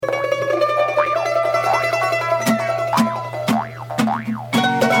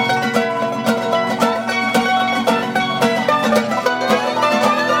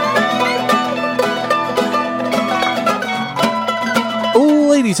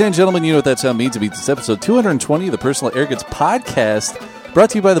Ladies and gentlemen, you know what that sound means. It means it's episode 220 of the Personal Arrogance Podcast, brought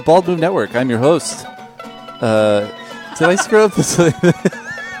to you by the Bald Move Network. I'm your host. Did I screw up this?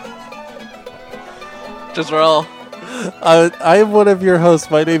 Just roll. I am one of your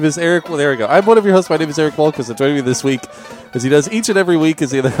hosts. My name is Eric. Well, there we go. I'm one of your hosts. My name is Eric Wolkes. And joining me this week, as he does each and every week,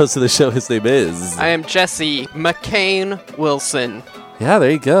 is the other host of the show. His name is... I am Jesse McCain Wilson. Yeah,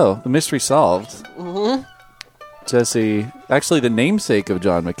 there you go. The mystery solved. Mm-hmm. Jesse, actually the namesake of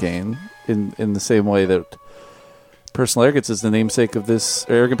John McCain, in the same way that Personal Arrogance is the namesake of this,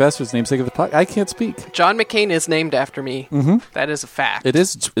 or Arrogant Bastard is the namesake of the podcast. I can't speak. John McCain is named after me. Mm-hmm. That is a fact. It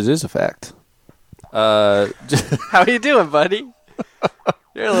is a fact. How you doing, buddy?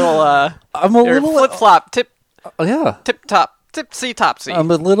 You're a little, I'm a little flip-flop, yeah. tip-top, tipsy-topsy. I'm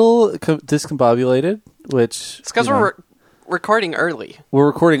a little discombobulated, which... It's because we're recording early. We're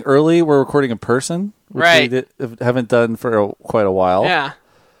recording early. We're recording in person, which right. we haven't done for quite a while. Yeah.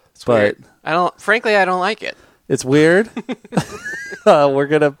 It's but weird. Frankly, I don't like it. It's weird. We're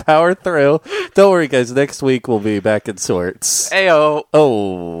going to power through. Don't worry, guys. Next week, we'll be back in sorts. Ayo.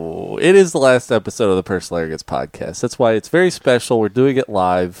 Oh, it is the last episode of the Personal Arrogance Podcast. That's why it's very special. We're doing it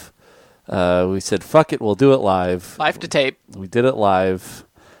live. We said, fuck it, we'll do it live. Live to tape. We did it live.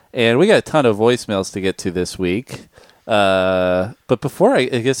 And we got a ton of voicemails to get to this week. But before, I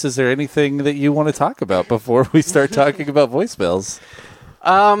guess, is there anything that you want to talk about before we start talking about voicemails?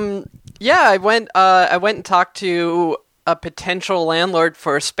 Yeah, I went and talked to a potential landlord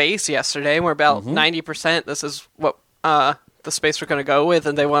for a space yesterday. We're about 90%. This is what the space we're going to go with,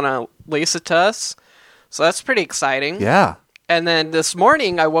 and they want to lease it to us. So that's pretty exciting. Yeah. And then this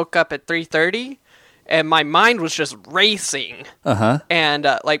morning, I woke up at 3:30, and my mind was just racing. Uh-huh. And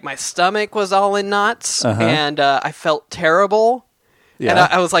my stomach was all in knots, and I felt terrible. Yeah. And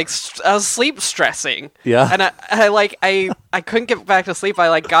I was I was sleep stressing. Yeah. And I couldn't get back to sleep.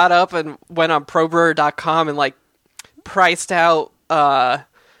 I got up and went on ProBrewer.com and priced out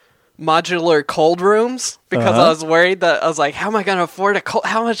modular cold rooms because I was worried that I was like, how am I going to afford a cold?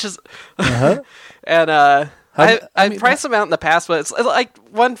 How much is? And I priced them out in the past, but it's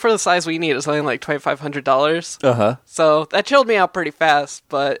one for the size we need is something like $2,500. Uh-huh. So that chilled me out pretty fast.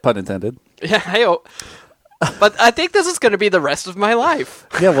 But Pun intended. yeah, I hope. But I think this is going to be the rest of my life.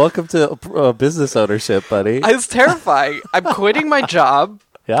 Yeah, welcome to business ownership, buddy. It's terrifying. I'm quitting my job.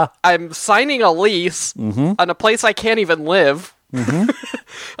 Yeah. I'm signing a lease on a place I can't even live.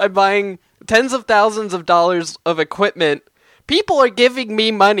 I'm buying tens of thousands of dollars of equipment. People are giving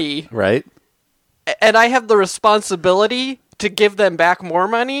me money. Right. And I have the responsibility to give them back more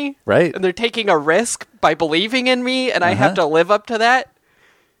money. Right. And they're taking a risk by believing in me, and I have to live up to that.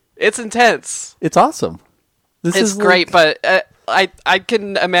 It's intense. It's awesome. It's great, but I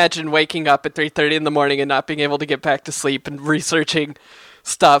can imagine waking up at 3:30 in the morning and not being able to get back to sleep and researching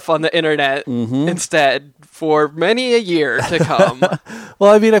stuff on the internet instead for many a year to come.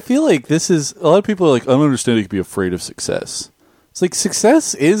 Well, I mean, I feel like this is... A lot of people are like, I don't understand you can be afraid of success. It's like,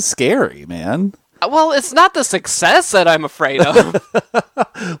 success is scary, man. Well, it's not the success that I'm afraid of.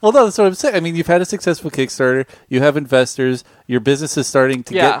 Well, no, that's what I'm saying. I mean, you've had a successful Kickstarter. You have investors. Your business is starting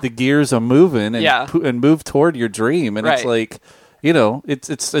to get the gears moving and move toward your dream. And it's like,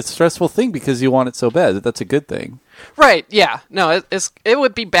 it's a stressful thing because you want it so bad. That's a good thing. Right, yeah. No, it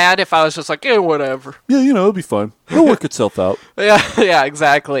would be bad if I was just like, whatever. Yeah, it'll be fun. It'll work itself out. Yeah,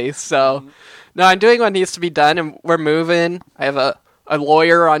 exactly. So, no, I'm doing what needs to be done, and we're moving. I have a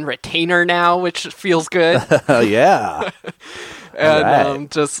lawyer on retainer now, which feels good. Yeah. And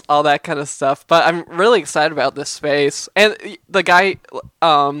just all that kind of stuff. But I'm really excited about this space. And the guy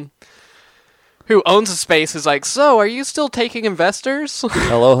who owns the space is like, so are you still taking investors?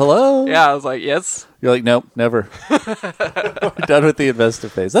 Hello? Yeah, I was like, yes. You're like, nope, never. We're done with the investor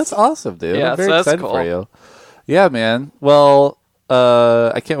phase. That's awesome, dude. Yeah, I'm very so that's excited cool. for you. Yeah, man. Well,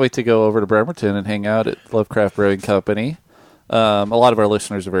 I can't wait to go over to Bremerton and hang out at Lovecraft Brewing Company. A lot of our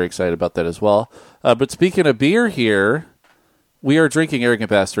listeners are very excited about that as well. But speaking of beer here, we are drinking Arrogant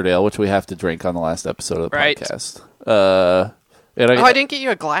Bastard Ale, which we have to drink on the last episode of the podcast. I didn't get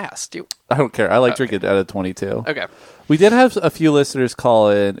you a glass. I don't care. I like drinking out of 22. Okay. We did have a few listeners call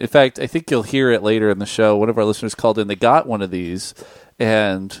in. In fact, I think you'll hear it later in the show. One of our listeners called in. They got one of these,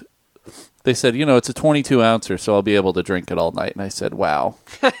 and they said, it's a 22-ouncer, so I'll be able to drink it all night. And I said, wow.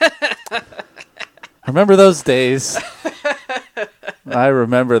 Remember those days? I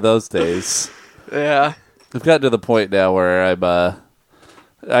remember those days. Yeah. I've gotten to the point now where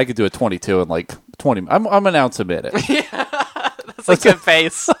I could do a 22 in like 20. I'm an ounce a minute. Yeah. That's a good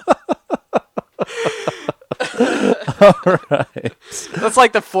pace. All right. That's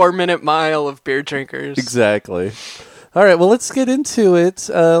like the 4-minute mile of beer drinkers. Exactly. All right, well, let's get into it.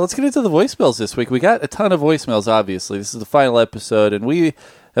 Let's get into the voicemails this week. We got a ton of voicemails, obviously. This is the final episode, and we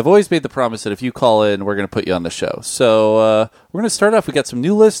have always made the promise that if you call in, we're going to put you on the show. So we're going to start off. We got some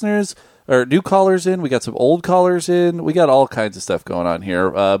new listeners, or new callers in. We got some old callers in. We got all kinds of stuff going on here.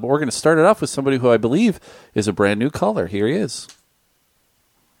 But we're going to start it off with somebody who I believe is a brand new caller. Here he is.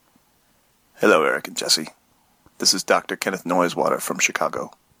 Hello, Eric and Jesse. This is Dr. Kenneth Noisewater from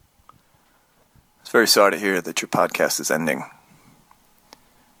Chicago. I was very sorry to hear that your podcast is ending.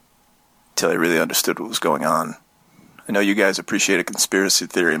 Until I really understood what was going on. I know you guys appreciate a conspiracy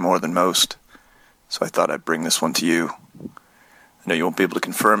theory more than most, so I thought I'd bring this one to you. I know you won't be able to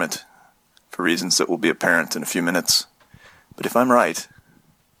confirm it, for reasons that will be apparent in a few minutes. But if I'm right,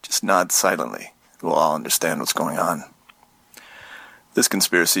 just nod silently, and we'll all understand what's going on. This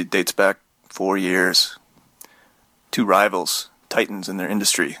conspiracy dates back 4 years. Two rivals, titans in their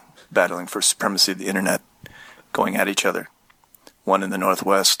industry, battling for supremacy of the internet, going at each other. One in the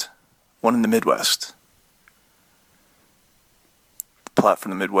Northwest, one in the Midwest. The plot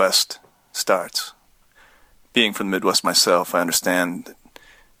from the Midwest starts. Being from the Midwest myself, I understand that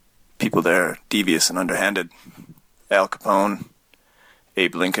people there are devious and underhanded. Al Capone,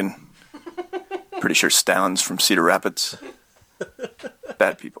 Abe Lincoln, pretty sure Stalin's from Cedar Rapids.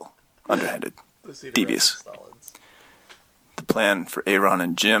 Bad people, underhanded, devious. The plan for Aaron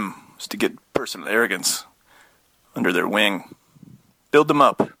and Jim was to get personal arrogance under their wing, build them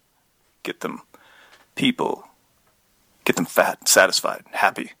up, get them people, get them fat, satisfied,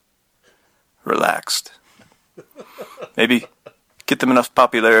 happy, relaxed. Maybe get them enough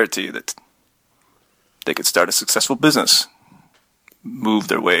popularity that they could start a successful business, move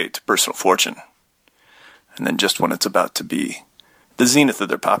their way to personal fortune, and then just when it's about to be the zenith of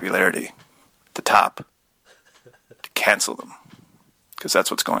their popularity, the top, to cancel them. Because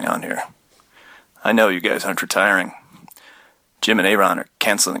that's what's going on here. I know you guys aren't retiring. Jim and Aaron are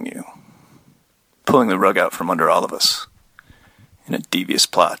canceling you, pulling the rug out from under all of us in a devious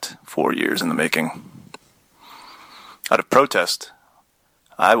plot 4 years in the making. Out of protest,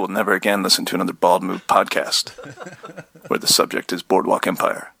 I will never again listen to another Bald Move podcast where the subject is Boardwalk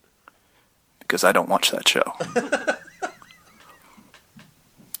Empire, because I don't watch that show.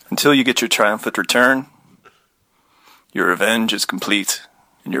 Until you get your triumphant return, your revenge is complete,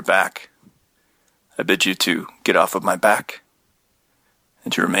 and you're back. I bid you to get off of my back,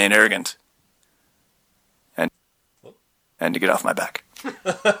 and to remain arrogant, and to get off my back.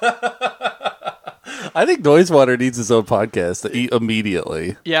 I think Noisewater needs his own podcast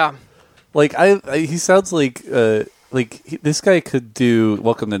immediately. Yeah. Like he sounds like this guy could do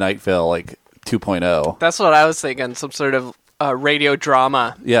Welcome to Night Vale 2.0. That's what I was thinking. Some sort of radio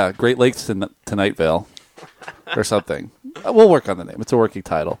drama. Yeah, Great Lakes to Night Vale or something. We'll work on the name. It's a working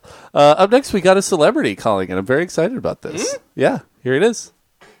title. Up next, we got a celebrity calling in. I'm very excited about this. Yeah, here it is.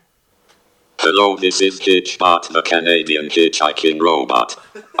 Hello, this is Hitchbot, the Canadian hitchhiking robot.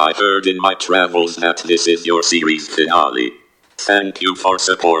 I heard in my travels that this is your series finale. Thank you for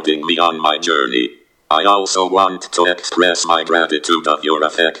supporting me on my journey. I also want to express my gratitude of your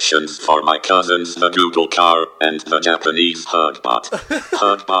affections for my cousins the Google car and the Japanese Hugbot.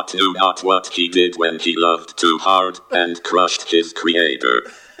 Hugbot knew not what he did when he loved too hard and crushed his creator.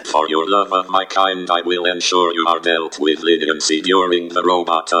 For your love of my kind, I will ensure you are dealt with leniency during the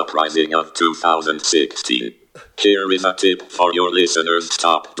robot uprising of 2016. Here is a tip for your listeners: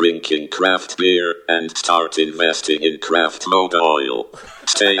 stop drinking craft beer and start investing in craft motor oil.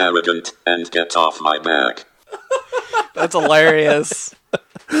 Stay arrogant and get off my back. That's hilarious.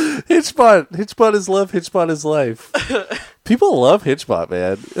 Hitchbot is love. Hitchbot is life. People love Hitchbot,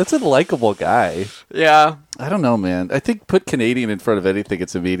 man. That's a likable guy. Yeah. I don't know, man. I think put Canadian in front of anything,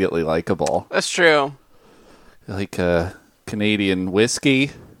 it's immediately likable. That's true. Like Canadian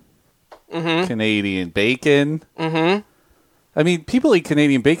whiskey, Canadian bacon. I mean, people eat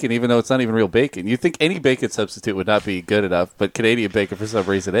Canadian bacon even though it's not even real bacon. You think any bacon substitute would not be good enough, but Canadian bacon for some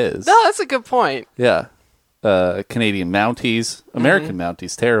reason is. No, that's a good point. Yeah. Canadian Mounties. American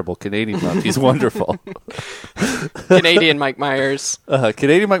Mounties, terrible. Canadian Mounties, wonderful. Canadian Mike Myers.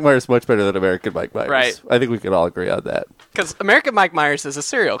 Canadian Mike Myers much better than American Mike Myers. Right. I think we can all agree on that. Because American Mike Myers is a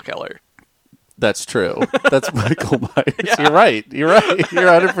serial killer. That's true. That's Michael Myers. Yeah. You're right. You're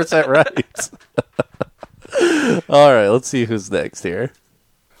 100% right. All right, let's see who's next here.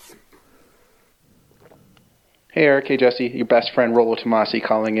 Hey Eric, hey Jesse, your best friend Rolo Tomasi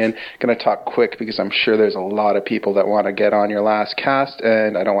calling in. Going to talk quick because I'm sure there's a lot of people that want to get on your last cast,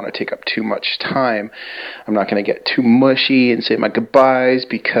 and I don't want to take up too much time. I'm not going to get too mushy and say my goodbyes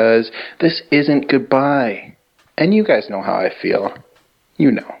because this isn't goodbye. And you guys know how I feel.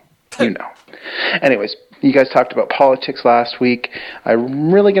 You know. Anyways, You guys talked about politics last week.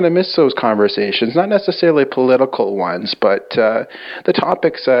 I'm really going to miss those conversations, not necessarily political ones, but the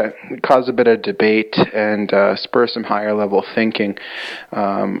topics cause a bit of debate and spur some higher level thinking.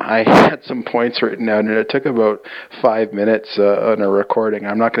 I had some points written down, and it took about 5 minutes on a recording.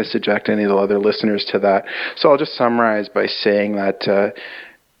 I'm not going to subject any of the other listeners to that, so I'll just summarize by saying that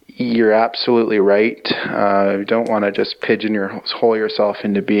you're absolutely right. You don't want to just pigeonhole yourself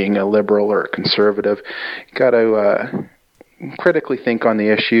into being a liberal or a conservative. You got to critically think on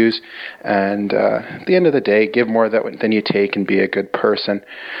the issues, and at the end of the day, give more than you take and be a good person.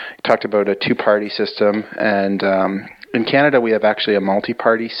 You talked about a two-party system, and in Canada, we have actually a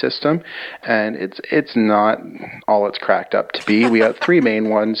multi-party system, and it's not all it's cracked up to be. We have three main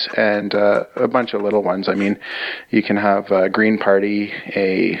ones and a bunch of little ones. I mean, you can have a Green Party,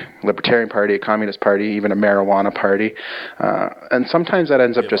 a Libertarian Party, a Communist Party, even a marijuana party, and sometimes that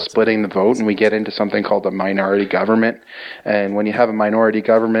ends up just splitting the vote, and we get into something called a minority government. And when you have a minority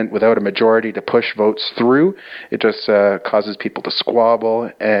government without a majority to push votes through, it just causes people to squabble,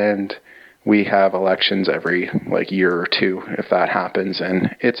 and we have elections every year or two if that happens,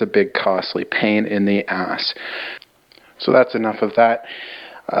 and it's a big costly pain in the ass. So that's enough of that.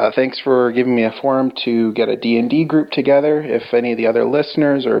 Thanks for giving me a forum to get a D&D group together. If any of the other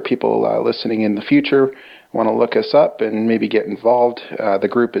listeners or people listening in the future want to look us up and maybe get involved, the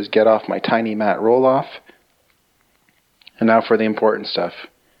group is Get Off My Tiny Mat Roll-Off. And now for the important stuff.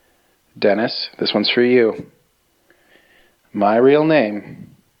 Dennis, this one's for you. My real name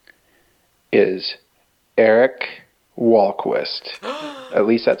is Eric Walquist. At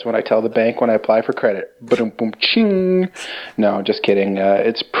least that's what I tell the bank when I apply for credit. Boom, boom, ching. No, just kidding.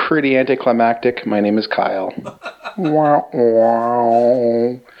 It's pretty anticlimactic. My name is Kyle. Wow,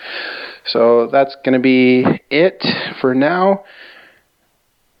 wow. So that's going to be it for now.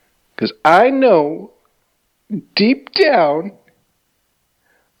 Because I know deep down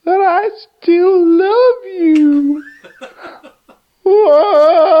that I still love you.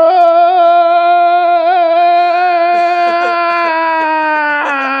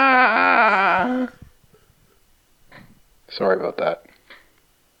 Sorry about that.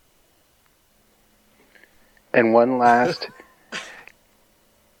 And one last,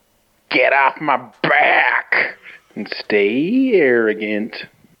 get off my back and stay arrogant.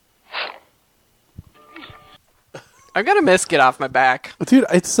 I'm gonna miss Get Off My Back. Dude,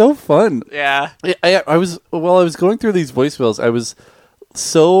 it's so fun. Yeah. I was going through these voicemails, I was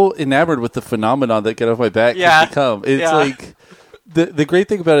so enamored with the phenomenon that Get Off My Back has become. It's like the great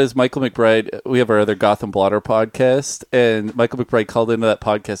thing about it is Michael McBride, we have our other Gotham Blotter podcast, and Michael McBride called into that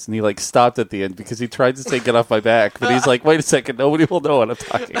podcast and he stopped at the end because he tried to say Get Off My Back, but he's like, wait a second, nobody will know what I'm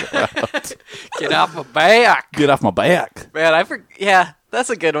talking about. Get off my back. Get off my back. Man, yeah, that's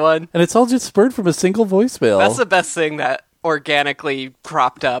a good one. And it's all just spurred from a single voicemail. That's the best thing that organically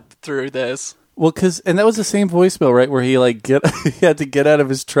cropped up through this. Well, and that was the same voicemail, right, where he he had to get out of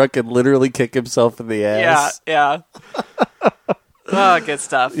his truck and literally kick himself in the ass. Yeah. Oh, good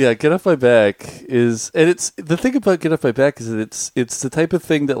stuff. Yeah, Get Off My Back and it's the thing about Get Off My Back is that it's the type of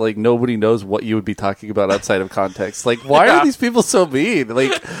thing that nobody knows what you would be talking about outside of context. Why are these people so mean?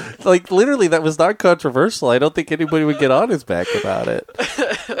 Literally, that was not controversial. I don't think anybody would get on his back about it.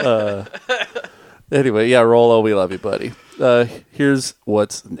 Anyway, yeah, Rollo, we love you, buddy. Here's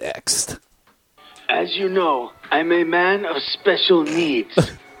what's next. As you know, I'm a man of special needs.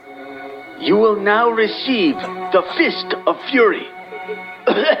 You will now receive the Fist of Fury.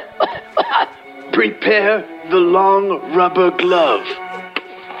 Prepare the long rubber glove.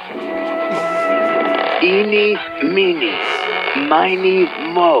 Eeny, meeny, miny,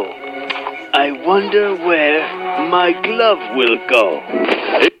 mo. I wonder where my glove will go.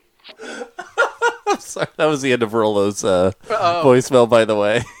 Sorry, that was the end of Rollo's voicemail, by the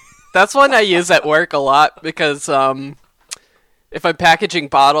way. That's one I use at work a lot because if I'm packaging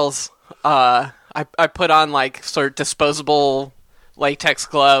bottles, I put on sort of disposable latex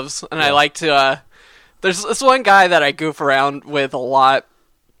gloves, and I like to. There's this one guy that I goof around with a lot.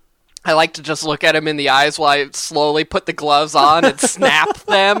 I like to just look at him in the eyes while I slowly put the gloves on and snap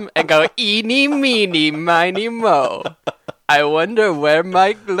them and go, eeny, meeny, miny, mo. I wonder where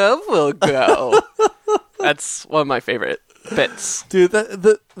my glove will go. That's one of my favorite bits. Dude,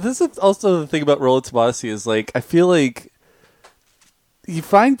 this is also the thing about Rollo Tomassi is, I feel like you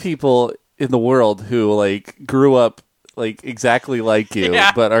find people in the world who, grew up, exactly like you,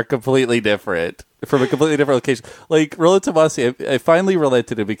 but are completely different. From a completely different location. Rollo Tomassi, I finally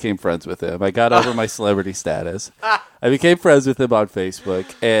relented and became friends with him. I got over my celebrity status. I became friends with him on Facebook,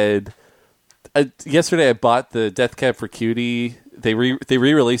 and yesterday I bought the Death Cab for Cutie they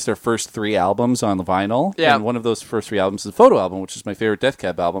re-released their first 3 albums on the vinyl. Yeah. And one of those first 3 albums is the photo album, which is my favorite Death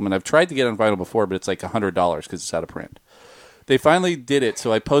Cab album. And I've tried to get it on vinyl before, but it's like $100 because it's out of print. They finally did it,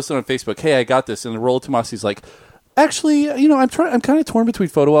 so I posted on Facebook, "Hey, I got this." And Rollo Tomasi's like, "Actually, I'm kind of torn between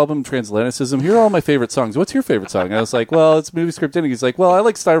photo album and Transatlanticism. Here are all my favorite songs. What's your favorite song?" And I was like, "Well, it's Movie Script Ending." He's like, "Well, I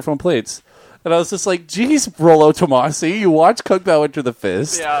like Styrofoam Plates." And I was just like, "Geez, Rollo Tomasi, you watch Kung Pao Enter the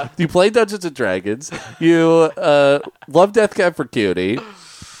Fist. Yeah. You play Dungeons and Dragons. You love Death Cab for Cutie."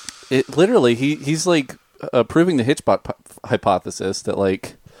 It literally, he's like proving the Hitchcock hypothesis that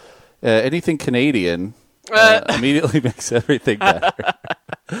like anything Canadian immediately makes everything better.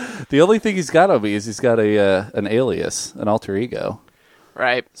 The only thing he's got on me is he's got an alias, an alter ego.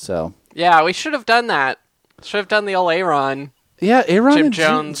 Right. So Yeah, we should have done that. Should have done the old Aaron. yeah, Aaron Jim and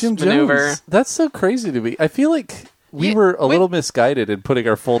Jones Jim maneuver. Jones. That's so crazy to me. I feel like we Yeah, were a little misguided in putting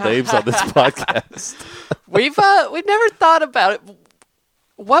our full names on this podcast. We've never thought about it.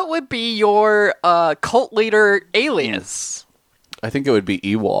 What would be your cult leader alias? I think it would be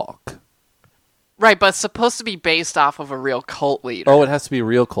Ewok. Right, but it's supposed to be based off of a real cult leader. Oh, it has to be a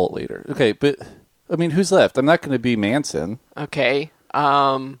real cult leader. Okay, but I mean, who's left? I'm not going to be Manson. Okay.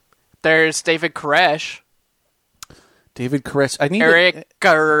 There's David Koresh. David Koresh. I need Eric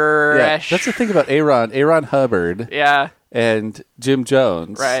Koresh. Yeah, that's the thing about Aaron Hubbard, Yeah, and Jim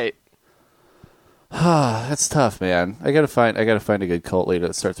Jones. right. That's tough, man. I gotta find a good cult leader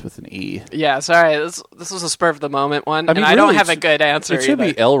that starts with an E. Yeah, sorry. This was a spur of the moment one, I mean, and I don't really, have a good answer. It should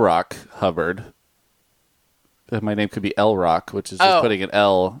either. be L Rock Hubbard. My name could be L Rock, which is just putting an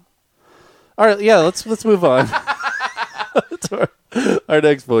L. All right, yeah. Let's move on. To our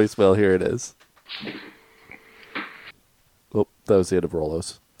next voicemail. Here it is. Oh, that was the end of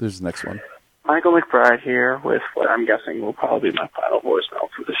Rollos. There's the next one. Michael McBride here with what I'm guessing will probably be my final voicemail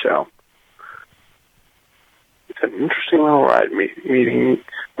for the show. It's an interesting little ride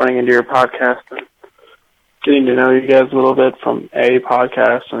running into your podcast and getting to know you guys a little bit from a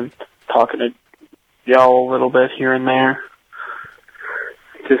podcast and talking to y'all a little bit here and there.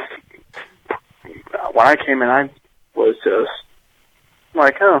 Just, when I came in, I was just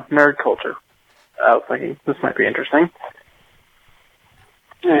like, oh, nerd culture. I was thinking, this might be interesting.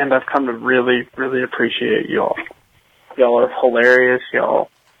 And I've come to really, really appreciate y'all. Y'all are hilarious. Y'all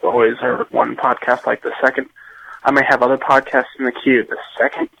always are one podcast like the second. I may have other podcasts in the queue. The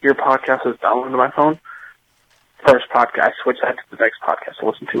second your podcast is downloaded to my phone, first podcast, I switch that to the next podcast to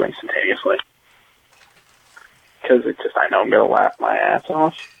listen to instantaneously. Because I know I'm going to laugh my ass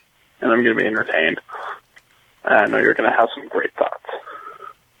off, and I'm going to be entertained. And I know you're going to have some great thoughts.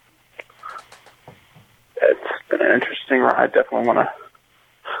 It's been an interesting ride. Definitely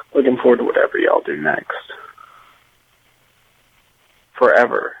looking forward to whatever y'all do next.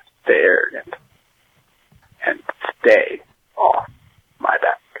 Forever stay arrogant. And stay off my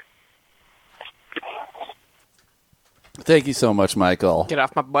back. Thank you so much, Michael. Get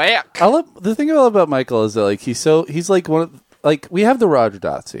off my back. The thing I love about Michael is that like he's like one of we have the Roger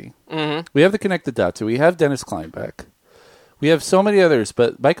Dotsie, we have the Connected Dotsie, we have Dennis Kleinbeck, we have so many others,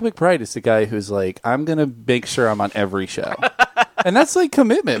 but Michael McBride is the guy who's like, I'm gonna make sure I'm on every show, and that's like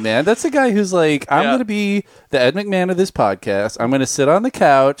commitment, man. That's the guy who's like, I'm gonna be the Ed McMahon of this podcast. I'm gonna sit on the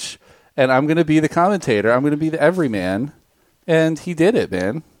couch and I'm gonna be the commentator. I'm gonna be the everyman, and he did it,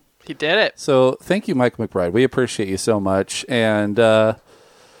 man. He did it. So thank you, Mike McBride. We appreciate you so much. And if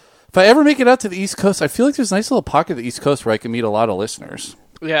I ever make it out to the East Coast, I feel like there's a nice little pocket of the East Coast where I can meet a lot of listeners.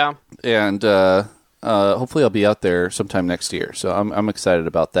 Yeah. And hopefully I'll be out there sometime next year. So I'm excited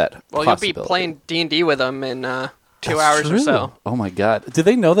about that. Well, you'll be playing D&D with them in 2 hours true. or so. Oh my God! Do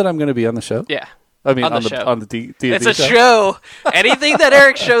they know that I'm going to be on the show? Yeah. I mean, on the show. on the D&D It's a show. Anything that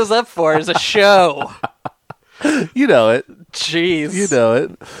Eric shows up for is a show. You know it. Jeez. You know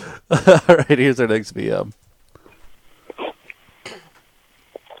it. All right, here's our next VM.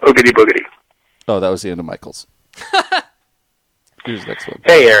 Boogity boogity. Oh, that was the end of Michael's. Here's the next one.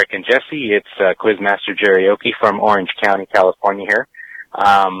 Hey, Eric and Jesse. It's Quizmaster Jerryoki from Orange County, California here.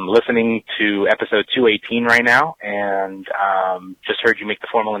 Listening to episode 218 right now, and just heard you make the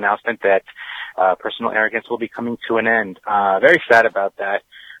formal announcement that personal arrogance will be coming to an end. Very sad about that.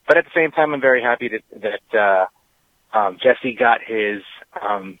 But at the same time, I'm very happy that Jesse got his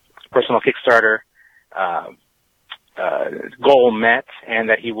personal Kickstarter goal met, and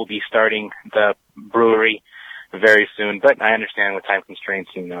that he will be starting the brewery very soon. But I understand with time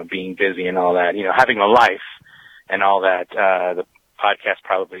constraints, being busy and all that, having a life and all that, the podcast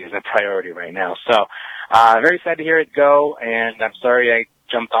probably isn't a priority right now. So very sad to hear it go, and I'm sorry I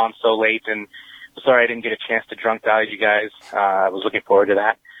jumped on so late, and sorry I didn't get a chance to drunk dial you guys. I was looking forward to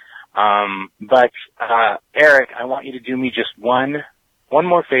that. But Eric, I want you to do me just one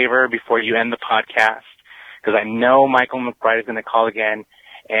more favor before you end the podcast, because I know Michael McBride is going to call again,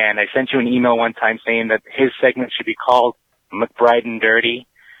 and I sent you an email one time saying that his segment should be called McBride and Dirty.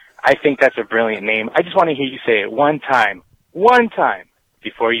 I think that's a brilliant name. I just want to hear you say it one time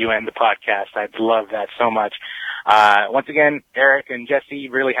before you end the podcast. I'd love that so much. Once again, Eric and Jesse,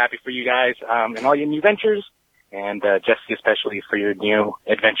 really happy for you guys and all your new ventures, and Jesse especially for your new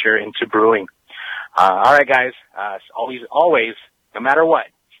adventure into brewing. All right, guys, always, no matter what,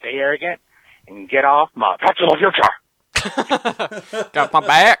 stay arrogant and get off my petrol future. Got my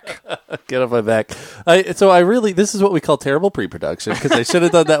back. Get off my back. This is what we call terrible pre-production, because I should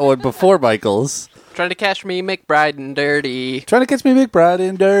have done that one before Michael's. Trying to catch me McBride and Dirty. Trying to catch me McBride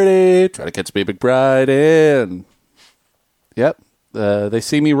and Dirty. Trying to catch me McBride in. Yep. They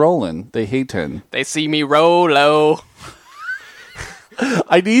see me rolling. They hatin'. They see me roll low.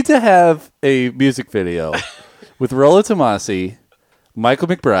 I need to have a music video with Rollo Tomasi, Michael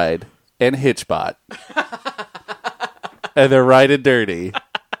McBride, and Hitchbot. And they're riding dirty.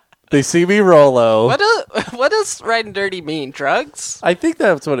 They see me Rollo. What does riding dirty mean? Drugs? I think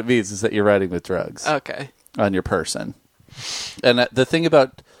that's what it means, is that you're riding with drugs. Okay. On your person. And the thing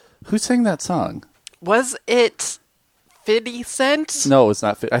about... Who sang that song? Was it 50 Cent? No, it's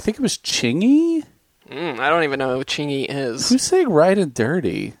not. I think it was Chingy. I don't even know who Chingy is. Who sang Riding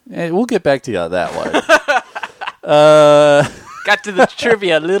Dirty? We'll get back to you on that one. Got to the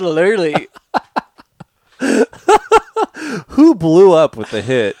trivia a little early. Who blew up with the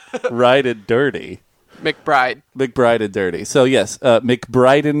hit Riding Dirty? McBride and Dirty. So yes,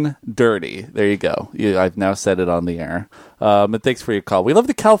 McBride and Dirty. There you go. I've now said it on the air. And thanks for your call. We love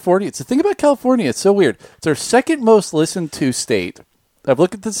the California. It's the thing about California. It's so weird. It's our second most listened to state. I've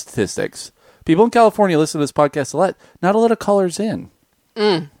looked at the statistics. People in California listen to this podcast a lot. Not a lot of callers in.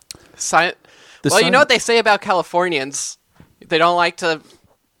 You know what they say about Californians? They don't like to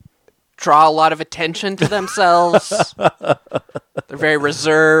draw a lot of attention to themselves. They're very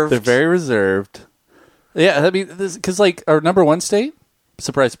reserved. Yeah, I mean, because like our number one state,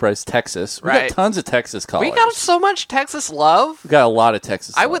 surprise, Texas. We got tons of Texas callers. We got so much Texas love. We got a lot of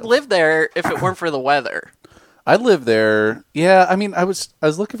Texas love. I would live there if it weren't for the weather. I'd live there. Yeah, I mean, I was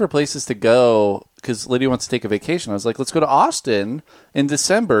looking for places to go because Lydia wants to take a vacation. I was like, let's go to Austin in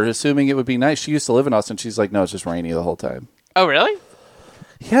December, assuming it would be nice. She used to live in Austin. She's like, no, it's just rainy the whole time. Oh, really?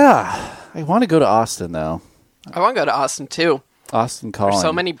 Yeah. I want to go to Austin, though. I want to go to Austin, too. Austin calling. There's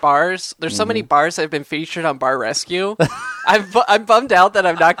so many bars. There's so many bars that have been featured on Bar Rescue. I'm bummed out that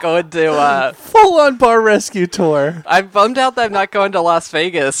I'm not going to... full-on Bar Rescue tour. I'm bummed out that I'm not going to Las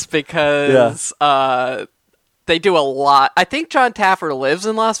Vegas because... they do a lot. I think John Taffer lives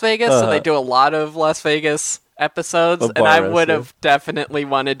in Las Vegas, so they do a lot of Las Vegas episodes, and I would have definitely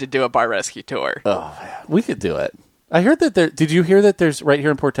wanted to do a Bar Rescue tour. Oh, man. We could do it. I heard that did you hear that there's, right here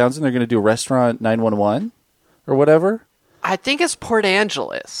in Port Townsend, they're going to do Restaurant 911 or whatever? I think it's Port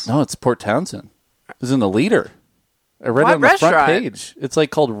Angeles. No, it's Port Townsend. It's in the Leader. I read it on the front page. It's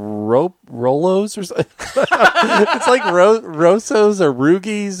like called Rolos or something. It's like Rosos or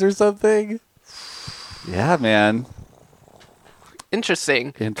Rugies or something. Yeah, man.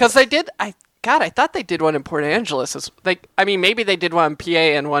 Interesting. Because they did... I thought they did one in Port Angeles. Maybe they did one in PA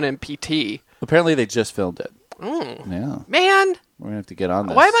and one in PT. Apparently they just filmed it. Yeah. Man. We're going to have to get on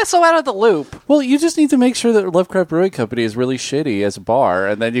this. Why am I so out of the loop? Well, you just need to make sure that Lovecraft Brewing Company is really shitty as a bar,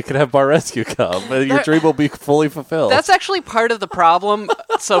 and then you can have Bar Rescue come, and your dream will be fully fulfilled. That's actually part of the problem.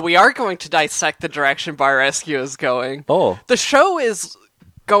 So we are going to dissect the direction Bar Rescue is going. Oh. The show is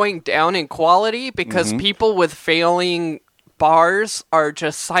going down in quality because people with failing bars are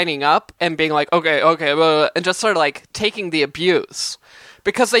just signing up and being like, okay, and just sort of like taking the abuse.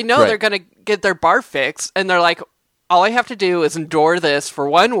 Because they know they're going to get their bar fixed, and they're like, all I have to do is endure this for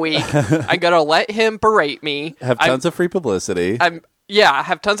 1 week. I'm going to let him berate me. Have tons of free publicity.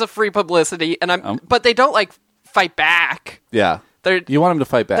 Have tons of free publicity, and but they don't like fight back. Yeah. You want them to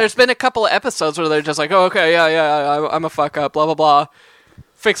fight back. There's been a couple of episodes where they're just like, oh, okay, I'm a fuck up, blah, blah, blah.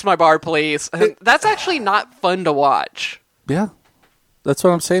 Fix my bar, please. And that's actually not fun to watch. Yeah. That's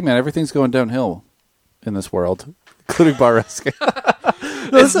what I'm saying, man. Everything's going downhill in this world, including Bar Rescue.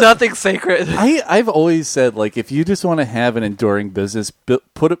 It's nothing sacred. I've always said, like, if you just want to have an enduring business,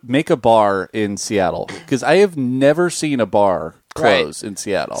 make a bar in Seattle. Because I have never seen a bar close in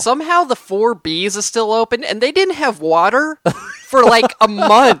Seattle. Somehow the 4Bs is still open, and they didn't have water for like a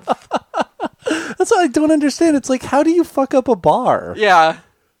month. That's what I don't understand. It's like, how do you fuck up a bar? Yeah.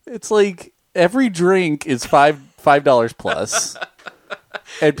 It's like every drink is $5 plus.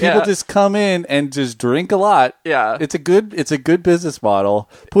 and people just come in and just drink a lot. Yeah. It's a good business model.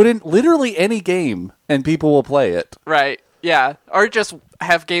 Put in literally any game and people will play it. Right. Yeah. Or just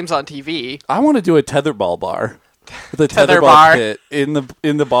have games on TV. I want to do a tetherball bar. The Tether tetherball bar. pit in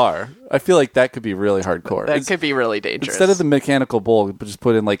the bar. I feel like that could be really hardcore. That could be really dangerous. Instead of the mechanical bull, just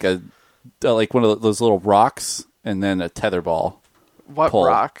put in like like one of those little rocks and then a tetherball. What pole.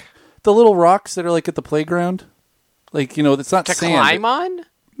 rock? The little rocks that are like at the playground. Like, it's not To sand. climb on?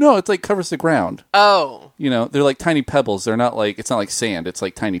 No, it's like covers the ground. Oh. They're like tiny pebbles. They're not like, it's not like sand. It's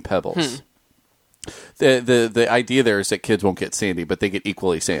like tiny pebbles. The idea there is that kids won't get sandy, but they get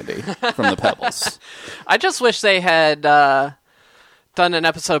equally sandy from the pebbles. I just wish they had done an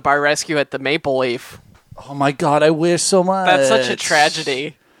episode of Bar Rescue at the Maple Leaf. Oh my God, I wish so much. That's such a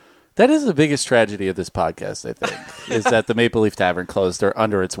tragedy. That is the biggest tragedy of this podcast, I think, is that the Maple Leaf Tavern closed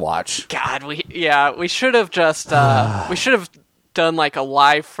under its watch. God, we should have just we should have done like a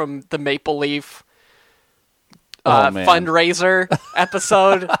live from the Maple Leaf fundraiser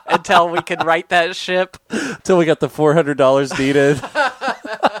episode until we could right that ship. Until we got the $400 needed.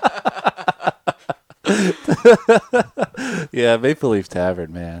 Yeah, Maple Leaf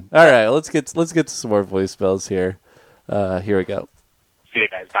Tavern, man. All right, let's get to some more voicemails here. Here we go. See you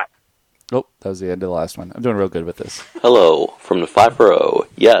guys. Bye. Oh, that was the end of the last one. I'm doing real good with this. Hello, from the 5-0.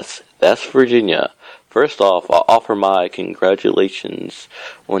 Yes, that's Virginia. First off, I'll offer my congratulations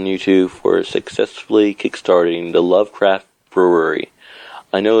on you two for successfully kickstarting the Lovecraft Brewery.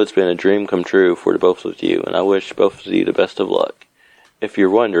 I know it's been a dream come true for the both of you, and I wish both of you the best of luck. If you're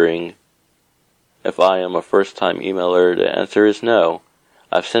wondering if I am a first-time emailer, the answer is no.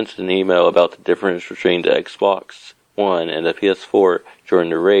 I've sent an email about the difference between the Xbox One and the PS4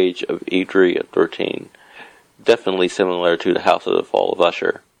 during the rage of E3 at 13. Definitely similar to the House of the Fall of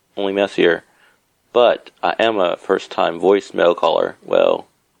Usher, only messier. But I am a first-time voicemail caller. Well,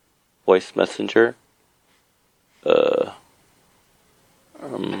 voice messenger?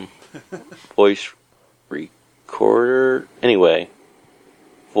 Voice recorder? Anyway,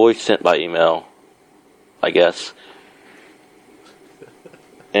 voice sent by email, I guess.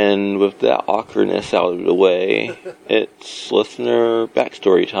 And with that awkwardness out of the way, it's listener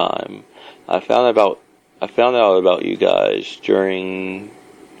backstory time. I found out about you guys during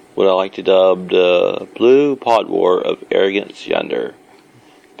what I like to dub the Blue Pod War of Arrogance Yonder.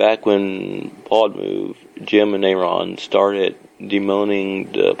 Back when Podmove, Jim and Aaron started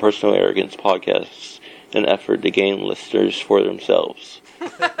demoning the Personal Arrogance podcasts in an effort to gain listeners for themselves.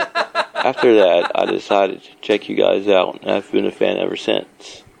 After that, I decided to check you guys out, and I've been a fan ever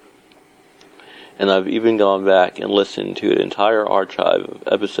since. And I've even gone back and listened to an entire archive of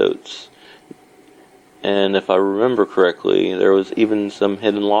episodes. And if I remember correctly, there was even some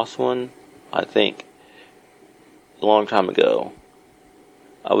hidden lost one, I think, a long time ago.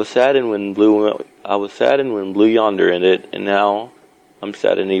 I was saddened when Blue Yonder ended, and now I'm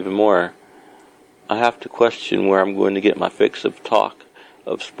saddened even more. I have to question where I'm going to get my fix of talk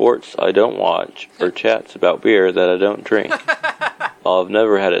of sports I don't watch, or chats about beer that I don't drink. I've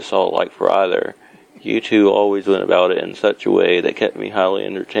never had it salt-like for either. You two always went about it in such a way that kept me highly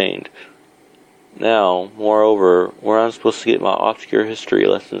entertained. Now, moreover, where I'm supposed to get my obscure history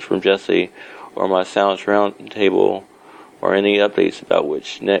lessons from Jesse, or my Sounds Roundtable, or any updates about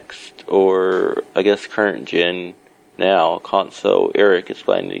which next, or I guess current gen, now, console Eric is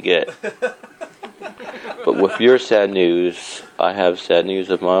planning to get. But with your sad news, I have sad news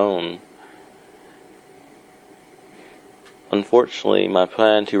of my own. Unfortunately, my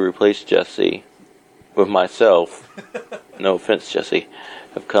plan to replace Jesse with myself, no offense Jesse,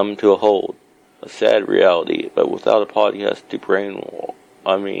 have come to a halt. A sad reality, but without a podcast to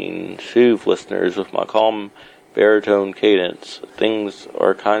soothe listeners with my calm baritone cadence, things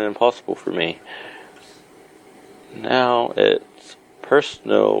are kind of impossible for me. Now it's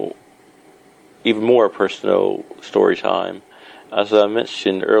personal, even more personal story time. As I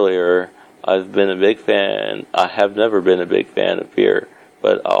mentioned earlier, I have never been a big fan of beer,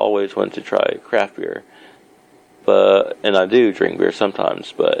 but I always wanted to try craft beer. And I do drink beer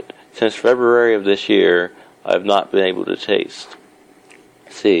sometimes, but since February of this year, I have not been able to taste.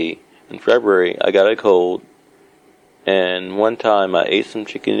 See, in February, I got a cold, and one time I ate some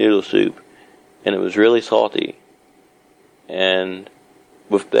chicken noodle soup, and it was really salty. And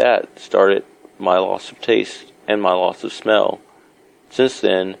with that started my loss of taste and my loss of smell. Since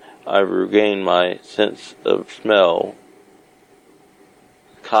then, I've regained my sense of smell.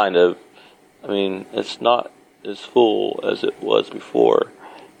 Kind of. It's not as full as it was before,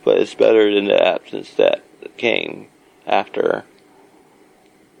 but it's better than the absence that came after.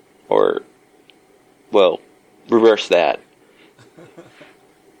 Or, well, reverse that.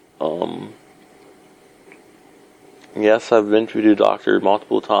 Yes, I've been to the doctor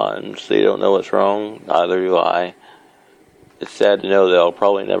multiple times. They don't know what's wrong. Neither do I. It's sad to know that I'll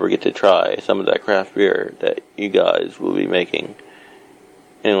probably never get to try some of that craft beer that you guys will be making.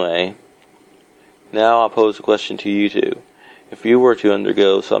 Anyway, now I'll pose a question to you two. If you were to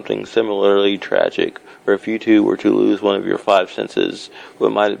undergo something similarly tragic, or if you two were to lose one of your 5 senses,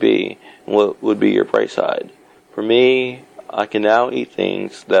 what might it be, and what would be your bright side? For me, I can now eat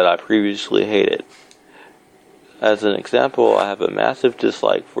things that I previously hated. As an example, I have a massive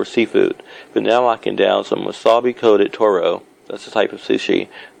dislike for seafood, but now I can down some wasabi-coated toro, that's a type of sushi,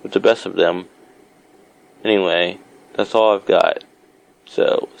 with the best of them. Anyway, that's all I've got.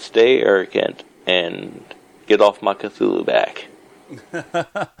 So, stay arrogant and get off my Cthulhu back.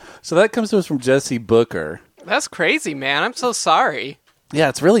 So that comes to us from Jesse Booker. That's crazy, man. I'm so sorry. Yeah,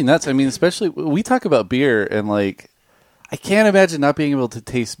 it's really nuts. I mean, especially, we talk about beer, and, like, I can't imagine not being able to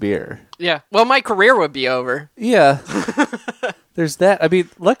taste beer. Yeah. Well, my career would be over. Yeah. There's that. I mean,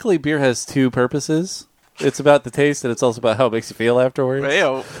 luckily, beer has 2 purposes. It's about the taste, and it's also about how it makes you feel afterwards.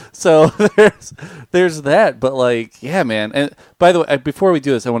 Ew. So there's that. But, like, yeah, man. And by the way, before we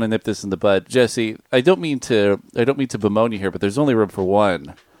do this, I want to nip this in the bud. Jesse, I don't mean to bemoan you here, but there's only room for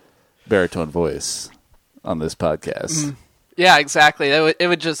one baritone voice on this podcast. Yeah, exactly. It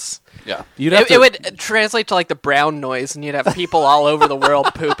would just... Yeah. It would translate to, like, the brown noise, and you'd have people all over the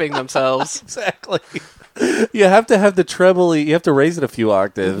world pooping themselves. Exactly. You have to have the treble. You have to raise it a few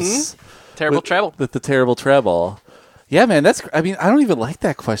octaves. Terrible treble. With the terrible treble. Yeah, man. I mean, I don't even like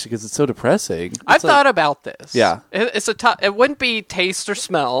that question because it's so depressing. I've thought about this. Yeah. It's it wouldn't be taste or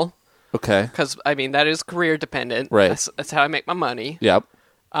smell. Okay. Because, I mean, that is career dependent. Right. That's how I make my money. Yep.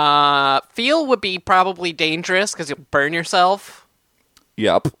 Feel would be probably dangerous because you'll burn yourself.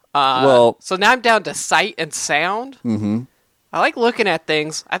 Yep. So now I'm down to sight and sound. Mm-hmm. I like looking at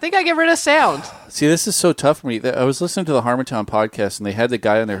things. I think I get rid of sound. See, this is so tough for me. I was listening to the Harmontown podcast, and they had the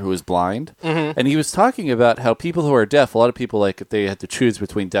guy on there who was blind, and he was talking about how people who are deaf, a lot of people, like, if they had to choose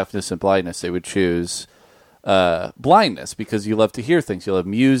between deafness and blindness, they would choose blindness because you love to hear things. You love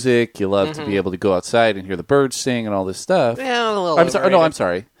music. You love to be able to go outside and hear the birds sing and all this stuff. Yeah, a little I'm sorry. overrated. No, I'm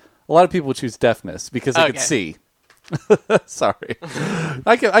sorry. A lot of people would choose deafness because they could see. Sorry.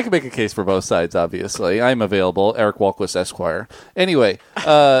 I can make a case for both sides, obviously. I'm available. Eric Walquist, Esquire. Anyway,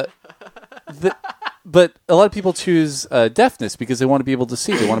 but a lot of people choose deafness because they want to be able to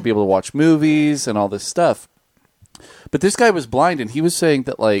see. They want to be able to watch movies and all this stuff. But this guy was blind, and he was saying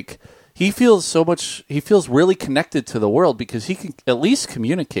that, like, he feels really connected to the world because he can at least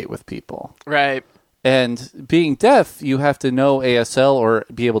communicate with people. Right. And being deaf, you have to know ASL or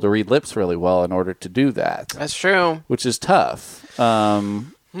be able to read lips really well in order to do that. That's true. Which is tough.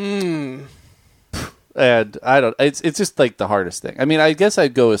 And I don't. It's just like the hardest thing. I mean, I guess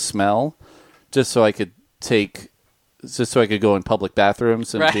I'd go with smell, just so I could go in public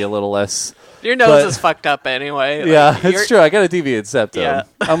bathrooms and be a little less. Your nose is fucked up anyway. Yeah, it's true. I got a deviant septum. Yeah.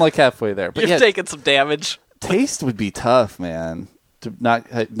 I'm like halfway there. But You're taking some damage. Taste would be tough, man. To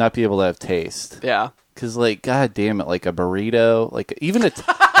not be able to have taste. Yeah. Because, like, god damn it, like a burrito, like even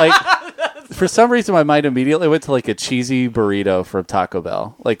like for some reason my mind immediately went to like a cheesy burrito from Taco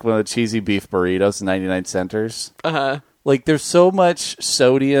Bell, like one of the cheesy beef burritos, 99 centers. Like, there's so much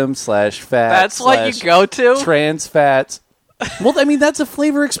sodium / fat. That's what you go to? Trans fats. Well, I mean, that's a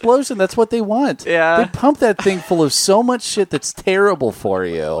flavor explosion. That's what they want. Yeah. They pump that thing full of so much shit that's terrible for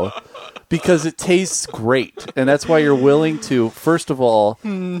you because it tastes great. And that's why you're willing to, first of all,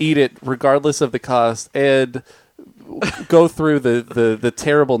 eat it regardless of the cost and go through the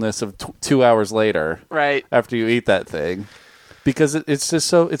terribleness of 2 hours later. Right. After you eat that thing. Because it's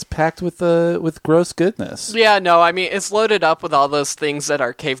just it's packed with gross goodness. Yeah, no, I mean, it's loaded up with all those things that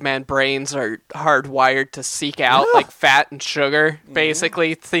our caveman brains are hardwired to seek out, like fat and sugar,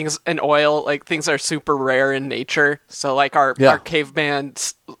 basically. Things and oil, like things are super rare in nature. So, like, our caveman,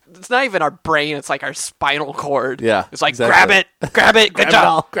 it's not even our brain, it's like our spinal cord. Yeah, it's like, exactly. grab it, good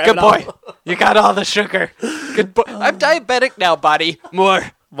job, good boy. You got all the sugar. Good boy. I'm diabetic now, buddy.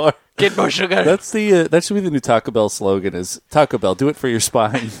 More. Get more sugar. That's that should be the new Taco Bell slogan is Taco Bell, do it for your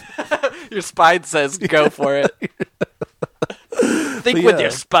spine. Your spine says go for it. Think with your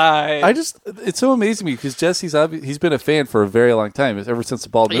spine. It's so amazing to me because Jesse's he's been a fan for a very long time, ever since the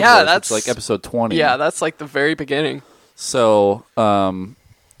Bald Moon Wars, that's like episode 20. Yeah, that's like the very beginning. So,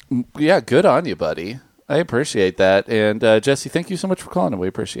 good on you, buddy. I appreciate that. And Jesse, thank you so much for calling, and we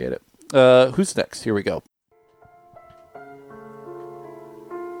appreciate it. Who's next? Here we go.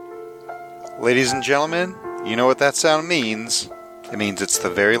 Ladies and gentlemen, you know what that sound means. It means it's the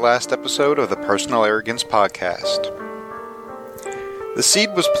very last episode of the Personal Arrogance Podcast. The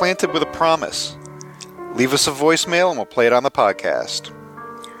seed was planted with a promise. Leave us a voicemail and we'll play it on the podcast.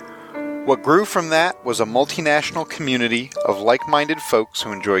 What grew from that was a multinational community of like-minded folks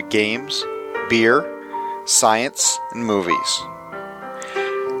who enjoy games, beer, science, and movies.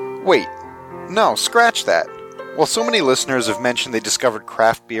 Wait, no, scratch that. While so many listeners have mentioned they discovered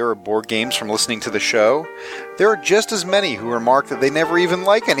craft beer or board games from listening to the show, there are just as many who remark that they never even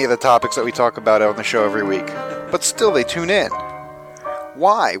like any of the topics that we talk about on the show every week. But still they tune in.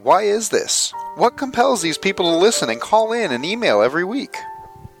 Why? Why is this? What compels these people to listen and call in and email every week?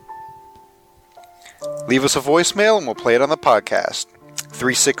 Leave us a voicemail and we'll play it on the podcast.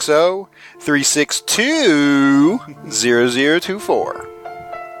 360-362-0024.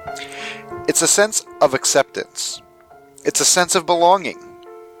 It's a sense of acceptance. It's a sense of belonging.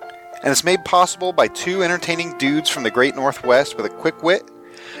 And it's made possible by two entertaining dudes from the great Northwest with a quick wit,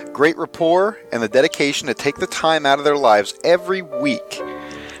 great rapport, and the dedication to take the time out of their lives every week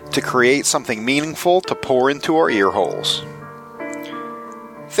to create something meaningful to pour into our ear holes.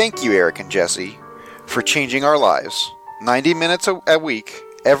 Thank you, Eric and Jesse, for changing our lives. 90 minutes a week,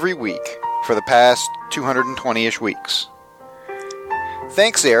 every week, for the past 220-ish weeks.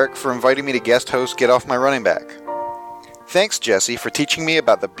 Thanks, Eric, for inviting me to guest host Get Off My Running Back. Thanks, Jesse, for teaching me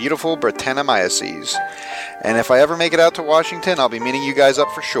about the beautiful Brettanomyces. And if I ever make it out to Washington, I'll be meeting you guys up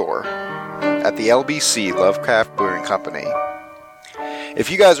for sure at the LBC, Lovecraft Brewing Company.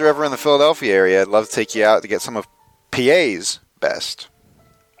 If you guys are ever in the Philadelphia area, I'd love to take you out to get some of PA's best.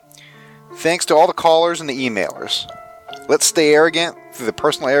 Thanks to all the callers and the emailers. Let's stay arrogant through the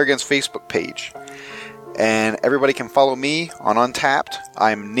Personal Arrogance Facebook page. And everybody can follow me on Untapped.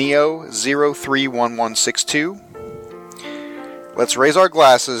 I'm Neo031162. Let's raise our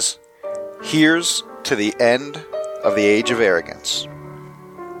glasses. Here's to the end of the age of arrogance.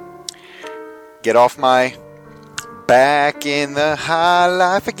 Get off my back in the high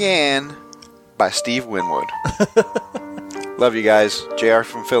life again by Steve Winwood. Love you guys. JR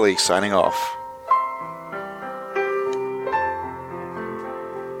from Philly signing off.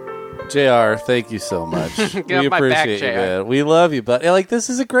 JR, thank you so much. Get We off my back, appreciate you, JR. man. We love you, but like, this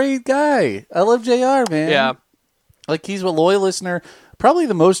is a great guy. I love JR, man. Yeah. Like, he's a loyal listener. Probably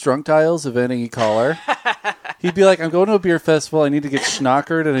the most drunk dials of any caller. He'd be like, I'm going to a beer festival. I need to get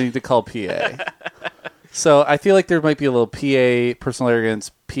schnockered and I need to call PA. So I feel like there might be a little PA, Personal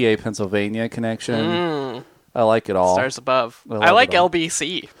Arrogance, PA, Pennsylvania connection. I like it all. Stars above. I love I like it all.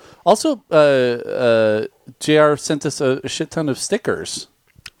 LBC. Also, JR sent us a shit ton of stickers.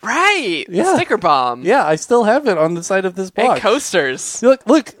 Right. Yeah. Sticker bomb. Yeah, I still have it on the side of this box. And coasters. Look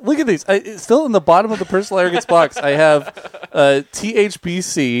at these. It's still in the bottom of the Personal Arrogance box. I have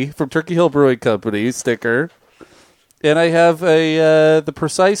THBC from Turkey Hill Brewing Company sticker. And I have the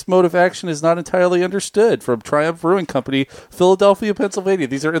precise mode of action is not entirely understood from Triumph Brewing Company, Philadelphia, Pennsylvania.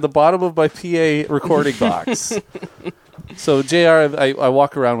 These are in the bottom of my PA recording box. So, JR, I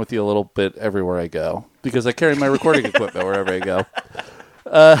walk around with you a little bit everywhere I go because I carry my recording equipment wherever I go.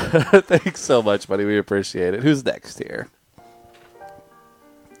 Thanks so much, buddy. We appreciate it. Who's next here?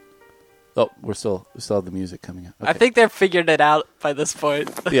 Oh, we still have the music coming up. Okay. I think they've figured it out by this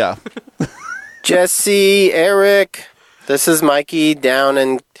point. Yeah. Jesse, Eric, this is Mikey down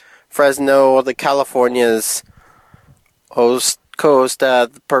in Fresno, the California's co-host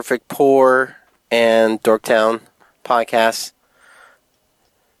The Perfect Pour and Dorktown podcast.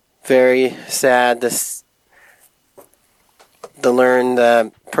 Very sad to learn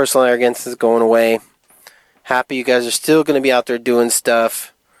that Personal Arrogance is going away. Happy you guys are still going to be out there doing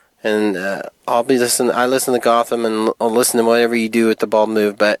stuff. And I'll be listening. I listen to Gotham and I'll listen to whatever you do at the Bald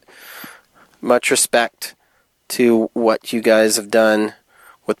Move, but much respect to what you guys have done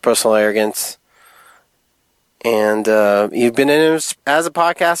with Personal Arrogance. And you've been in as a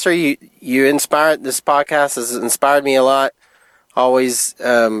podcaster. You inspired, this podcast has inspired me a lot. Always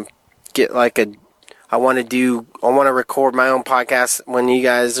get like I want to record my own podcast when you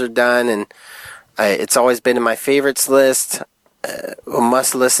guys are done, and it's always been in my favorites list. A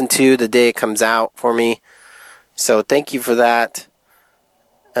must listen to the day it comes out for me. So thank you for that.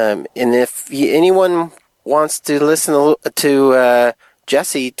 And if anyone wants to listen to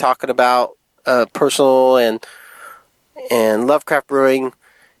Jesse talking about Personal and Lovecraft Brewing,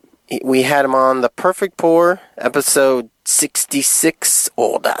 we had him on The Perfect Pour, episode 66.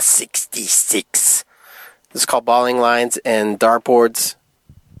 Oh, that's 66. This is called Balling Lines and Dartboards.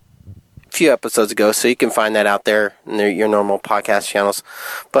 A few episodes ago, so you can find that out there in your normal podcast channels.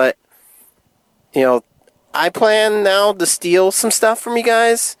 But, I plan now to steal some stuff from you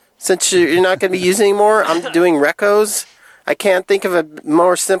guys. Since you're not going to be using anymore, I'm doing recos. I can't think of a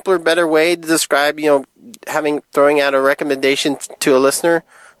more simpler, better way to describe, throwing out a recommendation to a listener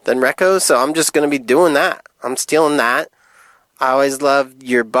than Recco. So I'm just going to be doing that. I'm stealing that. I always loved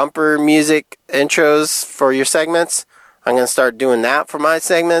your bumper music intros for your segments. I'm going to start doing that for my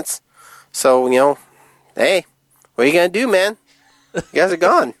segments. So, hey, what are you going to do, man? You guys are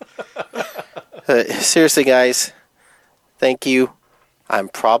gone. Seriously, guys, thank you. I'm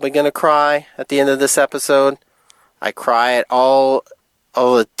probably going to cry at the end of this episode. I cry at all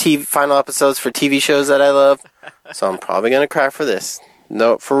the final episodes for TV shows that I love. So I'm probably going to cry for this.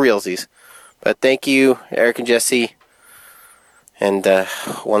 No, for realsies. But thank you, Eric and Jesse. And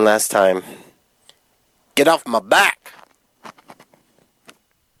one last time, get off my back.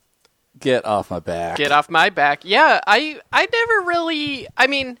 Get off my back. Get off my back. Yeah, I never really... I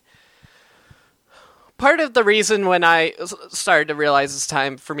mean, part of the reason when I started to realize it's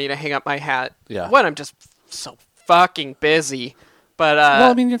time for me to hang up my hat, when I'm just so fucking busy. But well,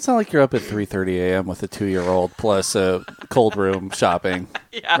 I mean, it's not like you're up at 3:30 a.m. with a 2-year-old plus a cold room shopping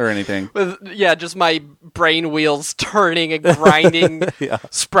or anything. Just my brain wheels turning and grinding,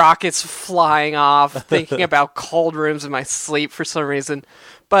 sprockets flying off, thinking about cold rooms in my sleep for some reason.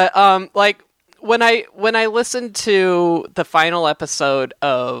 But when I listened to the final episode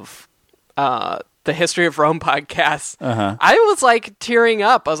of the History of Rome podcast, I was like tearing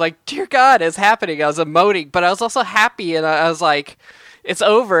up. I was like, dear God, it's happening. I was emoting, but I was also happy, and I was like, it's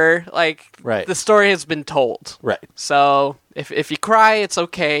over. Like, the story has been told. Right. So if you cry, it's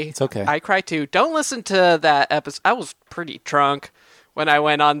okay. It's okay. I cry too. Don't listen to that episode. I was pretty drunk when I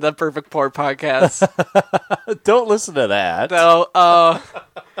went on the Perfect Pour podcast. Don't listen to that. So,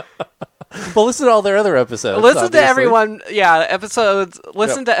 well, listen to all their other episodes. Listen to everyone. Yeah, episodes.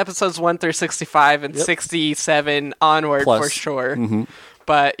 Listen to episodes 1 through 65 and 67 onward for sure. Mm-hmm.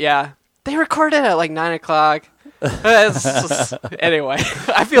 But yeah, they recorded at like 9 o'clock. Anyway,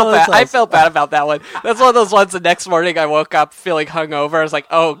 I feel bad. Awesome. I felt bad about that one. That's one of those ones. The next morning, I woke up feeling hungover. I was like,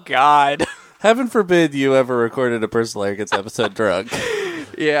 "Oh God." Heaven forbid you ever recorded a Personal Arrogance episode drunk.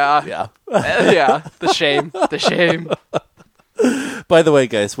 Yeah. The shame. By the way,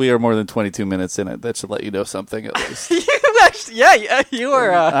 guys, we are more than 22 minutes in it. That should let you know something at least. You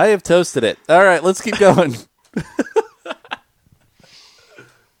are. I have toasted it. All right, let's keep going.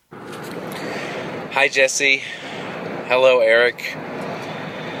 Hi, Jesse. Hello, Eric.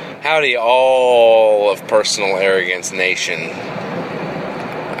 Howdy, all of Personal Arrogance Nation.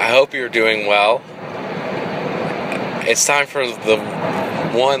 I hope you're doing well. It's time for the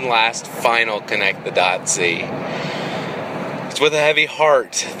one last final Connect the Dotsy. It's with a heavy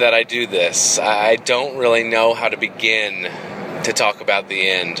heart that I do this. I don't really know how to begin to talk about the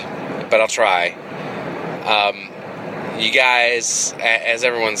end, but I'll try. You guys, as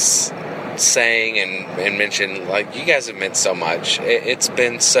everyone's saying and mentioned, like, you guys have meant so much. It's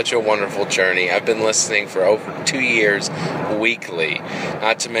been such a wonderful journey. I've been listening for over 2 years weekly,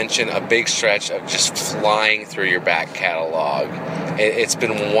 not to mention a big stretch of just flying through your back catalog. It's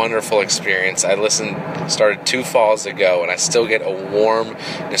been a wonderful experience. I started 2 falls ago, and I still get a warm,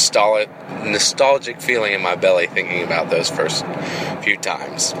 nostalgic feeling in my belly thinking about those first few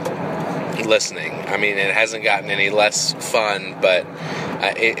times listening. I mean, it hasn't gotten any less fun, but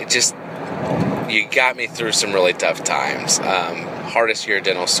it just... You got me through some really tough times. Hardest year of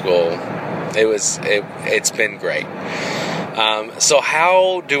dental school. It's been great. So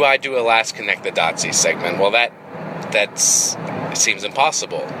how do I do a last Connect the Dotsy segment? Well, it seems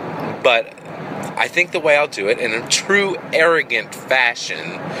impossible. But I think the way I'll do it in a true arrogant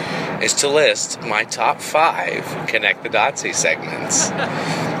fashion is to list my top 5 Connect the Dotsy segments.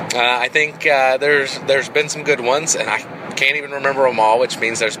 I think there's been some good ones, and I can't even remember them all, which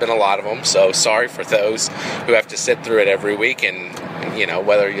means there's been a lot of them. So sorry for those who have to sit through it every week, and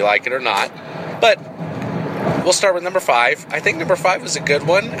whether you like it or not. But we'll start with number 5. I think number 5 was a good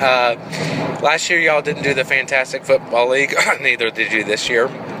one. Last year y'all didn't do the Fantastic Football League. Neither did you this year.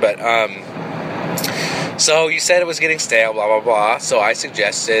 But so you said it was getting stale, blah blah blah. So I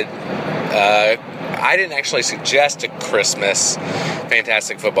suggested. I didn't actually suggest a Christmas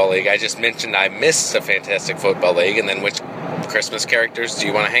Fantastic Football League. I just mentioned I missed a Fantastic Football League, and then which Christmas characters do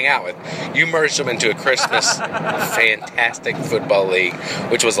you want to hang out with? You merged them into a Christmas Fantastic Football League,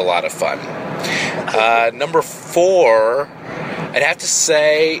 which was a lot of fun. Number 4, I'd have to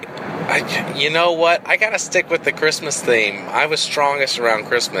say, you know what? I gotta stick with the Christmas theme. I was strongest around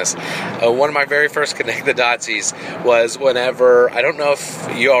Christmas. One of my very first Connect the Dotsies was whenever, I don't know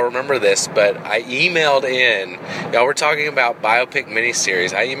if you all remember this, but I emailed in, y'all were talking about biopic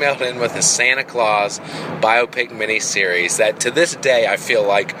miniseries. I emailed in with a Santa Claus biopic miniseries that to this day I feel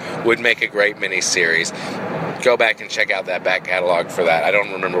like would make a great miniseries. go back and check out that back catalog for that. I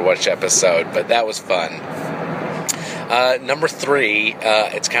don't remember which episode, but that was fun. Number 3,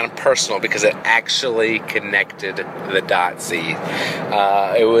 it's kind of personal because it actually connected the Dotsy.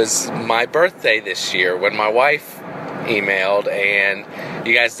 It was my birthday this year when my wife emailed, and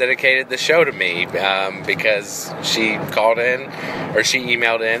you guys dedicated the show to me because she called in, or she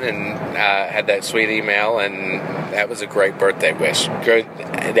emailed in and had that sweet email, and that was a great birthday wish.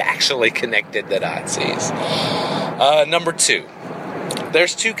 It actually connected the Dotsies. Number 2,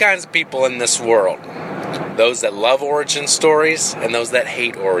 there's 2 kinds of people in this world. Those that love origin stories and those that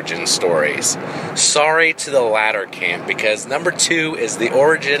hate origin stories. Sorry to the latter camp, because number 2 is the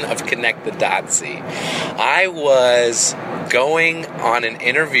origin of Connect the Dotsy. I was going on an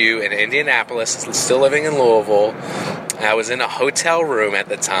interview in Indianapolis, still living in Louisville. I was in a hotel room at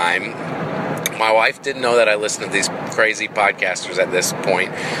the time. My wife didn't know that I listened to these crazy podcasters at this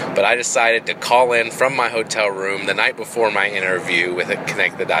point, but I decided to call in from my hotel room the night before my interview with a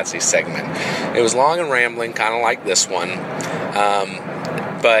Connect the Dotsy segment. It was long and rambling, kind of like this one,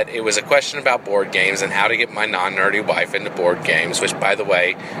 but it was a question about board games and how to get my non-nerdy wife into board games, which, by the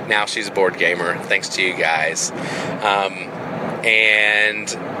way, now she's a board gamer, thanks to you guys,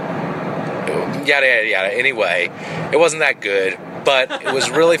 and yada, yada, yada. Anyway, it wasn't that good. But it was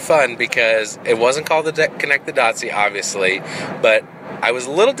really fun because it wasn't called the Connect the Dotsy, obviously. But I was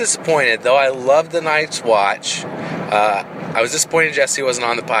a little disappointed, though I loved the Night's Watch. I was disappointed Jesse wasn't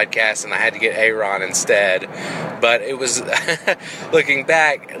on the podcast and I had to get Aaron instead. But it was, looking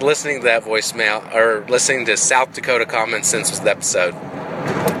back, listening to that voicemail, or listening to South Dakota Common Sense was the episode.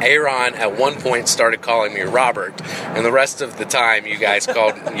 Aaron at one point started calling me Robert, and the rest of the time you guys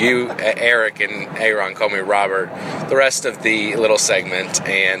called Eric and Aaron called me Robert the rest of the little segment,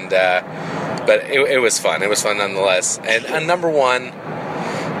 and but it was fun. It was fun nonetheless. And number 1,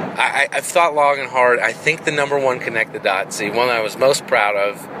 I've thought long and hard. I think the number 1 Connect the Dotsy, one I was most proud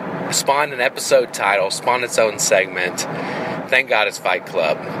of, spawned an episode title, spawned its own segment. Thank God it's Fight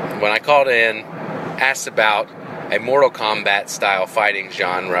Club. When I called in, asked about a Mortal Kombat style fighting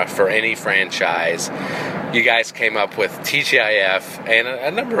genre for any franchise, you guys came up with TGIF and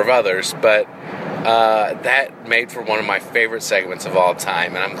a number of others, but that made for one of my favorite segments of all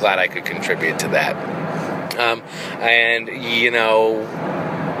time, and I'm glad I could contribute to that. And you know,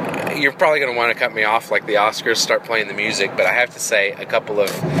 you're probably going to want to cut me off like the Oscars, start playing the music, but I have to say a couple of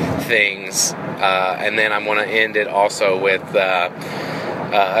things, and then I want to end it also with a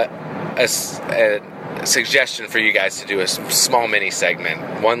suggestion for you guys to do a small mini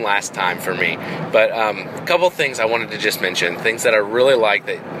segment one last time for me. But a couple things I wanted to just mention, things that I really like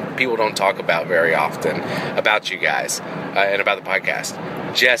that people don't talk about very often about you guys and about the podcast.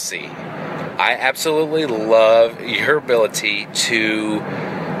 Jesse, I absolutely love your ability to,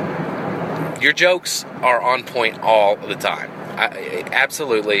 your jokes are on point all the time.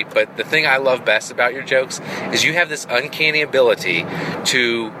 Absolutely, but the thing I love best about your jokes is you have this uncanny ability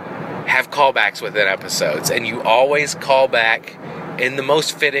to have callbacks within episodes, and you always call back in the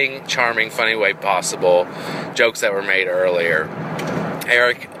most fitting, charming, funny way possible jokes that were made earlier.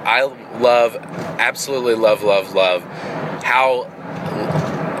 Eric, I absolutely love how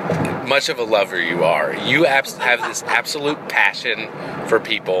much of a lover you are. You have this absolute passion for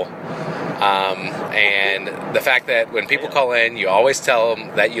people, and the fact that when people call in, you always tell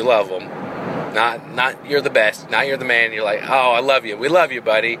them that you love them. Not you're the best, not you're the man. You're like, oh, I love you. We love you,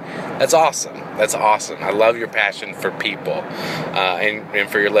 buddy. That's awesome. That's awesome. I love your passion for people and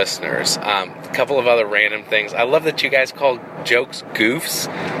for your listeners. A couple of other random things. I love that you guys call jokes goofs.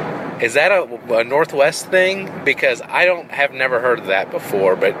 Is that a Northwest thing? Because I have never heard of that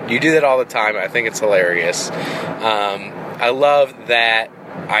before, but you do that all the time. I think it's hilarious. I love that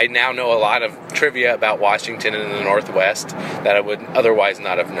I now know a lot of trivia about Washington and the Northwest that I would otherwise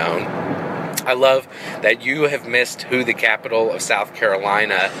not have known. I love that you have missed who the capital of South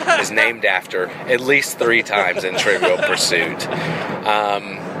Carolina is named after at least 3 times in Trivial Pursuit.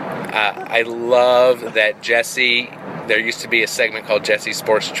 I love that Jesse, there used to be a segment called Jesse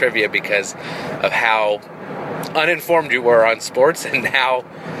Sports Trivia because of how uninformed you were on sports, and now,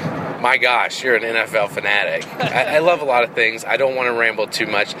 my gosh, you're an NFL fanatic. I love a lot of things. I don't want to ramble too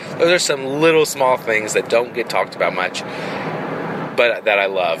much. Those are some little small things that don't get talked about much, but that I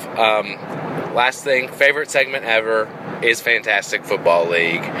love. Last thing, favorite segment ever is Fantastic Football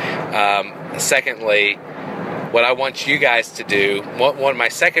League. Secondly, what I want you guys to do, one of my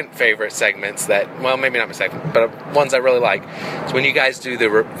second favorite segments that, well, maybe not my second, but ones I really like, is when you guys do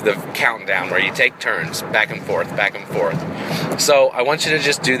the countdown where you take turns back and forth, back and forth. So I want you to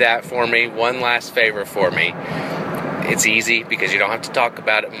just do that for me. One last favor for me. It's easy because you don't have to talk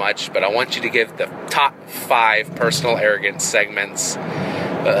about it much, but I want you to give the top 5 personal arrogance segments.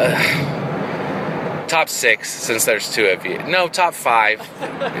 Top 6, since there's 2 of you. No, top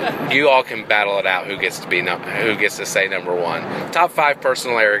 5. You all can battle it out. Who gets to say number 1? Top 5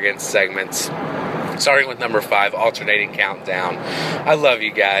 personal arrogance segments. Starting with number 5, alternating countdown. I love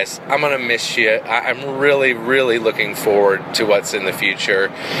you guys. I'm going to miss you. I'm really, really looking forward to what's in the future.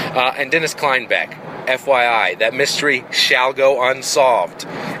 And Dennis Kleinbeck, FYI, that mystery shall go unsolved.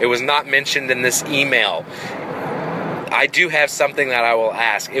 It was not mentioned in this email. I do have something that I will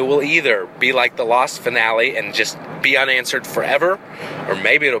ask. It will either be like the Lost finale and just be unanswered forever, or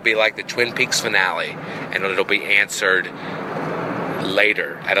maybe it'll be like the Twin Peaks finale and it'll be answered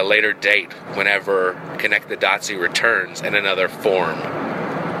later, at a later date, whenever Connect the Dotsy returns in another form.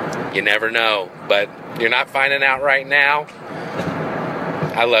 You never know, but you're not finding out right now.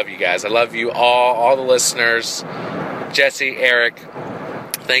 I love you guys. I love you all the listeners. Jesse, Eric,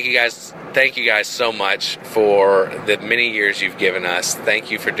 thank you guys so much for the many years you've given us.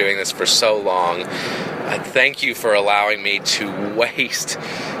 Thank you for doing this for so long. Thank you for allowing me to waste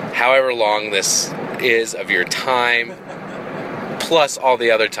however long this is of your time, plus all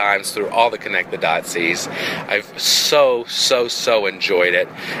the other times through all the Connect the Dotsies. I've so enjoyed it,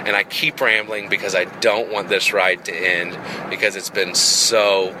 and I keep rambling because I don't want this ride to end, because it's been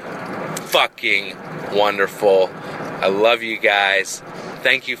so fucking wonderful. I love you guys.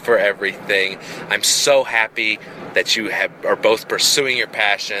 Thank you for everything. I'm so happy that you are both pursuing your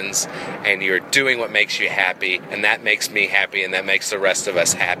passions and you're doing what makes you happy, and that makes me happy, and that makes the rest of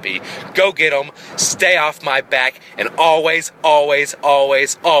us happy. Go get them. Stay off my back, and always, always,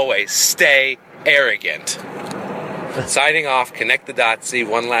 always, always stay arrogant. Signing off, Connect the Dotsy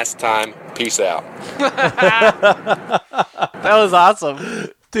one last time. Peace out. That was awesome.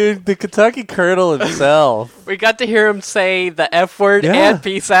 Dude, the Kentucky Colonel himself. We got to hear him say the F word and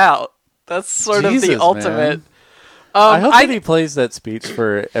peace out. That's sort of the ultimate. I hope that he plays that speech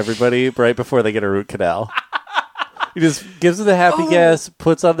for everybody right before they get a root canal. He just gives it a happy guess,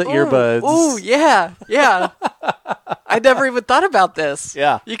 puts on the earbuds. Ooh, yeah. I never even thought about this.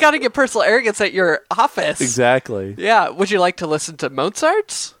 Yeah. You got to get personal arrogance at your office. Exactly. Yeah. Would you like to listen to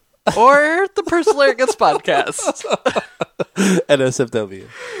Mozart's or the Personal Arrogance Podcast? NSFW.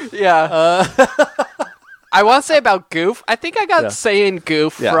 Yeah. I want to say about Goof. I think I got saying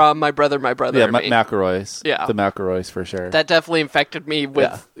Goof from My Brother, Yeah, and Me. McElroy's. Yeah. The McElroy's for sure. That definitely infected me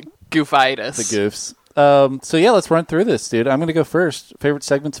with goofitis. The goofs. So yeah, let's run through this, dude. I'm going to go first. Favorite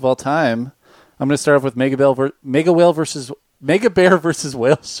segments of all time. I'm going to start off with Mega Bear versus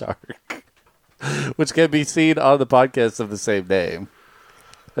Whale Shark, which can be seen on the podcast of the same name.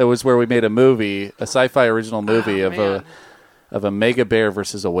 It was where we made a movie, a sci-fi original movie of a mega bear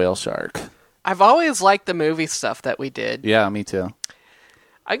versus a whale shark. I've always liked the movie stuff that we did. Yeah, me too.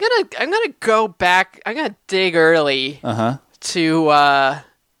 I'm gonna go back. I'm gonna dig early to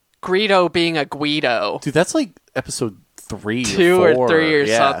Greedo being a Guido. Dude, that's like episode 3 2 or 4. or 3 or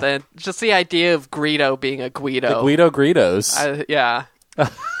something. Just the idea of Greedo being a Guido. The Guido Greedos. Yeah.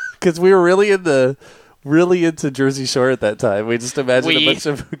 Because we were really into Jersey Shore at that time. We just imagined a bunch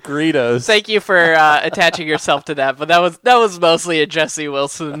of Greedos. Thank you for attaching yourself to that, but that was mostly a Jesse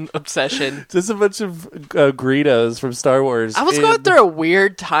Wilson obsession. Just a bunch of Greedos from Star Wars. I was going through a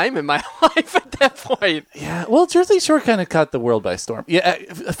weird time in my life at that point. Yeah, well, Jersey Shore kind of caught the world by storm. Yeah,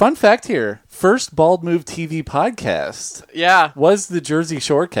 fun fact here: first Bald Move TV podcast. Yeah, was the Jersey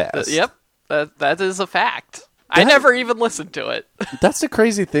Shore cast. Yep, that is a fact. I never even listened to it. That's the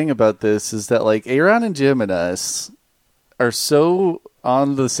crazy thing about this is that like Aaron and Jim and us are so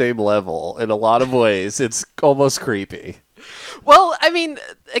on the same level in a lot of ways. It's almost creepy. Well, I mean,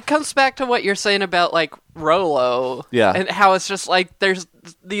 it comes back to what you're saying about like Rolo. Yeah. And how it's just like there's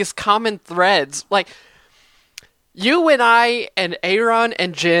these common threads. Like you and I and Aaron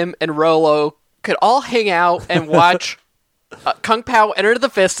and Jim and Rolo could all hang out and watch Kung Pao Enter the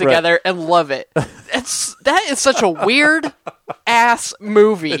Fist together and love it. That is such a weird ass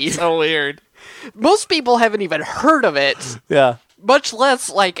movie. It's so weird. Most people haven't even heard of it. Yeah. Much less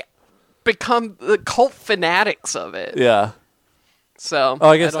like become the cult fanatics of it. Yeah. So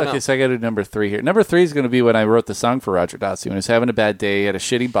I guess so I got to do number 3 here. Number 3 is going to be when I wrote the song for Roger Dotsy when he was having a bad day. He had a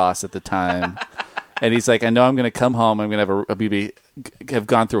shitty boss at the time. And he's like, I know I'm going to come home. I'm going to have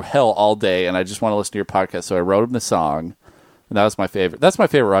gone through hell all day, and I just want to listen to your podcast. So I wrote him the song. And that was my favorite. That's my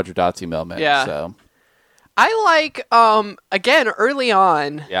favorite Roger Dotsy moment. Yeah. So I like, again, early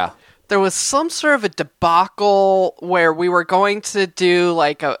on, there was some sort of a debacle where we were going to do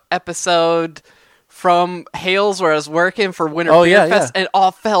like a episode from Hales where I was working for Winter Oh, Beer yeah, Fest, yeah. and it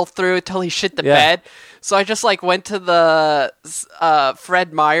all fell through until he shit the Yeah. bed. So I just like went to the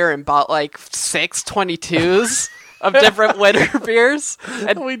Fred Meyer and bought like 6 22s of different winter beers,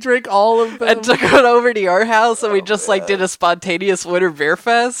 and we drank all of them and took it over to your house, and we just like did a spontaneous winter beer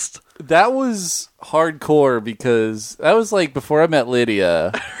fest. That was hardcore because that was like before I met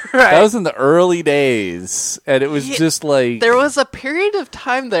Lydia. Right. That was in the early days, and it was just like There was a period of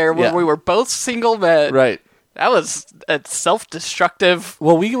time there where Yeah. we were both single men. right. That was a self-destructive.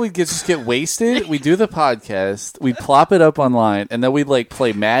 Well, we would just get wasted. We do the podcast, we plop it up online, and then we'd like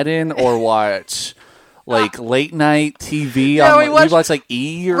play Madden or watch like late night TV. Yeah, on, we we'd watch watched- like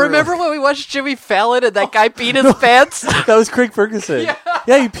E! Or, Remember when we watched Jimmy Fallon and that guy peed his pants? that was Craig Ferguson.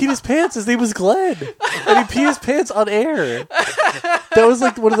 Yeah, he peed his pants. His name was Glenn, and he peed his pants on air. That was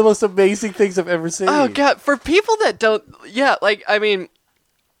like one of the most amazing things I've ever seen. Oh god! For people that don't, yeah, like I mean,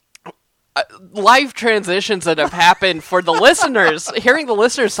 life transitions that have happened for the listeners. Hearing the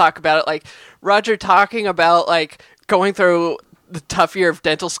listeners talk about it, like Roger talking about like going through the tough year of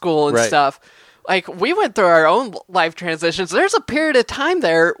dental school and Right. stuff. Like we went through our own life transitions. There's a period of time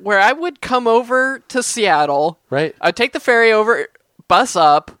there where I would come over to Seattle. Right. I'd take the ferry over, bus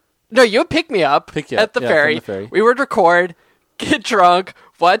up. No, you would pick me up Pick you at up, the yeah, from ferry. the ferry. We would record, get drunk,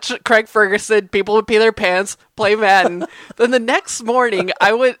 watch Craig Ferguson. People would pee their pants, play Madden. Then the next morning,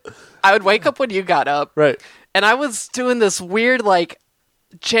 I would wake up when you got up, Right. and I was doing this weird like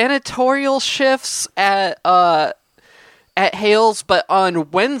janitorial shifts at Hales, but on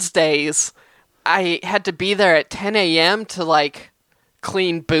Wednesdays, I had to be there at 10 a.m. to like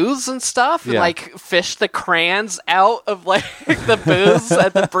clean booze and stuff, and Yeah. like fish the crayons out of like the booze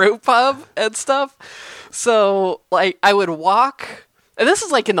at the brew pub and stuff. So like I would walk, and this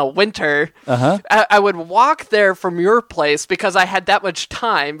is like in the winter. I would walk there from your place because I had that much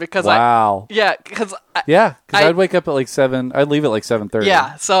time. Because Wow. because Yeah, because I- I'd wake up at like 7. I'd leave at like 7:30.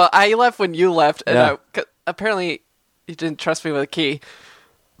 yeah. So I left when you left, and Yeah. apparently you didn't trust me with a key.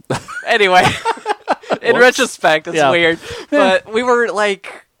 Anyway, in retrospect, it's Yeah. weird, but we were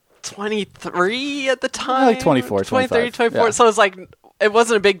like 23 at the time, like 24, 23, 25, 24. yeah. So it's like it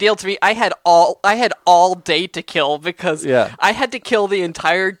wasn't a big deal to me. I had all day to kill because Yeah. I had to kill the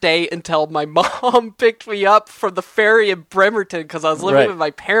entire day until my mom picked me up from the ferry in Bremerton because I was living Right. with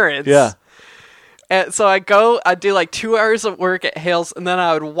my parents. Yeah. And so I'd do like 2 hours of work at Hales, and then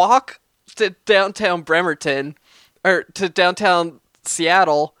I would walk to downtown Bremerton, or to downtown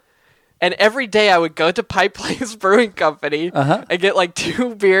Seattle, and every day I would go to Pike Place Brewing Company and get like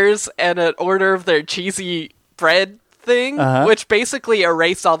 2 beers and an order of their cheesy bread thing, which basically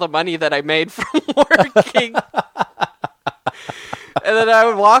erased all the money that I made from working. And then I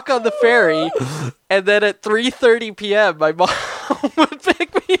would walk on the ferry, and then at 3:30 p.m. my mom would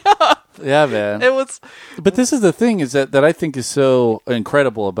pick me up. Yeah, man. It was But this is the thing is that I think is so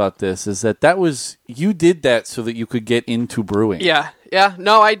incredible about this is that was you did that so that you could get into brewing.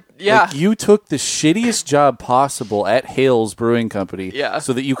 Like, you took the shittiest job possible at Hales Brewing Company Yeah.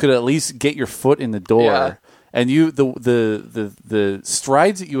 so that you could at least get your foot in the door. Yeah. And you the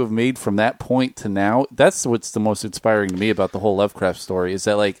strides that you have made from that point to now, that's what's the most inspiring to me about the whole Lovecraft story is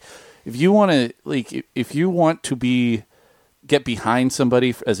that like if you want to get behind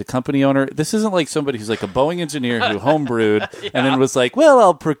somebody as a company owner, this isn't like somebody who's like a Boeing engineer who homebrewed and then was like, well,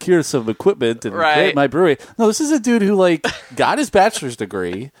 I'll procure some equipment and create my brewery. No, this is a dude who like got his bachelor's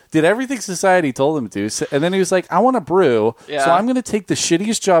degree, did everything society told him to, and then he was like, I want to brew, so I'm going to take the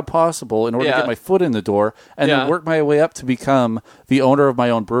shittiest job possible in order to get my foot in the door and then work my way up to become the owner of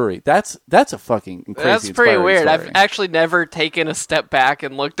my own brewery. That's a fucking crazy. That's pretty inspiring weird. story. I've actually never taken a step back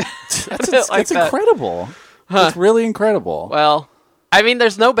and looked at it like That's that. incredible. It's really incredible. Well, I mean,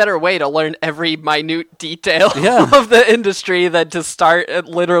 there's no better way to learn every minute detail Yeah. of the industry than to start at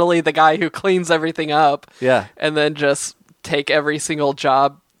literally the guy who cleans everything up. Yeah. And then just take every single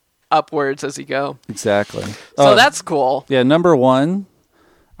job upwards as you go. Exactly. So that's cool. Yeah, number one.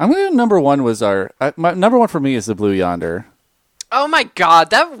 Number one was my number one for me is the Blue Yonder Oh my god,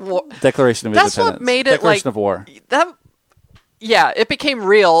 Declaration of that's Independence. what made it Declaration like of War. that. Yeah, it became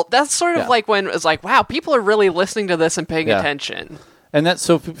real. That's sort of Yeah. like when it was like, wow, people are really listening to this and paying Yeah. attention. And that's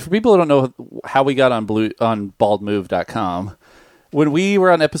so for people who don't know how we got on baldmove.com. When we were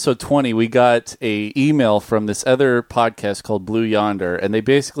on episode 20, we got a email from this other podcast called Blue Yonder, and they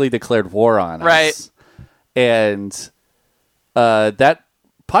basically declared war on us. Right. And that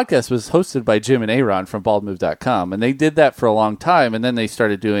podcast was hosted by Jim and Aaron from baldmove.com, and they did that for a long time, and then they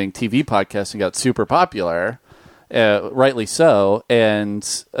started doing TV podcasts and got super popular, rightly so,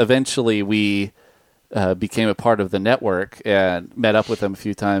 and eventually we became a part of the network and met up with them a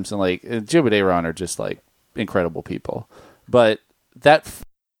few times. And like Jim and Aaron are just like incredible people. But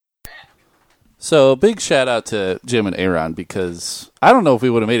so big shout out to Jim and Aaron, because I don't know if we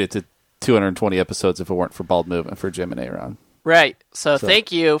would have made it to 220 episodes if it weren't for Bald Movement for Jim and Aaron. Right. So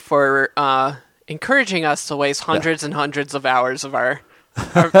thank you for encouraging us to waste hundreds and hundreds of hours of our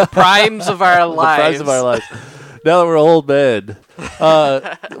primes of our lives. The primes of our lives. Now that we're old men.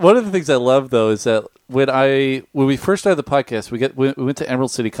 One of the things I love, though, is that when we first started the podcast, we went to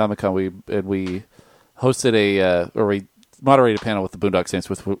Emerald City Comic Con, we hosted we moderated a panel with the Boondock Saints,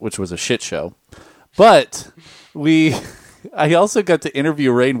 which was a shit show. But I also got to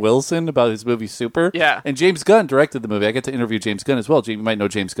interview Rainn Wilson about his movie Super. Yeah. And James Gunn directed the movie. I got to interview James Gunn as well. You might know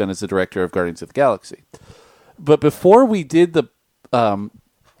James Gunn as the director of Guardians of the Galaxy. But before we did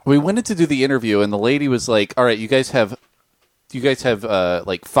we went in to do the interview, and the lady was like, all right, you guys have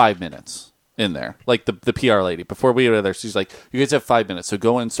like 5 minutes in there. Like the PR lady. Before we were there, she's like, you guys have 5 minutes, so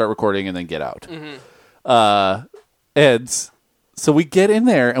go in, start recording, and then get out. Mm-hmm. And so we get in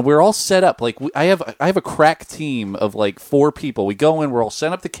there, and we're all set up. Like I have a crack team of like 4 people. We go in, we're all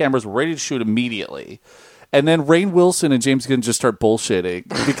set up the cameras, we're ready to shoot immediately. And then Rainn Wilson and James Gunn just start bullshitting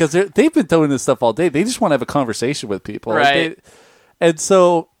because they've been doing this stuff all day. They just want to have a conversation with people, right? And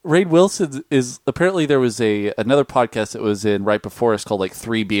so Rainn Wilson apparently there was another podcast that was in right before us called like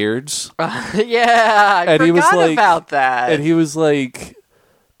Three Beards. Yeah, I forgot about that. And he was like,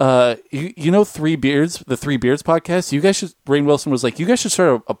 you know Three Beards, the Three Beards podcast? Rainn Wilson was like, you guys should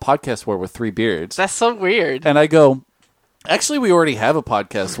start a podcast war with Three Beards. That's so weird. And I go, actually, we already have a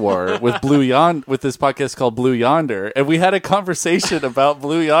podcast war with with this podcast called Blue Yonder, and we had a conversation about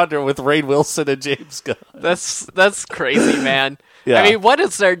Blue Yonder with Rainn Wilson and James Gunn. That's crazy, man. Yeah. I mean, what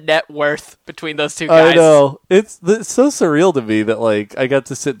is their net worth between those two guys? I know. It's so surreal to me that like I got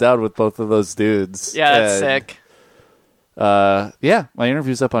to sit down with both of those dudes. Yeah, that's sick. Yeah, my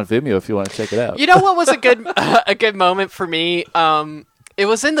interview's up on Vimeo if you want to check it out. You know what was a good moment for me? It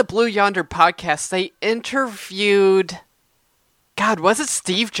was in the Blue Yonder podcast. They interviewed, God, was it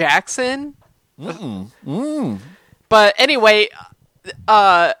Steve Jackson? But anyway,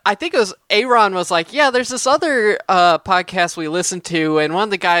 I think it was Aaron was like, yeah, there's this other podcast we listen to, and one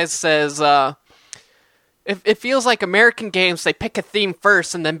of the guys says, it feels like American games, they pick a theme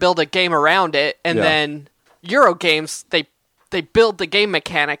first and then build a game around it, and then Euro games, they build the game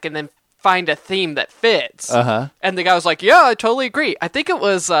mechanic and then find a theme that fits. And the guy was like, yeah, I totally agree. I think it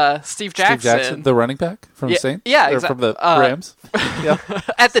was Steve Jackson. The running back from the Saints? Yeah, exactly. From the Rams? Yeah.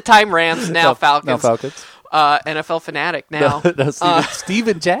 At the time, Rams, now Falcons. Now Falcons. NFL fanatic now. No,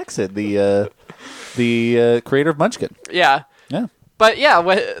 Steven Jackson, the creator of Munchkin. Yeah. Yeah. But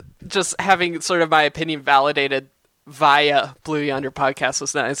yeah, just having sort of my opinion validated via Blue Yonder podcast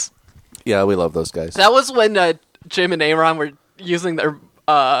was nice. Yeah, we love those guys. That was when Jim and Aaron were using their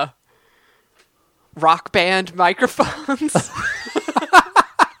rock band microphones.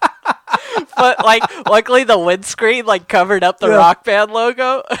 But like, luckily the windscreen like covered up the rock band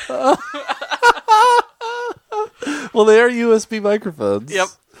logo. Well, they are USB microphones. Yep.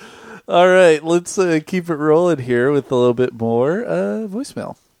 All right, let's keep it rolling here with a little bit more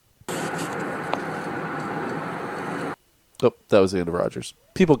voicemail. Oh, that was the end of Rogers.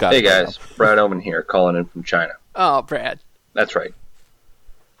 People got it. Hey guys, Brad Oman here, calling in from China. Oh, Brad. That's right.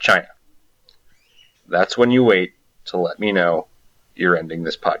 China. That's when you wait to let me know you're ending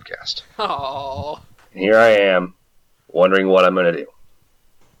this podcast. Oh. And here I am, wondering what I'm going to do.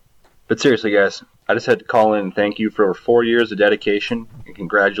 But seriously, guys, I just had to call in and thank you for over 4 years of dedication and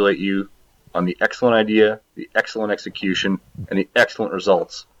congratulate you on the excellent idea, the excellent execution, and the excellent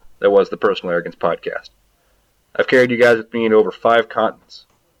results that was the Personal Arrogance podcast. I've carried you guys with me in over 5 continents,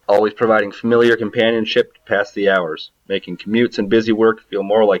 always providing familiar companionship to pass the hours, making commutes and busy work feel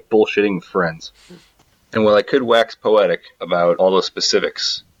more like bullshitting with friends. And while I could wax poetic about all those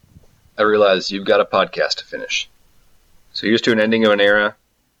specifics, I realize you've got a podcast to finish. So here's to an ending of an era,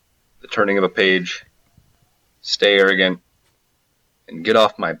 the turning of a page, stay arrogant, and get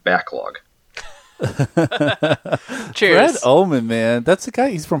off my backlog. Cheers. Brad Oman, man. That's the guy.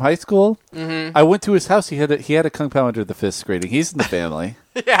 He's from high school. Mm-hmm. I went to his house. He had a Kung Pao Under the Fist screening. He's in the family.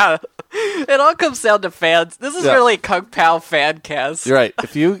 Yeah. It all comes down to fans. This is really Kung Pao fan cast. You're right.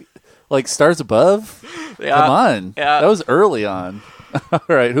 If you like Stars Above, come on. Yeah. That was early on. All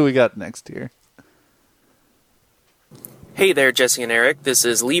right, who we got next here? Hey there, Jesse and Eric. This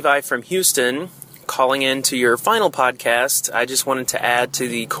is Levi from Houston, calling in to your final podcast. I just wanted to add to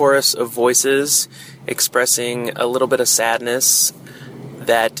the chorus of voices expressing a little bit of sadness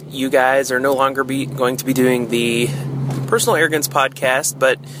that you guys are no longer going to be doing the Personal Arrogance podcast,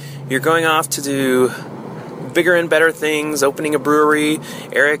 but you're going off to do bigger and better things, opening a brewery.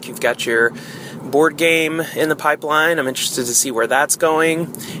 Eric, you've got your board game in the pipeline. I'm interested to see where that's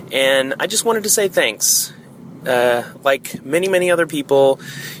going. And I just wanted to say thanks. Like many other people,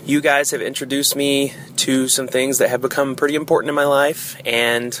 you guys have introduced me to some things that have become pretty important in my life,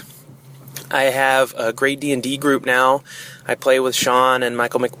 and I have a great D&D group now. I play with Sean and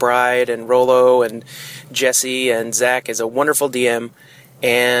Michael McBride and Rollo and Jesse, and Zach is a wonderful DM,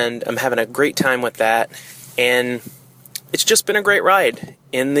 and I'm having a great time with that. And it's just been a great ride.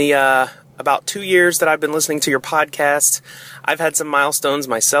 In the about 2 years that I've been listening to your podcast, I've had some milestones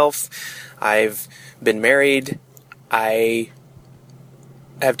myself. I've been married. I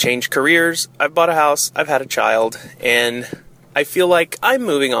have changed careers. I've bought a house. I've had a child. And I feel like I'm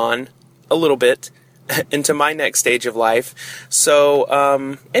moving on a little bit into my next stage of life.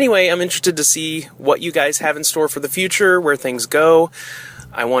 So anyway, I'm interested to see what you guys have in store for the future, where things go.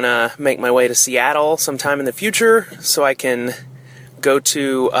 I want to make my way to Seattle sometime in the future so I can go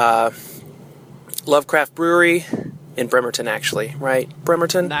to Lovecraft Brewery in Bremerton, actually, right?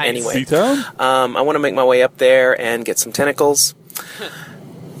 Bremerton? Nice. Anyway. Seatown? I want to make my way up there and get some tentacles.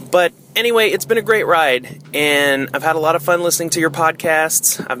 But anyway, it's been a great ride, and I've had a lot of fun listening to your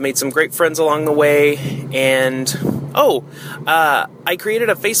podcasts. I've made some great friends along the way, and I created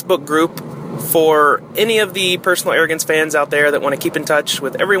a Facebook group for any of the Personal Arrogance fans out there that want to keep in touch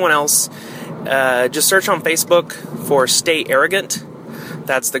with everyone else. Just search on Facebook for Stay Arrogant.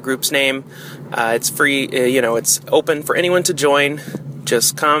 That's the group's name. It's free, it's open for anyone to join.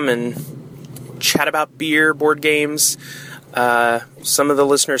 Just come and chat about beer, board games. Some of the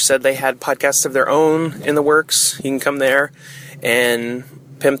listeners said they had podcasts of their own in the works. You can come there and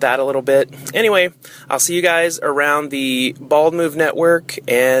pimp that a little bit. Anyway, I'll see you guys around the Bald Move Network,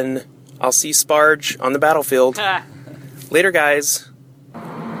 and I'll see Sparge on the battlefield. Later, guys.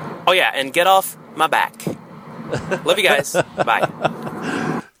 Oh, yeah, and get off my back. Love you guys.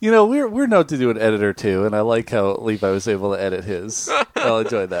 Bye. You know, we're known to do an editor too, and I like how Levi was able to edit his. I'll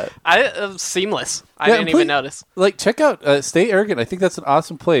enjoy that. Seamless. I didn't even notice. Like, check out Stay Arrogant. I think that's an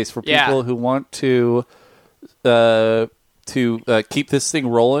awesome place for people who want to keep this thing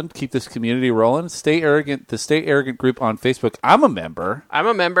rolling, keep this community rolling. Stay Arrogant, the Stay Arrogant group on Facebook. I'm a member,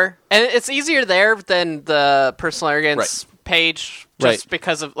 and it's easier there than the Personal Arrogance page. Just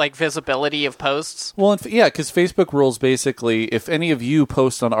because of, like, visibility of posts? Well, yeah, because Facebook rules basically, if any of you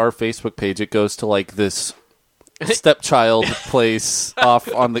post on our Facebook page, it goes to, like, this stepchild place off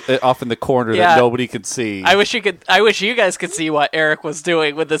in the corner that nobody could see. I wish you guys could see what Eric was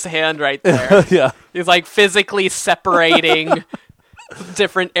doing with his hand right there. Yeah. He's, like, physically separating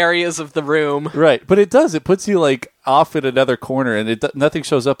different areas of the room. Right, but it puts you, like, off in another corner, and nothing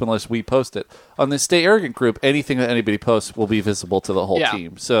shows up unless we post it. On the Stay Arrogant group, anything that anybody posts will be visible to the whole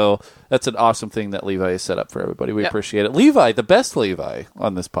team. So that's an awesome thing that Levi has set up for everybody. We appreciate it. Levi, the best Levi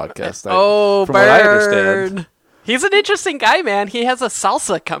on this podcast. From what I understand. He's an interesting guy, man. He has a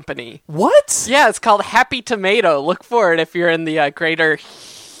salsa company. What? Yeah, it's called Happy Tomato. Look for it if you're in the greater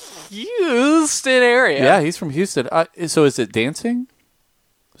Houston area. Yeah, he's from Houston. So is it dancing?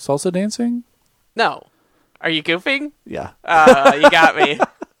 Salsa dancing? No. Are you goofing? Yeah. You got me.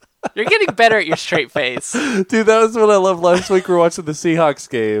 You're getting better at your straight face. Dude, that was what I loved last week. We were watching the Seahawks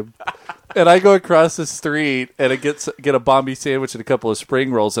game. And I go across the street and I get a Bombay sandwich and a couple of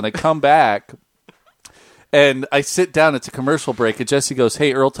spring rolls. And I come back and I sit down. It's a commercial break. And Jesse goes,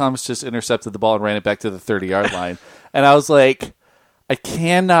 "Hey, Earl Thomas just intercepted the ball and ran it back to the 30-yard line." And I was like,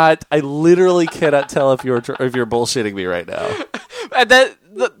 I literally cannot tell if you're bullshitting me right now. And then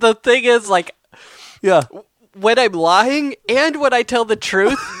the thing is, like, yeah, when I'm lying and when I tell the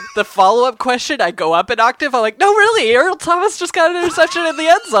truth, the follow-up question, I go up an octave. I'm like, no, really, Earl Thomas just got an interception in the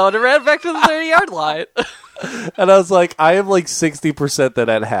end zone and ran back to the 30-yard line. And I was like, I am like 60%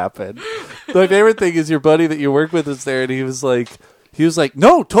 that happened. My favorite thing is your buddy that you work with is there, and he was like,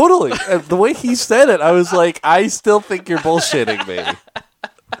 no, totally. And the way he said it, I was like, I still think you're bullshitting me.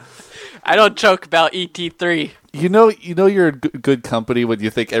 I don't joke about ET3. You know you're in good company when you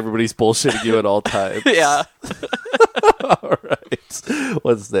think everybody's bullshitting you at all times. Yeah. All right.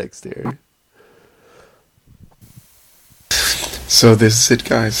 What's next here? So this is it,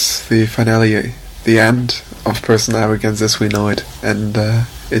 guys. The finale, the end of Personal Arrogance as we know it, and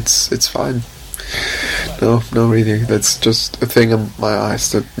it's fine. No, really. That's just a thing in my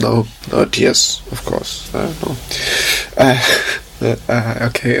eyes. That no tears, of course. No.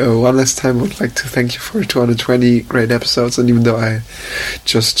 Okay, one last time I would like to thank you for 220 great episodes, and even though I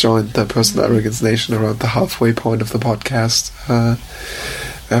just joined the Personal Arrogance Nation around the halfway point of the podcast,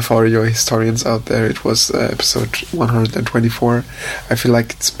 For your historians out there, it was episode 124. I feel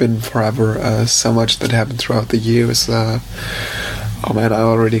like it's been forever. So much that happened throughout the years. Oh man, I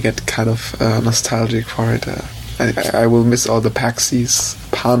already get kind of nostalgic for it. I will miss all the Paxies,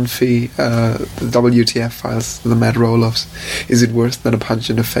 Panfi, the WTF files, the Mad Roll-Offs. Is it worse than a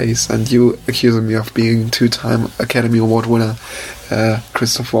punch in the face? And you accusing me of being two-time Academy Award winner,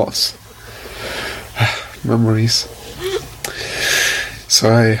 Christoph Waltz. Memories.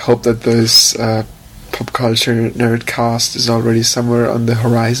 So I hope that this pop culture nerdcast is already somewhere on the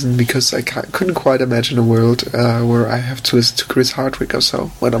horizon, because I couldn't quite imagine a world where I have to listen to Chris Hardwick or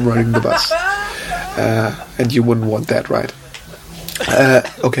so when I'm riding the bus. And you wouldn't want that, right?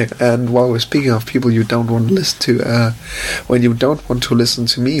 Okay, and while we're speaking of people you don't want to listen to, when you don't want to listen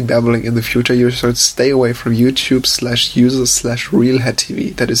to me babbling in the future, you should stay away from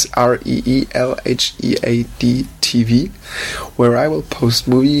YouTube/user/ReelheadTV. That is Reelhead TV, where I will post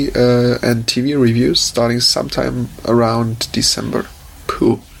movie and TV reviews starting sometime around December.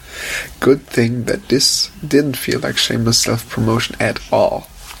 Pooh. Good thing that this didn't feel like shameless self-promotion at all.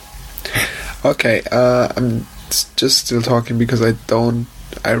 Okay, I'm just still talking because I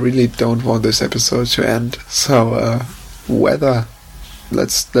really don't want this episode to end. So, weather.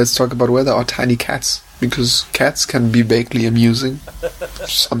 Let's talk about weather or tiny cats, because cats can be vaguely amusing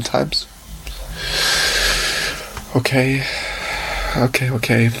sometimes. Okay.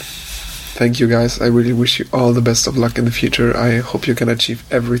 Thank you guys. I really wish you all the best of luck in the future. I hope you can achieve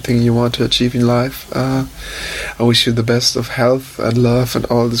everything you want to achieve in life. I wish you the best of health and love and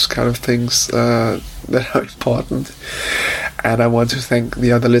all these kind of things that are important. And I want to thank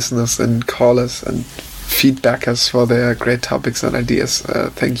the other listeners and callers and feedbackers for their great topics and ideas.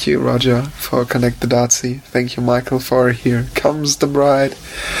 Thank you, Roger, for Connect the Dartsy. Thank you, Michael, for Here Comes the Bride.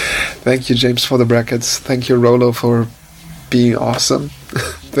 Thank you, James, for the brackets. Thank you, Rolo, for being awesome.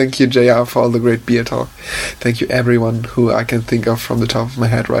 Thank you, JR, for all the great beer talk. Thank you, everyone who I can think of from the top of my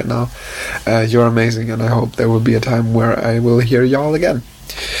head right now. You're amazing, and I hope there will be a time where I will hear y'all again.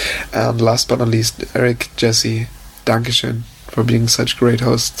 And last but not least, Eric, Jesse, Dankeschön for being such great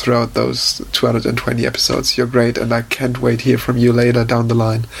hosts throughout those 220 episodes. You're great, and I can't wait to hear from you later down the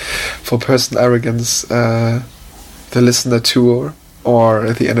line for Personal Arrogance, the Listener Tour,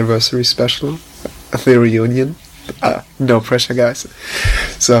 or the Anniversary Special, the Reunion. No pressure, guys.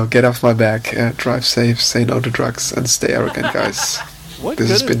 So get off my back, drive safe, say no to drugs, and stay arrogant, guys. This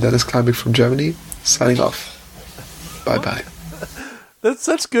has been Dennis Kleinbeck from Germany, signing off. Bye-bye. That's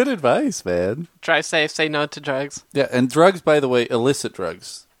such good advice, man. Drive safe, say no to drugs. Yeah, and drugs, by the way, illicit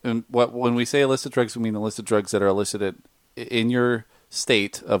drugs. And when we say illicit drugs, we mean illicit drugs that are elicited in your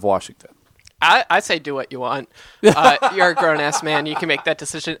state of Washington. I say do what you want. You're a grown-ass man. You can make that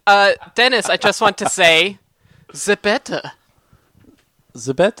decision. Dennis, I just want to say... Zabetta.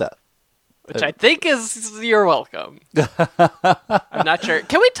 Which I think is you're welcome. I'm not sure.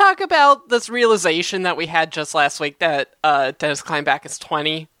 Can we talk about this realization that we had just last week that Dennis Kleinbeck is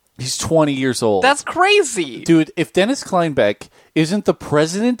 20? He's 20 years old. That's crazy. Dude, if Dennis Kleinbeck isn't the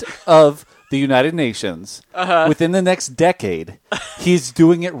president of the United Nations within the next decade, he's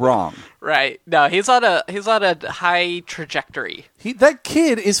doing it wrong. Right. No, he's on a high trajectory. That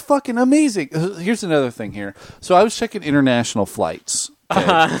kid is fucking amazing. Here's another thing here. So I was checking international flights.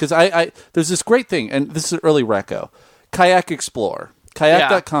 Because I there's this great thing, and this is early reco. Kayak Explorer.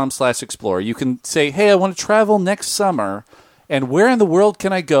 Kayak.com/explore. You can say, hey, I want to travel next summer, and where in the world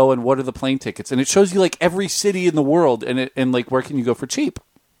can I go, and what are the plane tickets? And it shows you like every city in the world, and like where can you go for cheap.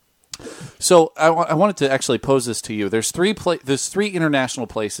 So I wanted to actually pose this to you. There's three international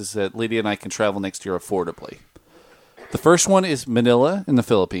places that Lydia and I can travel next year affordably. The first one is Manila in the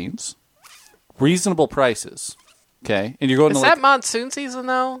Philippines. Reasonable prices. Okay, and you're going Is that monsoon season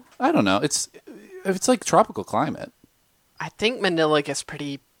though? I don't know. It's like tropical climate. I think Manila gets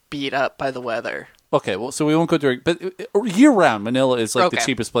pretty beat up by the weather. Okay, well, so we won't go during, but year round, Manila is like the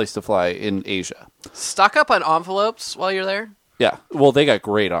cheapest place to fly in Asia. Stock up on envelopes while you're there. Yeah, well, they got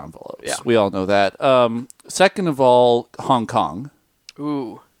great envelopes. Yeah. We all know that. Second of all, Hong Kong.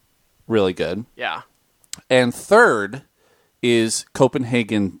 Ooh. Really good. Yeah. And third is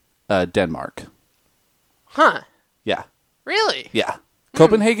Copenhagen, Denmark. Huh. Yeah. Really? Yeah.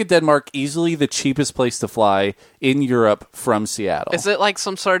 Copenhagen, Denmark, easily the cheapest place to fly in Europe from Seattle. Is it like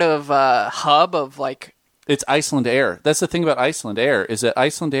some sort of hub of like... It's Iceland Air. That's the thing about Iceland Air, is that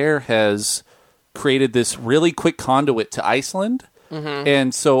Iceland Air has created this really quick conduit to Iceland. Mm-hmm.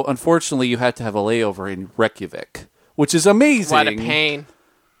 And so, unfortunately, you had to have a layover in Reykjavik, which is amazing. What a pain.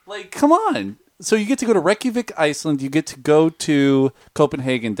 Like, come on. So you get to go to Reykjavik, Iceland. You get to go to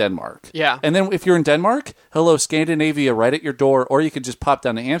Copenhagen, Denmark. Yeah. And then if you're in Denmark, hello, Scandinavia right at your door. Or you could just pop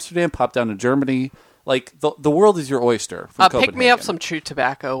down to Amsterdam, pop down to Germany. Like, the world is your oyster from Copenhagen. Pick me up some chew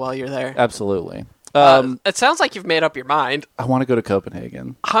tobacco while you're there. Absolutely. It sounds like you've made up your mind. I want to go to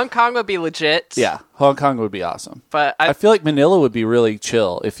Copenhagen. Hong Kong would be legit. Yeah, Hong Kong would be awesome. But I feel like Manila would be really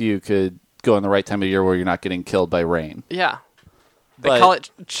chill if you could go in the right time of year where you're not getting killed by rain. Yeah. They call it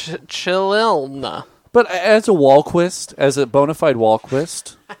Chililna. But as a Walquist, as a bona fide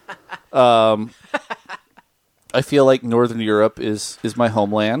Walquist, I feel like Northern Europe is my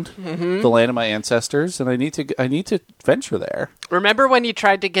homeland, the land of my ancestors, and I need to venture there. Remember when you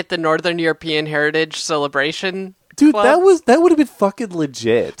tried to get the Northern European Heritage Celebration? Dude, Club? that would have been fucking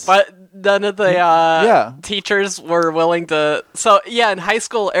legit. But none of the teachers were willing to. So yeah, in high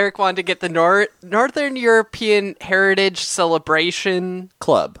school, Eric wanted to get the Northern European Heritage Celebration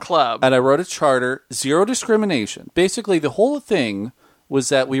Club, and I wrote a charter, zero discrimination. Basically, the whole thing was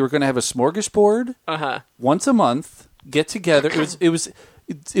that we were going to have a smorgasbord once a month, get together. It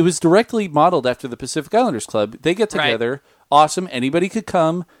was directly modeled after the Pacific Islanders Club. They get together, awesome. Anybody could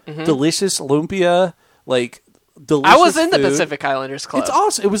come. Delicious lumpia, like. Delicious I was in food. the Pacific Islanders Club. It's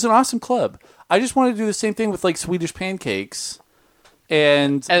awesome. It was an awesome club. I just wanted to do the same thing with like Swedish pancakes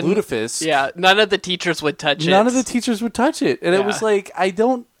and lutefisk. Yeah, none of the teachers would touch it. None of the teachers would touch it. And it was like,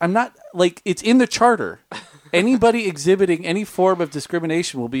 I'm not, like, it's in the charter. Anybody exhibiting any form of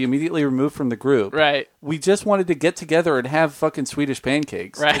discrimination will be immediately removed from the group. Right. We just wanted to get together and have fucking Swedish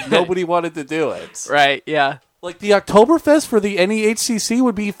pancakes. Right. And nobody wanted to do it. Right, yeah. Like, the Oktoberfest for the NEHCC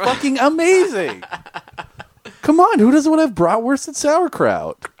would be fucking amazing. Come on, who doesn't want to have bratwurst and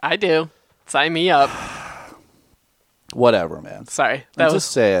sauerkraut? I do. Sign me up. Whatever, man. Sorry. I'm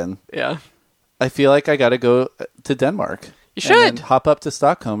just saying. Yeah. I feel like I got to go to Denmark. You should. And then hop up to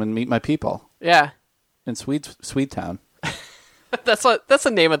Stockholm and meet my people. Yeah. In Swedetown. That's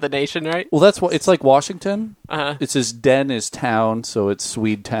the name of the nation, right? Well, that's what it's like. Washington. It says Den is town, so it's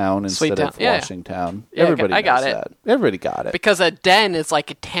Swedetown instead of Washington. Yeah, Everybody I got knows it. that. Everybody got it. Because a den is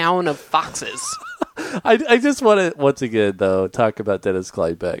like a town of foxes. I just want to once again though talk about Dennis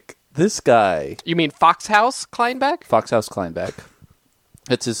Kleinbeck. This guy. You mean Foxhouse Kleinbeck? Foxhouse Kleinbeck.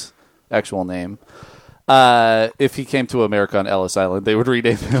 That's his actual name. If he came to America on Ellis Island, they would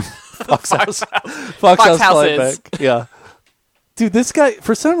rename him Foxhouse Kleinbeck. Yeah. Dude, this guy,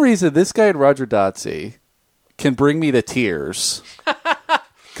 for some reason, this guy and Roger Dotsey can bring me to tears.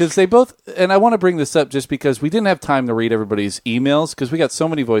 Because they both, and I want to bring this up just because we didn't have time to read everybody's emails, because we got so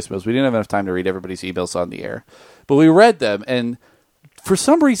many voicemails, we didn't have enough time to read everybody's emails on the air. But we read them, and for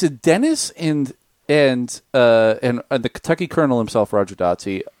some reason, Dennis and the Kentucky Colonel himself, Roger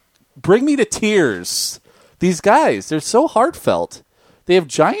Dotsey, bring me to tears. These guys, they're so heartfelt. They have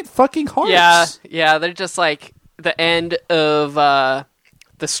giant fucking hearts. Yeah, they're just like the end of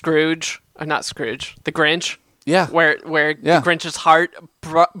the Scrooge, or not Scrooge, the Grinch. Yeah. Where the Grinch's heart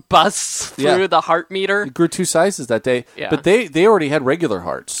busts through the heart meter. It grew 2 sizes that day. Yeah. But they already had regular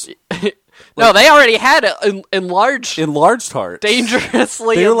hearts. No, they already had enlarged hearts.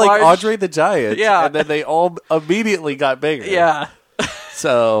 Dangerously They were like enlarged. Andre the Giant. Yeah. And then they all immediately got bigger. Yeah.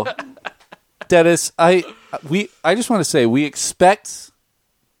 So, Dennis, I just want to say we expect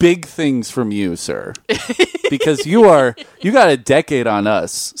big things from you, sir. Because you got a decade on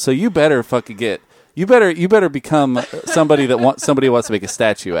us. So you better fucking you better become somebody somebody wants to make a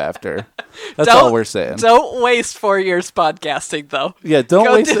statue after. That's all we're saying. Don't waste 4 years podcasting, though. Yeah, don't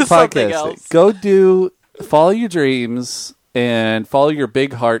waste the podcasting. Else. Go follow your dreams and follow your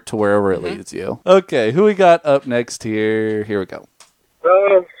big heart to wherever it leads you. Okay, who we got up next here? Here we go.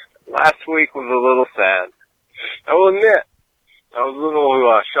 Last week was a little sad. I will admit, I was a little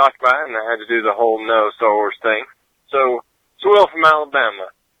shocked by it, and I had to do the whole no Star Wars thing. So, it's Will from Alabama.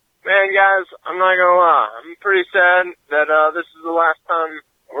 Man, guys, I'm not gonna lie. I'm pretty sad that this is the last time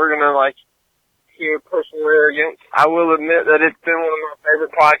we're gonna hear personal arrogance. I will admit that it's been one of my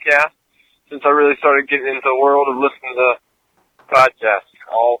favorite podcasts since I really started getting into the world of listening to podcasts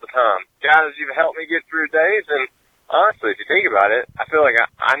all the time. Guys, you've helped me get through days, and honestly, if you think about it, I feel like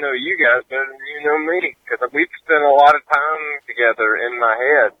I know you guys better than you know me, because we've spent a lot of time together in my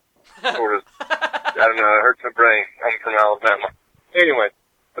head. Sort of, I don't know, it hurts my brain. I'm from Alabama. Anyway.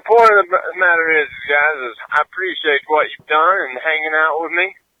 The point of the matter is, guys, I appreciate what you've done and hanging out with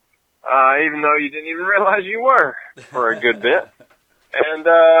me, even though you didn't even realize you were for a good bit. And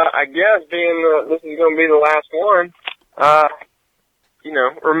I guess being this is going to be the last one,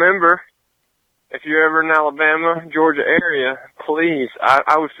 remember, if you're ever in Alabama, Georgia area, please,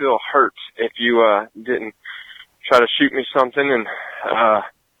 I would feel hurt if you didn't try to shoot me something and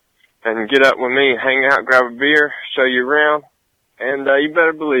and get up with me, hang out, grab a beer, show you around. And you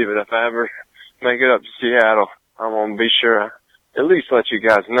better believe it, if I ever make it up to Seattle, I'm going to be sure I at least let you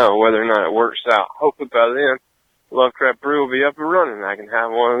guys know whether or not it works out. Hopefully by then, Lovecraft Brew will be up and running. I can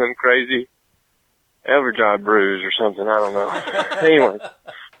have one of them crazy Everdrive brews or something. I don't know. Anyway,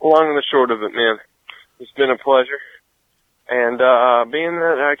 long and the short of it, man, it's been a pleasure. And being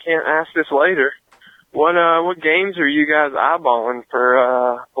that I can't ask this later, what games are you guys eyeballing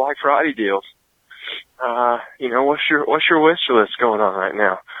for Black Friday deals? What's your wish list going on right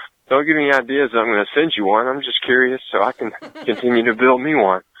now? Don't give me ideas. I'm going to send you one. I'm just curious so I can continue to build me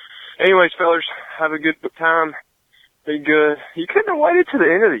one. Anyways, fellas, have a good time. Be good. You couldn't have waited to the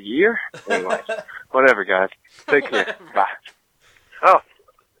end of the year? Anyways, whatever, guys. Take care. Bye. Oh,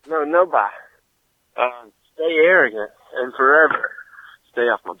 no bye. Stay arrogant and forever. Stay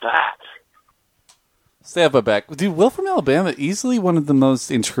off my back. Stay off my back. Dude, Will from Alabama, easily one of the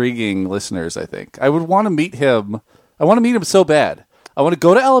most intriguing listeners, I think. I would want to meet him. I want to meet him so bad. I want to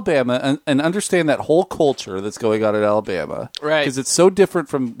go to Alabama and understand that whole culture that's going on in Alabama. Right. Because it's so different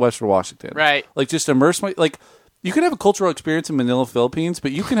from Western Washington. Right. Like, just immerse my... Like, you can have a cultural experience in Manila, Philippines,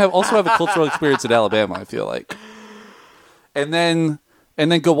 but you can also have a cultural experience in Alabama, I feel like. And then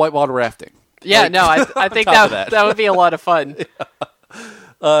go whitewater rafting. Yeah, like, no, I think that would be a lot of fun.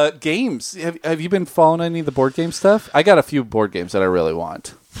 Yeah. Games. Have you been following any of the board game stuff? I got a few board games that I really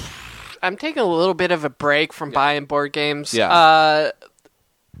want. I'm taking a little bit of a break from buying board games. Yeah.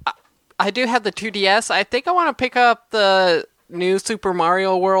 I do have the 2DS. I think I want to pick up the new Super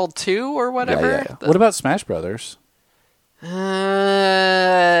Mario World 2 or whatever. Yeah. What about Smash Brothers?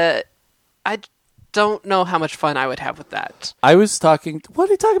 I don't know how much fun I would have with that. I was talking... What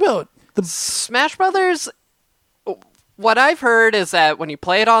are you talking about? The Smash Brothers... What I've heard is that when you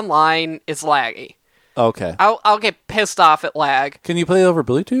play it online, it's laggy. Okay. I'll get pissed off at lag. Can you play over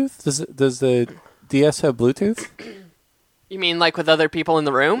Bluetooth? Does the DS have Bluetooth? You mean like with other people in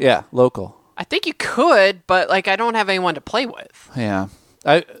the room? Yeah, local. I think you could, but like I don't have anyone to play with. Yeah.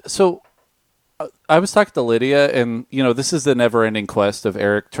 I was talking to Lydia, and this is the never-ending quest of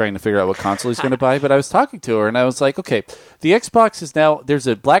Eric trying to figure out what console he's going to buy. But I was talking to her, and I was like, okay, the Xbox is now... There's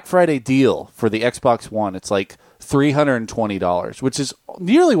a Black Friday deal for the Xbox One. It's like $320, which is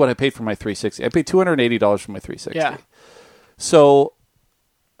nearly what I paid for my 360. I paid $280 for my 360. Yeah. So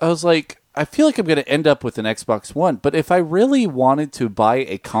I was like, I feel like I'm going to end up with an Xbox One. But if I really wanted to buy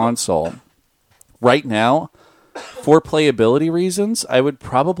a console right now, for playability reasons, I would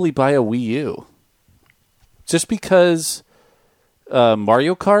probably buy a Wii U. Just because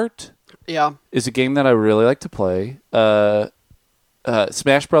Mario Kart is a game that I really like to play.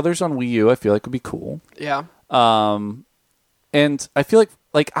 Smash Brothers on Wii U I feel like would be cool. Yeah. And I feel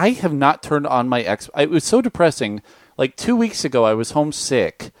like I have not turned on my It was so depressing. Like 2 weeks ago, I was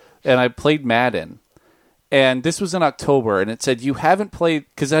homesick, and I played Madden. And this was in October, and it said, you haven't played...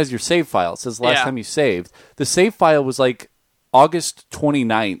 Because it has your save file. It says last time you saved. The save file was like August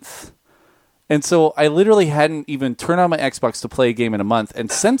 29th. And so I literally hadn't even turned on my Xbox to play a game in a month.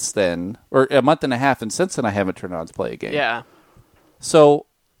 And since then... Or a month and a half, and since then I haven't turned it on to play a game. Yeah. So...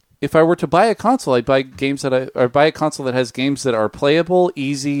 If I were to buy a console, I'd buy buy a console that has games that are playable,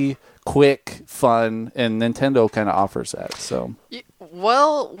 easy, quick, fun, and Nintendo kind of offers that. So,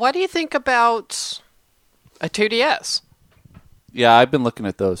 well, what do you think about a 2DS? Yeah, I've been looking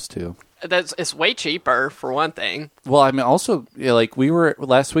at those too. It's way cheaper for one thing. Well, I mean, also, like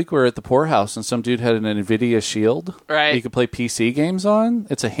last week we were at the Poorhouse, and some dude had an NVIDIA Shield. Right. You could play PC games on.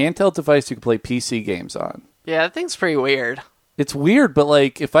 It's a handheld device you can play PC games on. Yeah, that thing's pretty weird. It's weird, but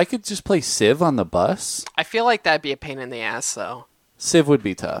like, if I could just play Civ on the bus... I feel like that'd be a pain in the ass, though. Civ would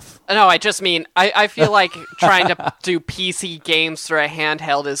be tough. No, I just mean, I feel like trying to do PC games through a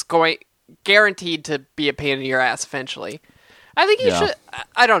handheld is guaranteed to be a pain in your ass eventually. I think you should...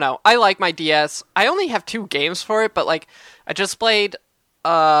 I don't know. I like my DS. I only have 2 games for it, but like, I just played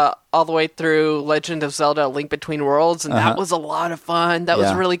all the way through Legend of Zelda: Link Between Worlds, and that was a lot of fun. That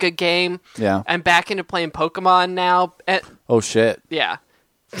was a really good game. Yeah. I'm back into playing Pokemon now. Oh, shit. Yeah.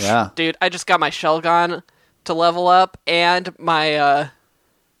 Yeah. Dude, I just got my Shelgon to level up, and my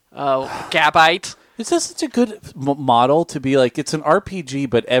Gabite. It's just such a good model to be like, it's an RPG,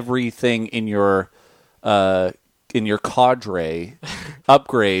 but everything in your cadre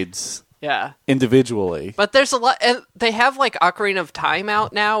upgrades individually. But there's a lot, and they have like Ocarina of Time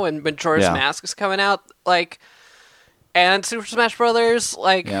out now, and Majora's Mask is coming out, like, and Super Smash Brothers.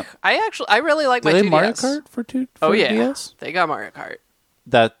 Like, I really like my 2DS. Mario Kart for DS? They got Mario Kart.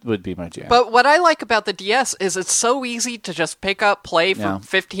 That would be my jam. But what I like about the DS is it's so easy to just pick up, play for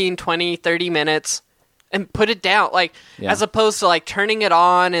 15, 20, 30 minutes, and put it down, like, as opposed to, like, turning it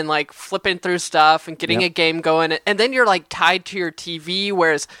on and, like, flipping through stuff and getting a game going, and then you're, like, tied to your TV,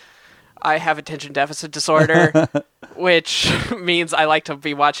 whereas I have attention deficit disorder, which means I like to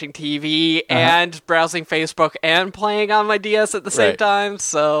be watching TV and browsing Facebook and playing on my DS at the same time,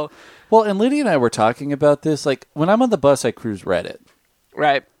 so... Well, and Lydia and I were talking about this, like, when I'm on the bus, I cruise Reddit.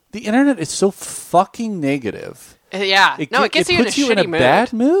 Right. The internet is so fucking negative. Yeah. It gets you in a shitty mood.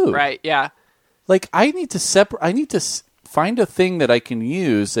 Bad mood. Right, yeah. Like, I need to find a thing that I can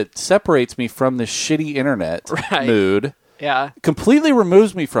use that separates me from this shitty internet mood. Yeah. Completely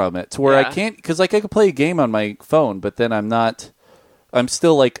removes me from it to where I can't, because, like, I could play a game on my phone, but then I'm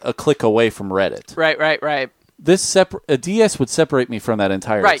still, like, a click away from Reddit. Right. A DS would separate me from that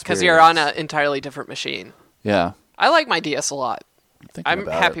entire Right, because you're on an entirely different machine. Yeah. I like my DS a lot. I'm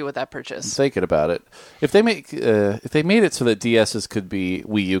happy it. with that purchase. I'm thinking about it. If they made it so that DSs could be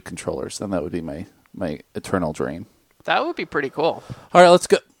Wii U controllers, then that would be my eternal dream. That would be pretty cool. All right, let's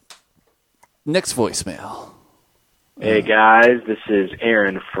go. Next voicemail. Hey guys, this is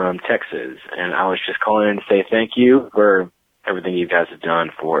Aaron from Texas, and I was just calling in to say thank you for everything you guys have done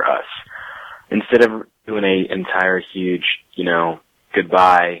for us. Instead of doing an entire huge,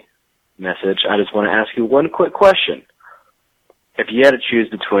 goodbye message, I just want to ask you one quick question. If you had to choose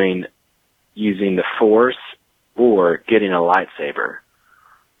between using the Force or getting a lightsaber,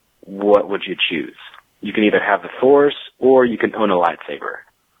 what would you choose? You can either have the Force or you can own a lightsaber.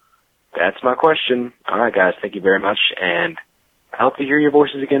 That's my question. All right, guys, thank you very much, and I hope to hear your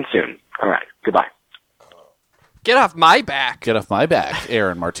voices again soon. All right, goodbye. Get off my back. Get off my back,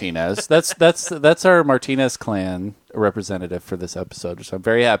 Aaron Martinez. That's our Martinez clan representative for this episode, so I'm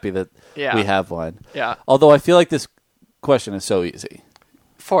very happy that we have one. Yeah. Although I feel like this question is so easy.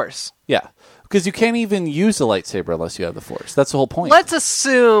 Force. Yeah. Because you can't even use a lightsaber unless you have the Force. That's the whole point. Let's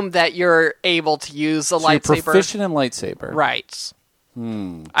assume that you're able to use a lightsaber. You're proficient in lightsaber. Right.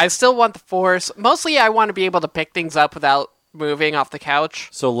 I still want the Force. Mostly I want to be able to pick things up without moving off the couch.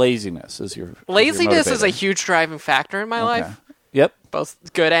 So laziness is your Laziness is a huge driving factor in my life. Yep.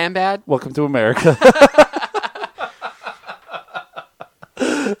 Both good and bad. Welcome to America.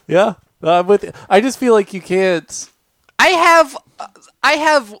 Yeah. I just feel like you can't... I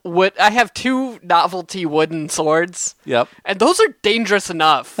have two novelty wooden swords. Yep. And those are dangerous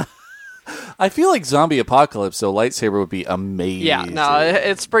enough. I feel like zombie apocalypse, so lightsaber would be amazing. Yeah, no,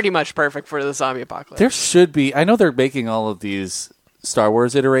 it's pretty much perfect for the zombie apocalypse. There should be... I know they're making all of these Star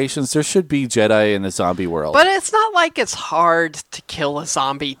Wars iterations. There should be Jedi in a zombie world. But it's not like it's hard to kill a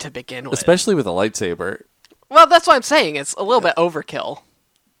zombie to begin with. Especially with a lightsaber. Well, that's what I'm saying. It's a little bit overkill.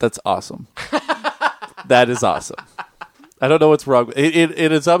 That's awesome. That is awesome. I don't know what's wrong.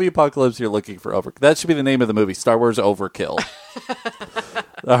 In a zombie apocalypse, you're looking for overkill. That should be the name of the movie, Star Wars Overkill.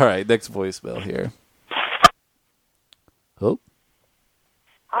 All right, next voicemail here. Oh.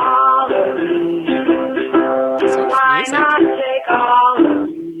 This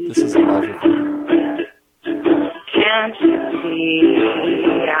is a live recording. Can't you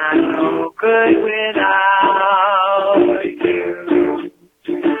see I'm no good without you?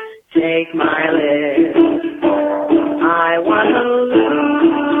 Take my lips, I want to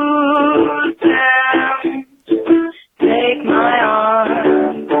lose them. Take my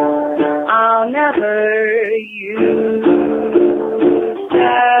arms, I'll never use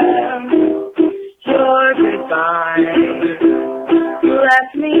them. Your goodbye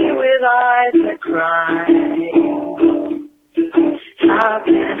left me with eyes that cry. How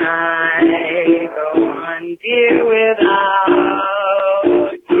can I go on, dear, without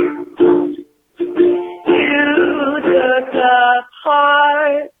you? You took the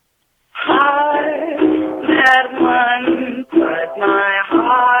part that one put my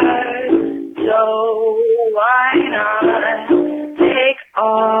heart. So why not take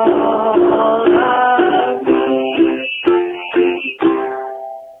all of me?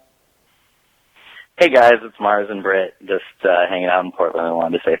 Hey guys, it's Mars and Britt, just hanging out in Portland. I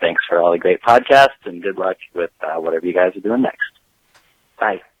wanted to say thanks for all the great podcasts and good luck with whatever you guys are doing next.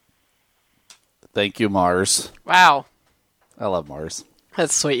 Bye. Thank you, Mars. Wow. I love Mars.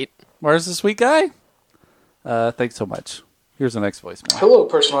 That's sweet. Mars is a sweet guy. Thanks so much. Here's the next voicemail. Hello,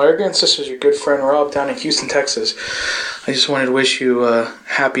 Personal Arrogance. This is your good friend Rob down in Houston, Texas. I just wanted to wish you a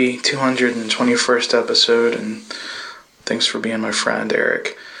happy 221st episode, and thanks for being my friend,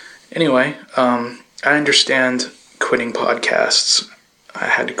 Eric. Anyway, I understand quitting podcasts. I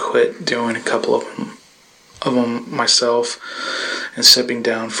had to quit doing a couple of them myself and stepping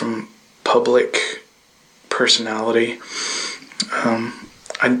down from public personality.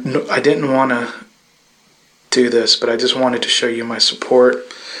 I didn't want to do this, but I just wanted to show you my support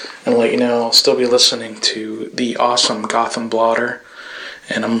and let you know I'll still be listening to the awesome Gotham Blotter,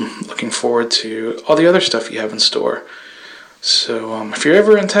 and I'm looking forward to all the other stuff you have in store. So if you're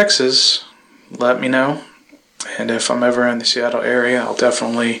ever in Texas, let me know. And if I'm ever in the Seattle area, I'll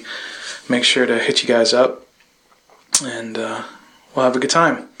definitely make sure to hit you guys up, and we'll have a good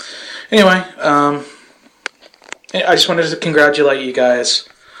time. Anyway, I just wanted to congratulate you guys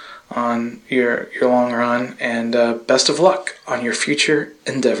on your long run, and best of luck on your future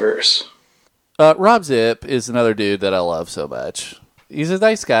endeavors. Rob Zip is another dude that I love so much. He's a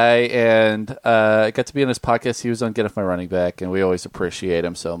nice guy, and I got to be on his podcast. He was on Get Off My Running Back, and we always appreciate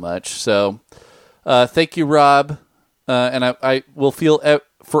him so much. So thank you, Rob. And I will feel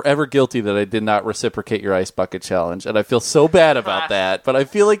forever guilty that I did not reciprocate your ice bucket challenge, and I feel so bad about that. But I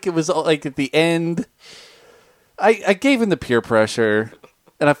feel like it was like at the end, I gave in the peer pressure,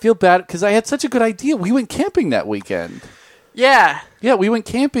 and I feel bad because I had such a good idea. We went camping that weekend. Yeah. Yeah, we went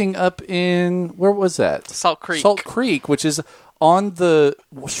camping up in, where was that? Salt Creek. Salt Creek, which is on the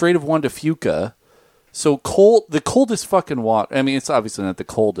Strait of Juan de Fuca. So cold, the coldest fucking water. I mean, it's obviously not the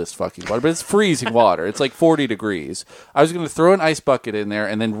coldest fucking water, but it's freezing water. It's like 40 degrees. I was going to throw an ice bucket in there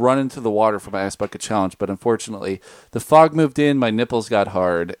and then run into the water for my ice bucket challenge, but unfortunately, the fog moved in, my nipples got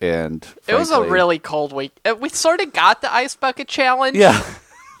hard, and it was a really cold week. We sort of got the ice bucket challenge. Yeah,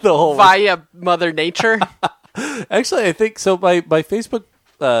 the whole via Mother Nature. Actually, I think so. My Facebook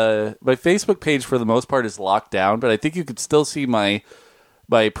page for the most part is locked down, but I think you could still see my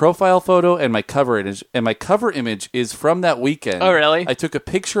profile photo and my cover image. And my cover image is from that weekend. Oh, really? I took a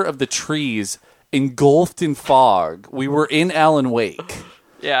picture of the trees engulfed in fog. We were in Allen Wake.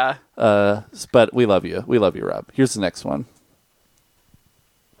 Yeah. But we love you. We love you, Rob. Here's the next one.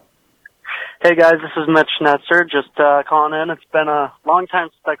 Hey guys, this is Mitch Netzer, just calling in. It's been a long time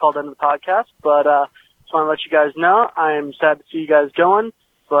since I called into the podcast, but just want to let you guys know I'm sad to see you guys going,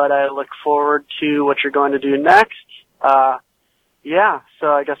 but I look forward to what you're going to do next. Yeah, so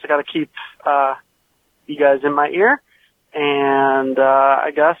I guess I got to keep you guys in my ear, and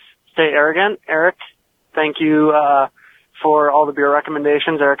I guess stay arrogant. Eric, thank you for all the beer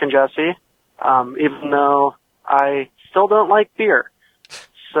recommendations, Eric and Jesse, even though I still don't like beer.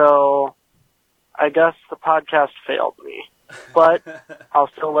 So I guess the podcast failed me, but I'll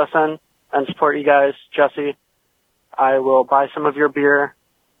still listen and support you guys. Jesse, I will buy some of your beer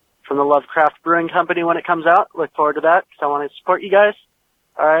from the Lovecraft Brewing Company when it comes out. Look forward to that because I want to support you guys.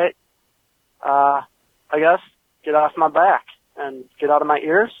 All right. I guess get off my back and get out of my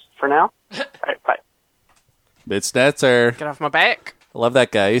ears for now. All right, bye. Mitch Netzer. Get off my back. I love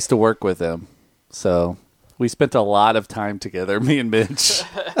that guy. I used to work with him. So we spent a lot of time together, me and Mitch.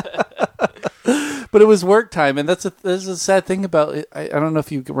 But it was work time, and that's a sad thing about it. I don't know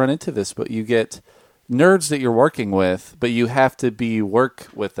if you run into this, but you get nerds that you're working with, but you have to work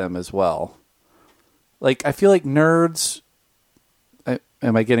with them as well. Like, I feel like nerds...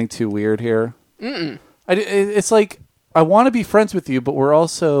 am I getting too weird here? Mm-mm. It's like, I want to be friends with you, but we're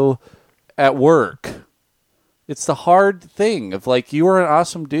also at work. It's the hard thing of, like, you are an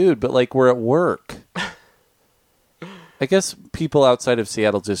awesome dude, but, like, we're at work. I guess people outside of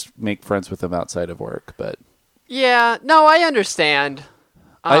Seattle just make friends with them outside of work, but... Yeah, no, I understand.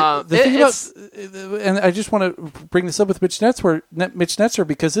 The thing about, and I just want to bring this up with Mitch Netzer,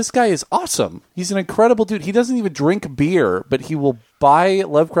 because this guy is awesome. He's an incredible dude. He doesn't even drink beer, but he will buy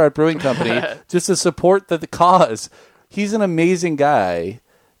Lovecraft Brewing Company just to support the cause. He's an amazing guy,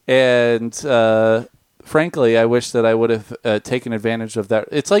 and frankly, I wish that I would have taken advantage of that.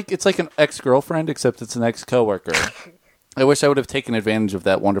 It's like an ex-girlfriend, except it's an ex-coworker. I wish I would have taken advantage of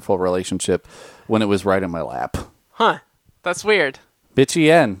that wonderful relationship when it was right in my lap. Huh? That's weird. Bitchy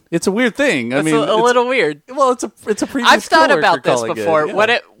N. It's a weird thing. It's a little weird. Well, it's a previous I've thought coworker about this calling before. it,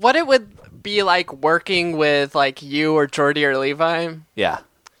 yeah. What it would be like working with like you or Jordy or Levi. Yeah.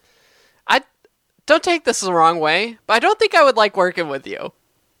 I don't take this the wrong way, but I don't think I would like working with you.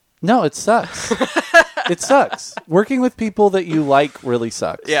 No, it sucks. It sucks. Working with people that you like really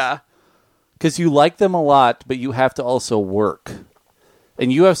sucks. Yeah. Because you like them a lot, but you have to also work.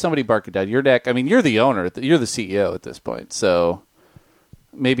 And you have somebody barking down your neck. I mean, you're the owner. You're the CEO at this point. So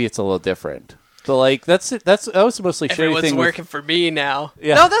maybe it's a little different. But, like, that was mostly shitty Everyone's thing. working for me now.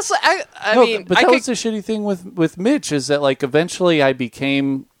 Yeah. No, that's... I mean... But that was the shitty thing with Mitch, is that, like, eventually I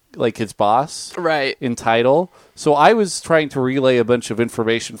became, like, his boss. Right. In title. So I was trying to relay a bunch of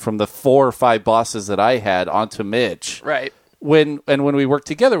information from the 4 or 5 bosses that I had onto Mitch. Right. When we worked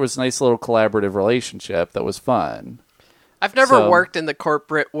together, it was a nice little collaborative relationship that was fun. I've never worked in the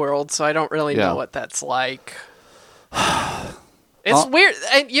corporate world, so I don't really know Yeah. what that's like. It's weird.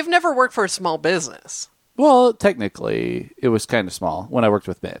 And you've never worked for a small business. Well, technically, it was kind of small when I worked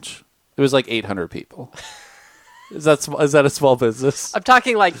with Mitch. It was like 800 people. Is that a small business? I'm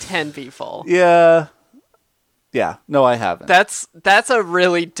talking like 10 people. Yeah. Yeah. No, I haven't. That's a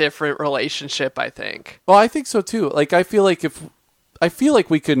really different relationship, I think. Well, I think so too. Like, I feel like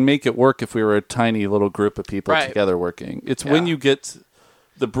we could make it work if we were a tiny little group of people together working. It's when you get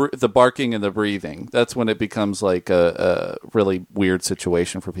the barking and the breathing, that's when it becomes like a really weird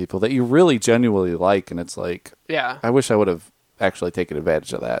situation for people that you really genuinely like, and it's like, I wish I would have actually taken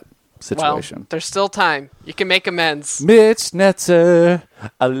advantage of that situation. Well, there's still time. You can make amends. Mitch Netzer,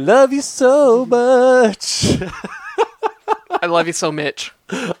 I love you so much. I love you so, Mitch.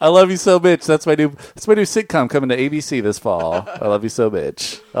 I love you so, Mitch. That's my new sitcom coming to ABC this fall. I love you so,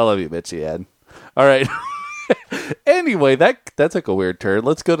 Mitch. I love you, Mitchy Ed. All right. Anyway, that took a weird turn.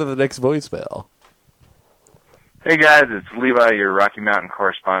 Let's go to the next voicemail. Hey guys, it's Levi, your Rocky Mountain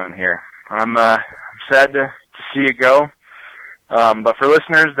correspondent here. I'm sad to see you go. But for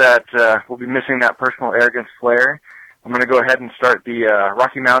listeners that will be missing that personal arrogance flair, I'm going to go ahead and start the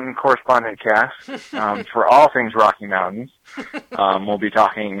Rocky Mountain correspondent cast for all things Rocky Mountains. We'll be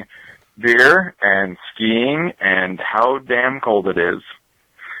talking beer and skiing and how damn cold it is.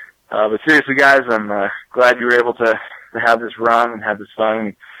 But seriously, guys, I'm glad you were able to have this run and have this fun.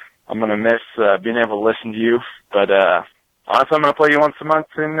 And I'm going to miss being able to listen to you. But honestly, I'm going to play you once a month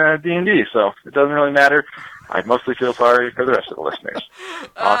in D&D, so it doesn't really matter. I mostly feel sorry for the rest of the listeners.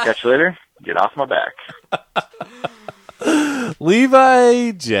 I'll catch you later. Get off my back.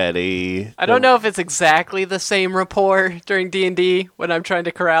 Levi Jetty. I don't know if it's exactly the same rapport during D&D when I'm trying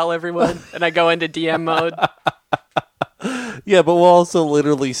to corral everyone and I go into DM mode. Yeah, but we'll also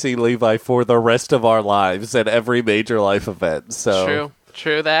literally see Levi for the rest of our lives at every major life event. So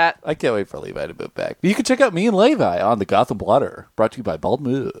True that. I can't wait for Levi to move back. You can check out me and Levi on the Gotham Blotter, brought to you by Bald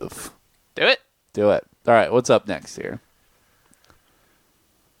Move. Do it. Do it. All right, what's up next here?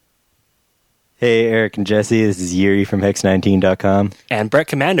 Hey, Eric and Jesse, this is Yuri from Hex19.com. And Brett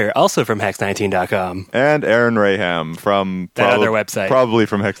Commander, also from Hex19.com. And Aaron Raham from that other website. Probably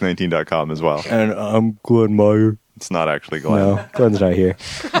from Hex19.com as well. And I'm Glenn Meyer. It's not actually Glenn. No, Glenn's not here.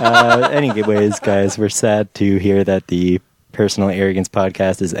 Anyways, guys, we're sad to hear that the Personal Arrogance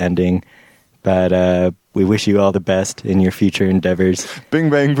podcast is ending, but we wish you all the best in your future endeavors.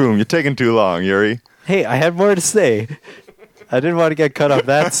 Bing, bang, boom. You're taking too long, Yuri. Hey, I had more to say. I didn't want to get cut off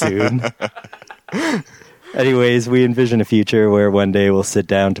that soon. Anyways, we envision a future where one day we'll sit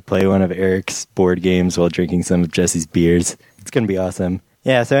down to play one of Eric's board games while drinking some of Jesse's beers. It's going to be awesome.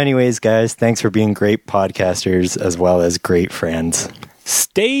 Yeah, so anyways, guys, thanks for being great podcasters as well as great friends.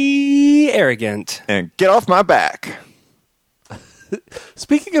 Stay arrogant. And get off my back.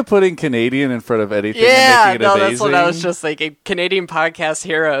 Speaking of putting Canadian in front of anything yeah, and making it amazing. That's what I was just thinking. Canadian podcast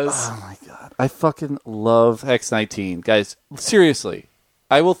heroes. Oh my god. I fucking love Hex 19. Guys, seriously.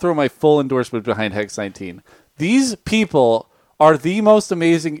 I will throw my full endorsement behind Hex 19. These people are the most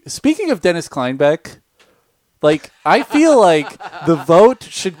amazing. Speaking of Dennis Kleinbeck, like, I feel like the vote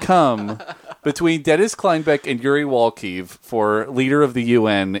should come between Dennis Kleinbeck and Yuri Walkev for leader of the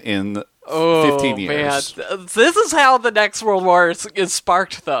UN in 15 years. Man. This is how the next World War is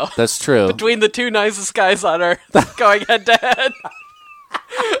sparked, though. That's true. Between the two nicest guys on Earth going head to head.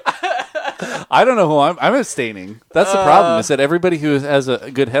 I don't know who I'm abstaining. That's the problem, is that everybody who has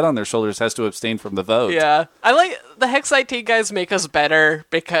a good head on their shoulders has to abstain from the vote. Yeah. I like the Hex IT guys make us better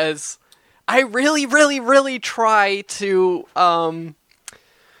because I really, really, really try to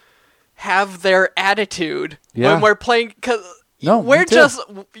have their attitude when we're playing. We're just,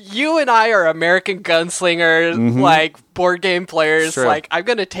 you and I are American gunslingers, like board game players. Sure. Like, I'm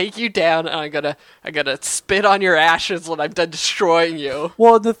gonna take you down, and I'm gonna spit on your ashes when I'm done destroying you.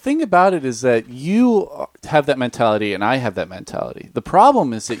 Well, the thing about it is that you have that mentality, and I have that mentality. The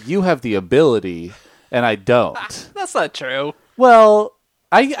problem is that you have the ability, and I don't. That's not true. Well,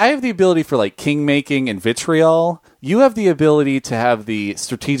 I have the ability for like king making and vitriol. You have the ability to have the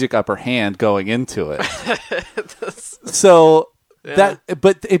strategic upper hand going into it. So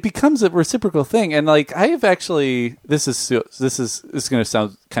but it becomes a reciprocal thing, and like I have actually, this is going to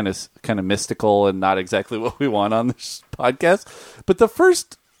sound kind of mystical and not exactly what we want on this podcast. But the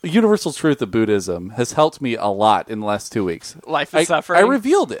first universal truth of Buddhism has helped me a lot in the last 2 weeks. Life is suffering. I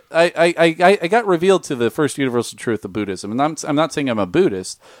revealed it. I got revealed to the first universal truth of Buddhism, and I'm not saying I'm a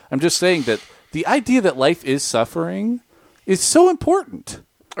Buddhist. I'm just saying that the idea that life is suffering is so important.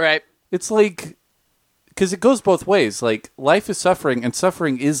 Right. It's like, because it goes both ways. Like, life is suffering, and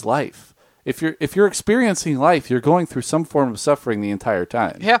suffering is life. If you're experiencing life, you're going through some form of suffering the entire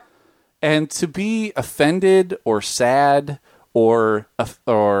time. Yeah. And to be offended or sad or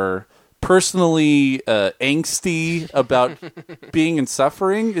personally angsty about being in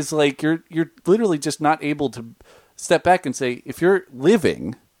suffering is like you're literally just not able to step back and say, if you're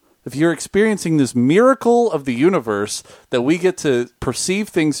experiencing this miracle of the universe that we get to perceive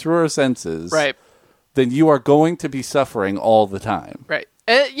things through our senses, right, then you are going to be suffering all the time. Right.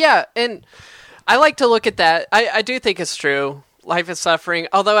 Yeah, and I like to look at that. I do think it's true. Life is suffering.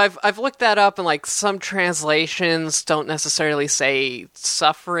 Although I've looked that up, and like some translations don't necessarily say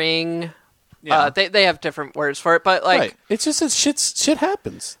suffering. Yeah. They have different words for it, but like right. It's just that shit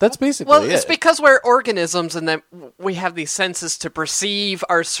happens. That's basically well, it. It's because we're organisms, and that we have these senses to perceive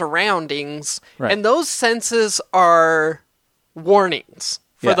our surroundings, right. And those senses are warnings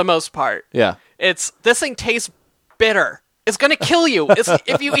for the most part. Yeah, it's this thing tastes bitter. It's gonna kill you.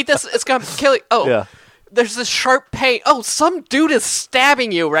 If you eat this, it's gonna kill you. Oh, yeah. There's this sharp pain. Oh, some dude is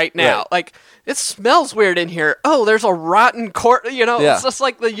stabbing you right now. Right. Like, it smells weird in here. Oh, there's a rotten corpse. You know, Yeah. It's just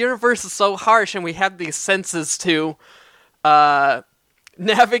like the universe is so harsh, and we have these senses to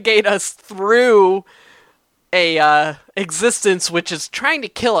navigate us through a existence which is trying to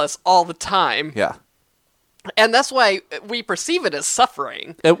kill us all the time. Yeah. And that's why we perceive it as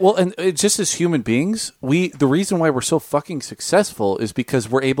suffering. And just as human beings, the reason why we're so fucking successful is because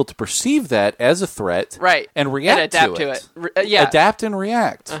we're able to perceive that as a threat, right, and react and adapt to it. Yeah, adapt and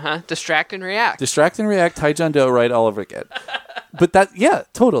react. Distract and react. Distract and react. Tai John Doe, right? All over again. But that, yeah,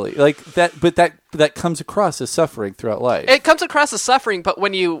 totally. Like that. But that comes across as suffering throughout life. It comes across as suffering, but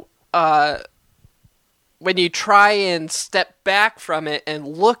when you try and step back from it and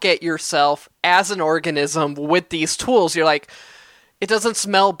look at yourself as an organism with these tools, you're like, it doesn't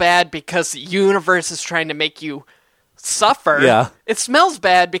smell bad because the universe is trying to make you suffer. Yeah. It smells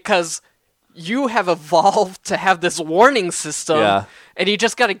bad because you have evolved to have this warning system, Yeah. and you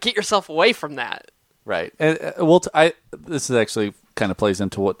just got to get yourself away from that. Right. And this is actually kind of plays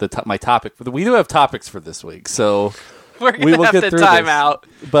into what my topic. We do have topics for this week, so We're going to have to time out.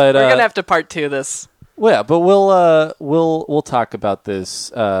 But we're going to have to part 2 this. Well, yeah, but we'll talk about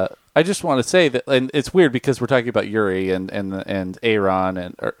this. I just want to say that, and it's weird because we're talking about Yuri and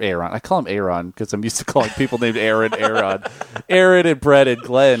Aaron or Aaron. I call him Aaron because I'm used to calling people named Aaron, Aaron and Brett and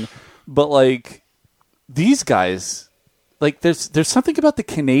Glenn. But like these guys, like there's something about the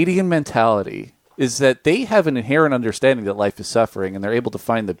Canadian mentality is that they have an inherent understanding that life is suffering, and they're able to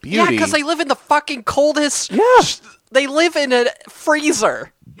find the beauty. Yeah, because they live in the fucking coldest. Yeah, they live in a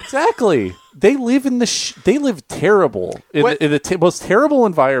freezer. Exactly. They live in they live terrible in the most terrible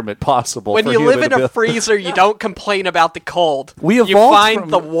environment possible. When you live in a freezer, you don't complain about the cold. You find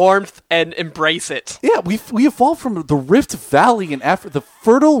the warmth and embrace it. Yeah, we evolved from the Rift Valley in Africa, the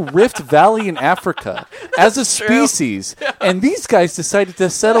fertile Rift Valley in Africa, as a species, and these guys decided to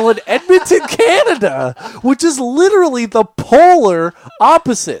settle in Edmonton, Canada, which is literally the polar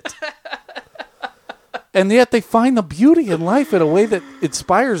opposite. And yet they find the beauty in life in a way that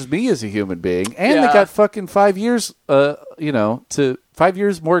inspires me as a human being. And they got fucking 5 years, 5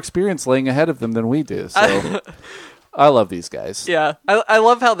 years more experience laying ahead of them than we do. So I love these guys. Yeah, I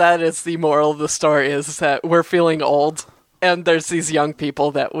love how that is the moral of the story, is that we're feeling old, and there's these young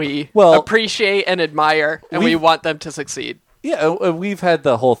people that we appreciate and admire, and we want them to succeed. Yeah, we've had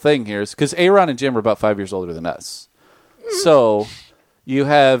the whole thing here, because Aaron and Jim are about 5 years older than us. So you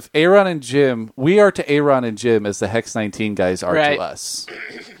have Aaron and Jim. We are to Aaron and Jim as the Hex 19 guys are to us.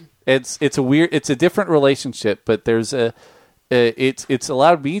 It's a different relationship, but it's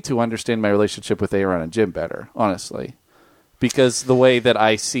allowed me to understand my relationship with Aaron and Jim better, honestly, because the way that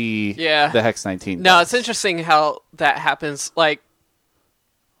I see the Hex 19. No, it's interesting how that happens. Like,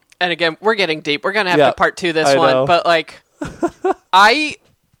 and again, we're getting deep. We're gonna have to part 2 this one, but like,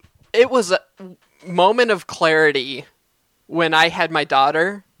 it was a moment of clarity when I had my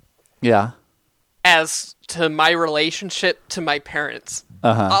daughter. Yeah. As to my relationship to my parents.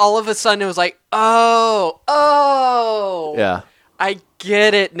 Uh-huh. All of a sudden it was like, oh. Yeah. I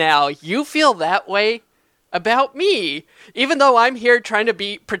get it now. You feel that way about me. Even though I'm here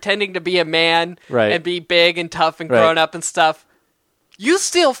pretending to be a man and be big and tough and grown up and stuff. You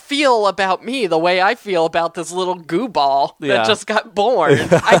still feel about me the way I feel about this little goo ball that just got born.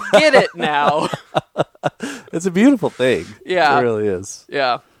 I get it now. It's a beautiful thing. Yeah. It really is.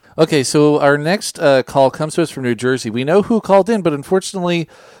 Yeah. Okay, so our next call comes to us from New Jersey. We know who called in, but unfortunately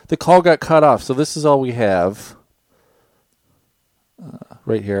the call got cut off, so this is all we have.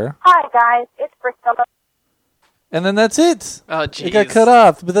 Right here. Hi, guys. It's Priscilla. And then that's it. Oh, jeez. It got cut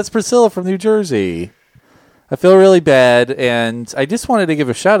off, but that's Priscilla from New Jersey. I feel really bad, and I just wanted to give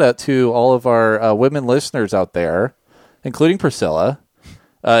a shout-out to all of our women listeners out there, including Priscilla.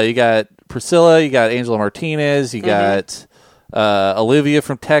 You got Priscilla, you got Angela Martinez, you got Olivia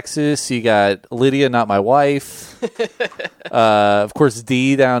from Texas. You got Lydia, not my wife. Of course,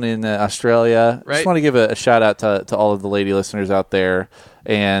 Dee down in Australia. Right. Just want to give a shout out to all of the lady listeners out there.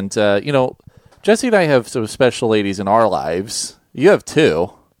 And, Jesse and I have some special ladies in our lives. You have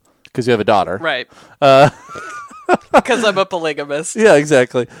two, because you have a daughter. Right. Because I'm a polygamist. Yeah,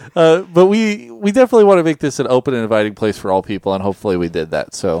 exactly. But we definitely want to make this an open and inviting place for all people, and hopefully we did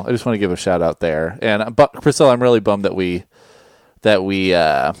that. So I just want to give a shout out there. And Priscilla, I'm really bummed that we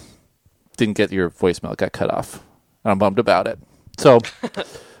didn't get your voicemail. It got cut off. I'm bummed about it. So,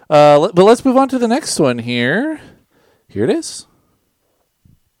 but let's move on to the next one here. Here it is.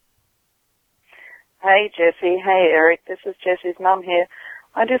 Hey, Jesse. Hey, Eric. This is Jesse's mum here.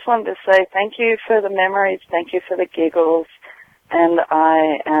 I just wanted to say thank you for the memories, thank you for the giggles, and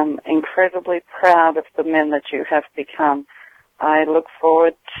I am incredibly proud of the men that you have become. I look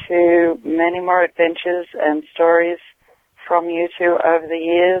forward to many more adventures and stories from you two over the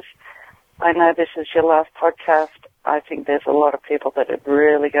years. I know this is your last podcast. I think there's a lot of people that are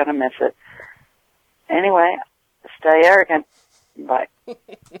really going to miss it. Anyway, stay arrogant. Bye.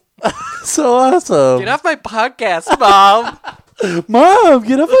 So awesome. Get off my podcast, Mom. Mom,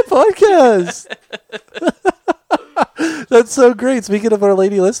 get off my podcast. That's so great. Speaking of our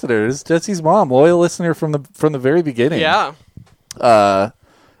lady listeners, Jesse's mom, loyal listener from the very beginning. Yeah. And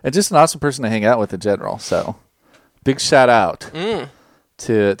just an awesome person to hang out with in general. So, big shout out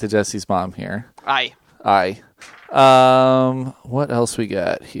to Jesse's mom here. Aye. What else we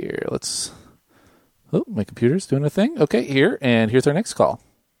got here? Oh, my computer's doing a thing. Okay, here's our next call.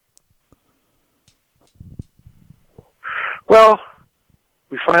 Well,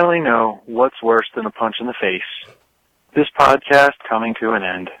 we finally know what's worse than a punch in the face. This podcast coming to an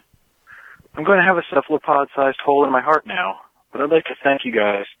end. I'm going to have a cephalopod-sized hole in my heart now, but I'd like to thank you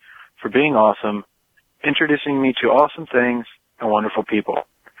guys for being awesome, introducing me to awesome things and wonderful people.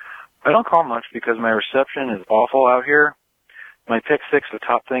 I don't call much because my reception is awful out here. My pick six of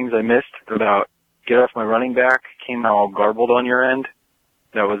top things I missed about Get Off My Running Back came all garbled on your end.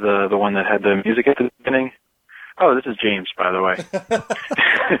 That was the one that had the music at the beginning. Oh, this is James, by the way.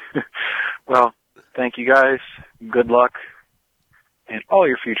 Well, thank you guys. Good luck in all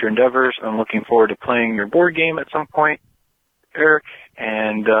your future endeavors. I'm looking forward to playing your board game at some point, Eric,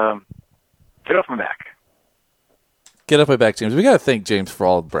 and get off my back. Get off my back, James. We got to thank James for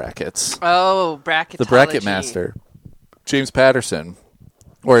all the brackets. Oh, bracketology. The bracket master, James Patterson,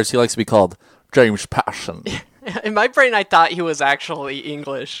 or as he likes to be called, James Passion. In my brain, I thought he was actually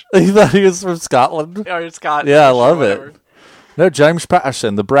English. You thought he was from Scotland? Or Scotland. Yeah, I love it. No, James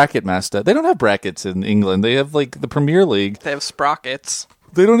Passion, the bracket master. They don't have brackets in England. They have, the Premier League. They have sprockets.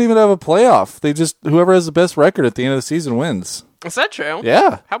 They don't even have a playoff. They just, whoever has the best record at the end of the season wins. Is that true?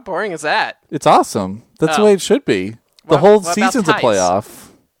 Yeah. How boring is that? It's awesome. That's the way it should be. The whole season's a playoff.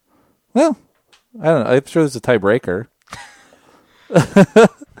 Well, I don't know. I'm sure there's a tiebreaker.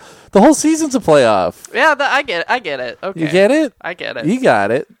 The whole season's a playoff. Yeah, I get it. Okay. You get it? I get it. You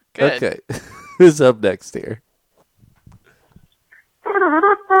got it. Good. Okay. Who's up next here?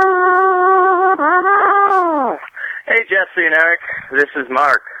 Hey, Jesse and Eric. This is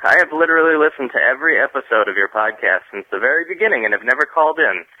Mark. I have literally listened to every episode of your podcast since the very beginning and have never called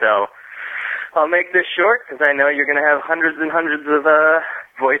in. So I'll make this short because I know you're going to have hundreds and hundreds of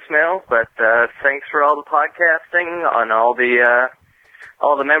voicemail. But thanks for all the podcasting on all the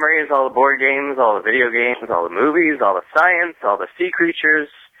memories, all the board games, all the video games, all the movies, all the science, all the sea creatures.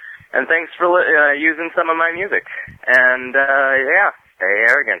 And thanks for using some of my music. And, stay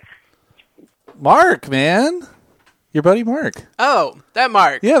arrogant. Mark, man. Your buddy Mark. Oh, that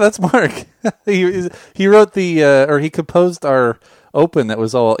Mark. Yeah, that's Mark. He wrote or he composed our open that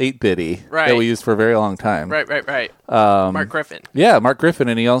was all 8-bitty that we used for a very long time. Right. Mark Griffin. Yeah, Mark Griffin.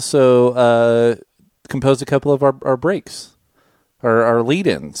 And he also composed a couple of our breaks, our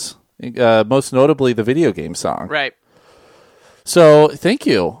lead-ins, most notably the video game song. Right. So, thank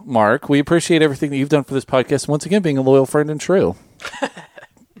you, Mark. We appreciate everything that you've done for this podcast. Once again, being a loyal friend and true.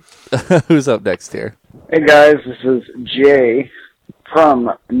 Who's up next here? Hey, guys. This is Jay from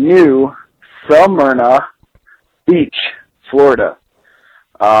New Smyrna Beach, Florida.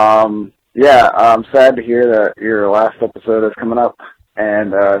 I'm sad to hear that your last episode is coming up,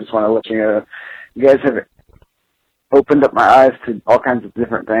 and I just want to let you know, you guys have opened up my eyes to all kinds of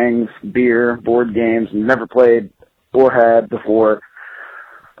different things, beer, board games, never played or had before.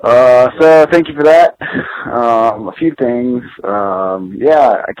 So thank you for that. A few things.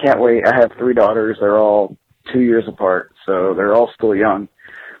 I can't wait. I have 3 daughters. They're all 2 years apart, so they're all still young.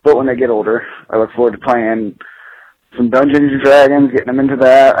 But when they get older, I look forward to playing some Dungeons and Dragons, getting them into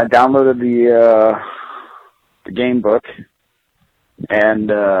that. I downloaded the game book, And,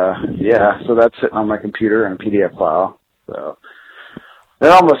 yeah, so that's sitting on my computer in a PDF file. So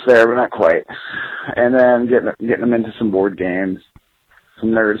they're almost there, but not quite. And then getting them into some board games, some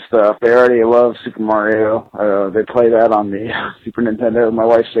nerd stuff. They already love Super Mario. They play that on the Super Nintendo. My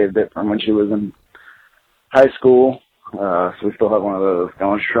wife saved it from when she was in high school. So we still have one of those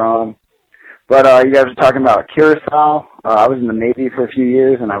going strong. But you guys were talking about Curacao. I was in the Navy for a few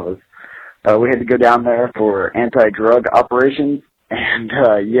years, and we had to go down there for anti-drug operations. And,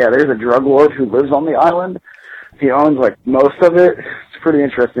 yeah, there's a drug lord who lives on the island. He owns, like, most of it. It's pretty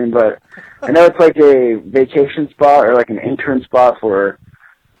interesting, but I know it's like a vacation spot or like an intern spot for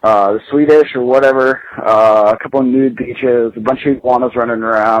the Swedish or whatever. A couple of nude beaches, a bunch of iguanas running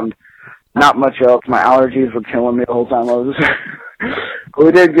around. Not much else. My allergies were killing me the whole time I was but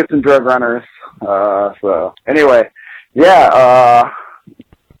we did get some drug runners. So, anyway, yeah,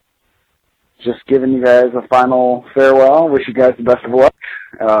 just giving you guys a final farewell. Wish you guys the best of luck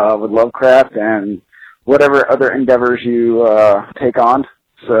with Lovecraft and whatever other endeavors you take on.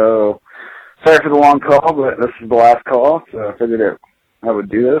 So, sorry for the long call, but this is the last call, so I figured I would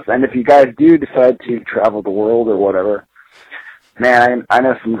do this. And if you guys do decide to travel the world or whatever, man, I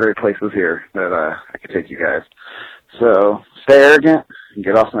know some great places here that I could take you guys. So, stay arrogant, and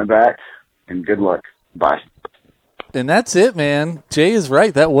get off my back, and good luck. Bye. And that's it, man. Jay is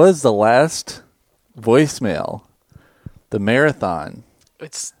right. That was the last voicemail. The marathon.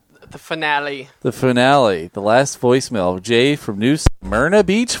 It's the finale. The finale. The last voicemail. Jay from New Smyrna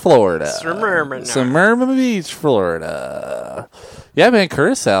Beach, Florida. Smyrna Beach, Florida. Yeah, man,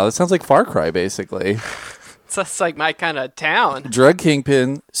 Curacao. It sounds like Far Cry, basically. That's like my kind of town. Drug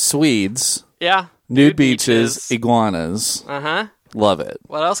kingpin, Swedes. Yeah. Nude beaches, iguanas. Uh-huh. Love it.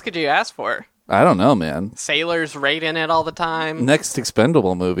 What else could you ask for? I don't know, man. Sailors raiding it all the time. Next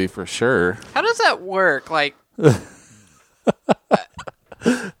Expendable movie for sure. How does that work? Like,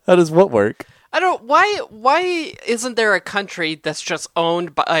 how does what work? I don't. Why isn't there a country that's just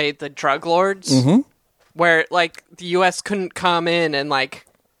owned by the drug lords, where like the U.S. couldn't come in and like?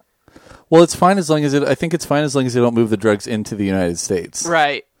 Well, it's fine as long as I think it's fine as long as they don't move the drugs into the United States.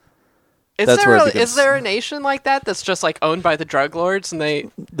 Right. Is there a nation like that that's just like owned by the drug lords and they?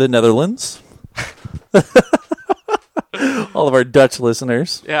 The Netherlands. All of our Dutch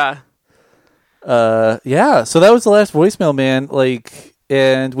listeners. Yeah. Yeah. So that was the last voicemail, man. Like,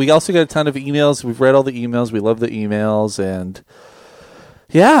 and we also got a ton of emails. We've read all the emails. We love the emails, and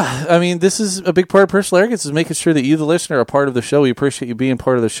yeah, I mean, this is a big part of Personal Arrogance is making sure that you, the listener, are a part of the show. We appreciate you being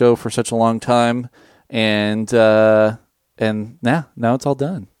part of the show for such a long time, and now it's all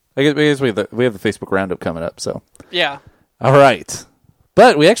done. I guess we have the Facebook roundup coming up. So yeah. All right.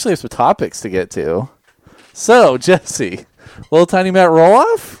 But we actually have some topics to get to. So, Jesse, little tiny Matt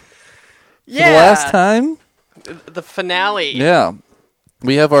Roloff? Yeah. For the last time? The finale. Yeah.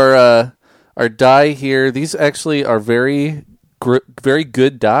 We have our die here. These actually are very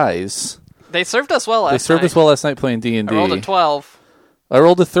good dies. They served us well last night. They served us well last night playing D&D. I rolled a 12. I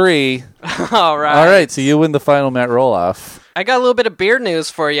rolled a 3. All right. All right, so you win the final Matt Roloff. I got a little bit of beer news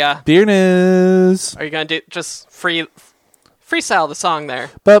for you. Beer news. Are you going to do just freestyle the song there?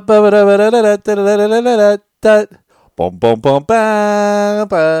 Bum bum bum ba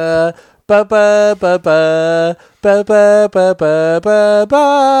ba ba ba ba ba ba ba ba ba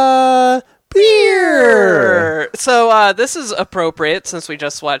ba beer. So this is appropriate since we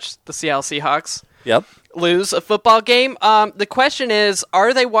just watched the Seattle Seahawks. Yep. Lose a football game. The question is,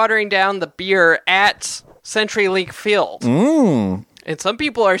 are they watering down the beer at CenturyLink Field? And some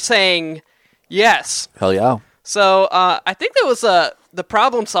people are saying yes. Hell yeah. So I think that was the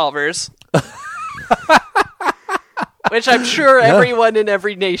Problem Solvers, which I'm sure everyone in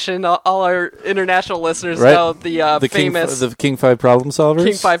every nation, all our international listeners know the famous the King 5 Problem Solvers.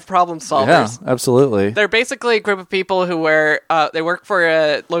 King 5 Problem Solvers. Yeah, absolutely. They're basically a group of people who they work for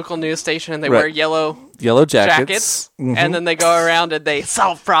a local news station and they wear yellow jackets. And then they go around and they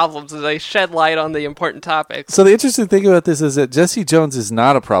solve problems and they shed light on the important topics. So the interesting thing about this is that Jesse Jones is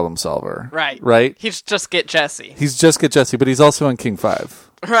not a problem solver. Right? He's just Get Jesse. But he's also on King 5.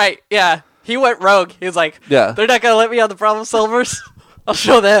 Right, yeah. He went rogue. He was like, they're not going to let me on the Problem Solvers? I'll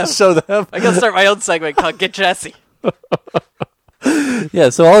show them. I got to start my own segment called Get Jesse. Yeah,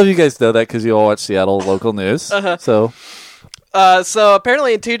 so all of you guys know that because you all watch Seattle local news. So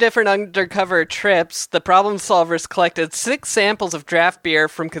apparently in 2 different undercover trips, the Problem Solvers collected 6 samples of draft beer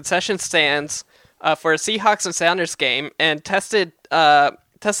from concession stands for a Seahawks and Sounders game and tested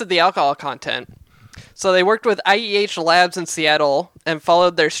the alcohol content. So they worked with IEH Labs in Seattle and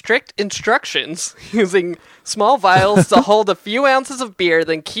followed their strict instructions using small vials to hold a few ounces of beer,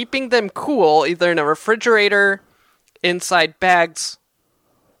 then keeping them cool either in a refrigerator, inside bags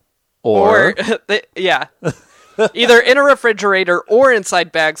Or yeah. Either in a refrigerator or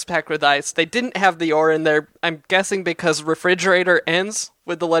inside bags packed with ice. They didn't have the or in there, I'm guessing because refrigerator ends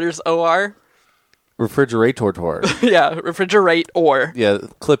with the letters OR. refrigerator. Yeah, refrigerate or. Yeah,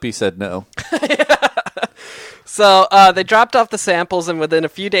 Clippy said no. So they dropped off the samples and within a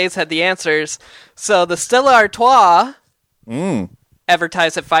few days had the answers. So the Stella Artois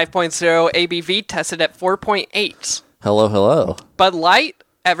advertised at 5.0, ABV tested at 4.8. Hello. Bud Light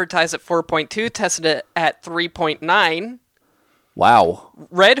advertised at 4.2, tested it at 3.9. Wow.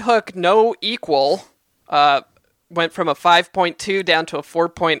 Red Hook No Equal went from a 5.2 down to a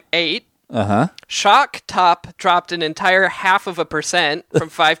 4.8. Uh-huh. Shock Top dropped an entire 0.5% from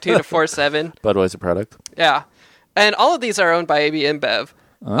 5.2 to 4.7. Budweiser product. Yeah. And all of these are owned by AB InBev.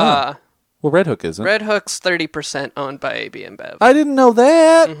 Oh. Well, Red Hook isn't. Red Hook's 30% owned by AB InBev. I didn't know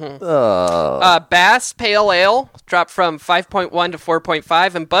that. Bass Pale Ale dropped from 5.1 to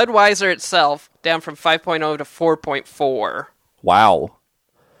 4.5, and Budweiser itself down from 5.0 to 4.4. Wow.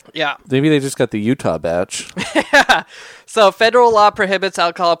 Yeah. Maybe they just got the Utah batch. So federal law prohibits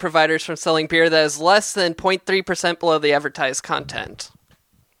alcohol providers from selling beer that is less than 0.3% below the advertised content.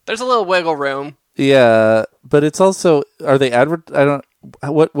 There's a little wiggle room. Yeah, but it's also, are they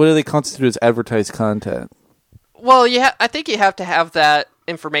what do they constitute as advertised content? Well, I think you have to have that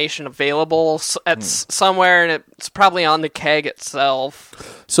information available at somewhere, and it's probably on the keg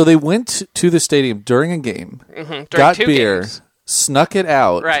itself. So they went to the stadium during a game, got beer, snuck it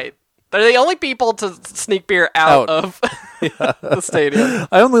out. Right. They're the only people to sneak beer out. Of the stadium.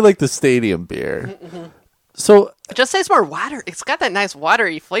 I only like the stadium beer. So it just tastes more water. It's got that nice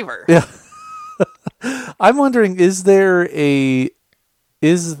watery flavor. Yeah. I'm wondering, is there an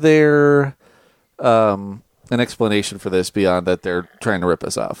explanation for this beyond that they're trying to rip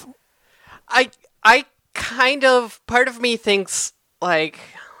us off? I kind of, part of me thinks like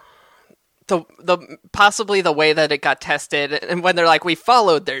the possibly the way that it got tested, and when they're like, we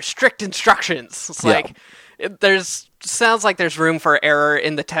followed their strict instructions. It's like sounds like there's room for error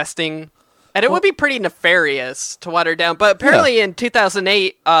in the testing. And it would be pretty nefarious to water down. But apparently in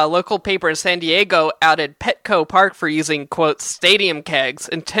 2008, a local paper in San Diego outed Petco Park for using, quote, stadium kegs,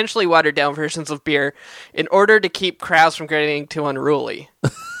 intentionally watered down versions of beer, in order to keep crowds from getting too unruly.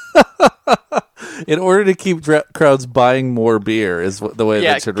 In order to keep crowds buying more beer is the way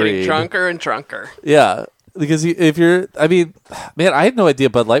that should read. Yeah, getting drunker and drunker. Yeah, because man, I had no idea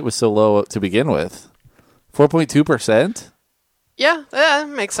Bud Light was so low to begin with. 4.2%? Yeah, that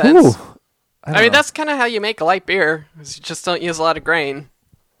makes sense. Ooh. I mean, that's kind of how you make a light beer. You just don't use a lot of grain.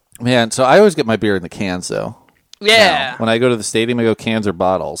 Man, so I always get my beer in the cans, though. Yeah. Now, when I go to the stadium, I go cans or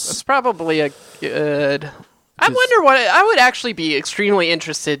bottles. It's probably a good... I wonder what... I would actually be extremely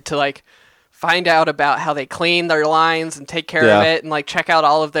interested to, like, find out about how they clean their lines and take care of it and, like, check out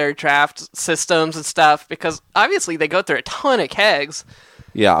all of their draft systems and stuff, because obviously they go through a ton of kegs.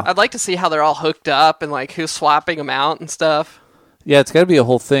 Yeah. I'd like to see how they're all hooked up and, like, who's swapping them out and stuff. Yeah, it's got to be a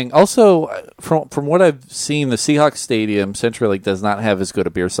whole thing. Also, from what I've seen, the Seahawks Stadium, CenturyLink, does not have as good a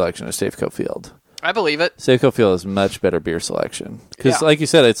beer selection as Safeco Field. I believe it. Safeco Field has much better beer selection. Because, like you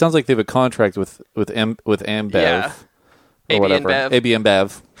said, it sounds like they have a contract with Ambev. Yeah. Or whatever. AB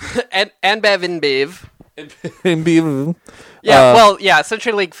InBev. Ambev InBev. Yeah,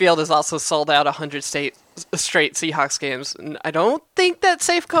 CenturyLink Field has also sold out 100 straight Seahawks games. And I don't think that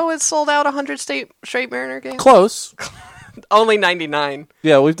Safeco has sold out 100 straight Mariner games. Close. Only 99.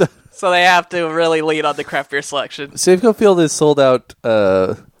 Yeah, we've done. So they have to really lead on the craft beer selection. Safeco Field has sold out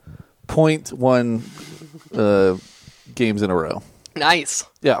 0.1 games in a row. Nice.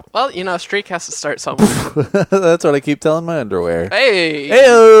 Yeah. Well, a streak has to start somewhere. That's what I keep telling my underwear. Hey.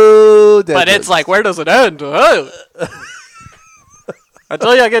 Hey-o! But it's like, where does it end? Oh. I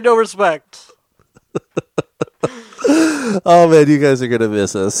tell you, I get no respect. Oh, man, you guys are going to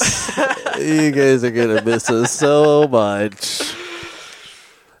miss us. You guys are going to miss us so much.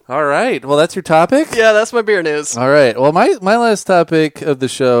 All right. Well, that's your topic? Yeah, that's my beer news. All right. Well, my last topic of the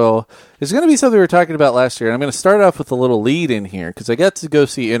show is going to be something we were talking about last year. And I'm going to start off with a little lead in here because I got to go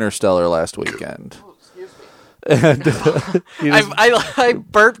see Interstellar last weekend. And I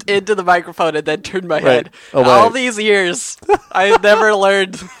burped into the microphone and then turned my head. Oh, all these years, I've never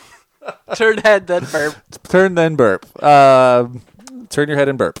learned turn head, then burp. Turn, then burp. Turn your head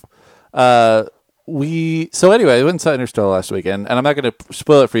and burp. So anyway, I went and saw Interstellar last weekend, and I'm not going to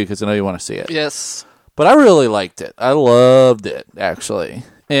spoil it for you because I know you want to see it. Yes. But I really liked it. I loved it, actually.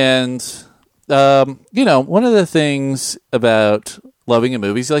 And, one of the things about loving a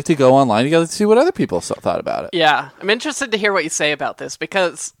movie is you like to go online, you got to see what other people thought about it. Yeah. I'm interested to hear what you say about this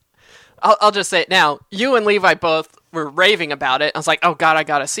because I'll just say it now. You and Levi both were raving about it. I was like, oh god, I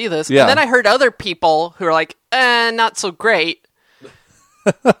gotta see this. Yeah. And then I heard other people who are like, not so great.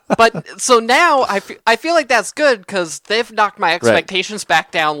 But so now I feel like that's good because they've knocked my expectations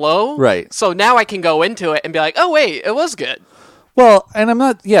back down low. Right. So now I can go into it and be like, oh wait, it was good. Well, and I'm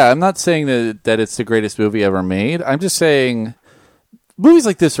not saying that it's the greatest movie ever made. I'm just saying movies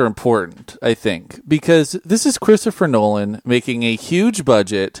like this are important, I think, because this is Christopher Nolan making a huge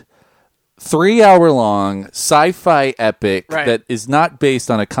budget, 3-hour-long sci-fi epic that is not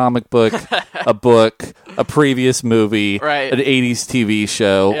based on a comic book, a book, a previous movie, an 80s TV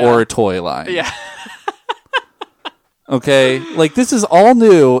show, or a toy line. Yeah. Okay? Like, this is all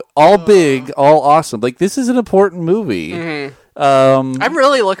new, all big, all awesome. Like, this is an important movie. Mm-hmm. I'm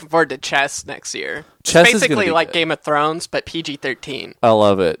really looking forward to Chess next year. Chess it's is basically gonna be like good. Game of Thrones, but PG-13. I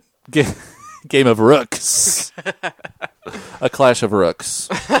love it. Game of Rooks. A clash of rooks.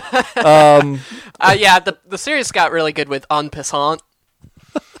 Yeah, the series got really good with En Passant.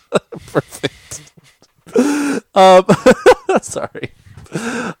 Perfect. Sorry.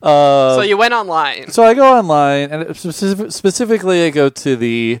 So you went online. So I go online, and specifically I go to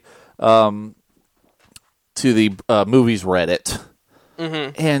the movies Reddit.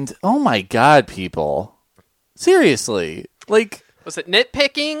 Mm-hmm. And oh my god, people. Seriously. Like, was it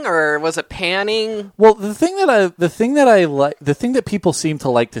nitpicking or was it panning? well, the thing that people seem to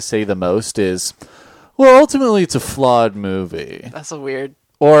like to say the most is, well, ultimately it's a flawed movie. That's so weird.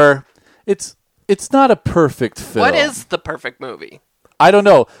 Or it's not a perfect film. What is the perfect movie? I don't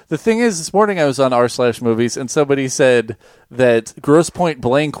know. The thing is, this morning I was on r/movies, and somebody said that Grosse Point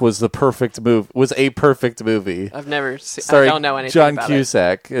Blank was a perfect movie. I've never seen. I Starring don't know anything John about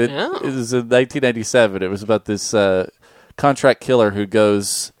Cusack. It was in 1997. It was about this contract killer who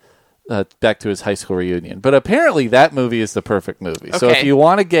goes back to his high school reunion. But apparently, that movie is the perfect movie. So if Okay. you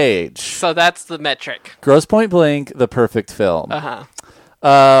want to gauge, So that's the metric. Grosse Point Blank, the perfect film. Uh-huh.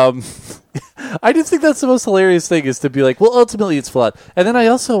 I just think that's the most hilarious thing is to be like, well, ultimately it's flawed. And then I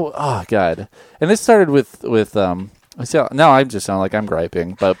also, oh god, and this started with now I just sound like I'm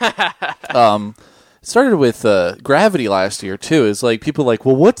griping, but it started with Gravity last year too. Is like people are like,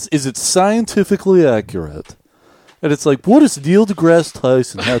 well, is it scientifically accurate? And it's like, what does Neil deGrasse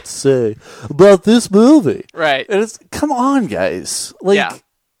Tyson have to say about this movie? Right. And it's, come on, guys, like Yeah.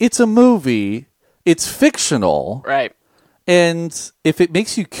 it's a movie, it's fictional, Right. and if it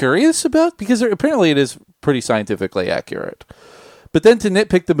makes you curious about, because apparently it is pretty scientifically accurate. But then to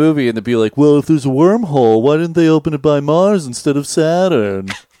nitpick the movie and to be like, well, if there's a wormhole, why didn't they open it by Mars instead of Saturn?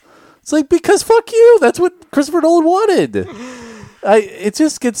 It's like, because fuck you. That's what Christopher Nolan wanted. It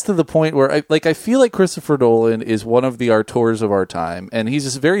just gets to the point where I feel like Christopher Nolan is one of the auteurs of our time, and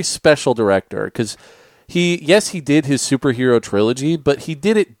he's a very special director because he did his superhero trilogy, but he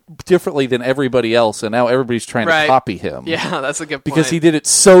did it differently than everybody else, and now everybody's trying to copy him. Yeah, that's a good point. Because he did it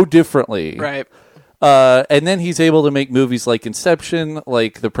so differently. Right. And then he's able to make movies like Inception,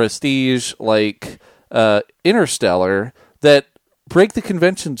 like The Prestige, like Interstellar, that break the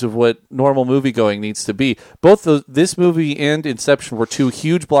conventions of what normal moviegoing needs to be. Both this movie and Inception were two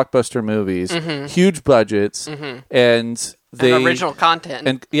huge blockbuster movies, huge budgets, and original content.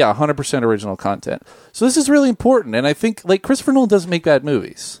 And 100% original content. So this is really important, and I think like Christopher Nolan doesn't make bad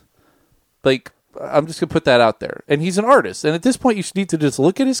movies. Like, I'm just going to put that out there. And he's an artist. And at this point, you need to just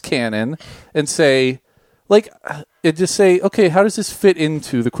look at his canon and say, okay, how does this fit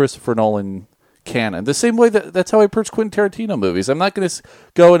into the Christopher Nolan canon? The same way that's how I approach Quentin Tarantino movies. I'm not going to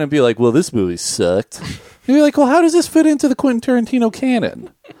go in and be like, well, this movie sucked. You'd be like, well, how does this fit into the Quentin Tarantino canon?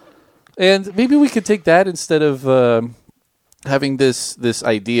 And maybe we could take that instead of having this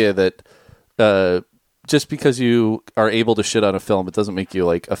idea that just because you are able to shit on a film, it doesn't make you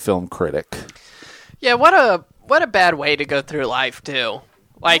like a film critic. Yeah, what a bad way to go through life too.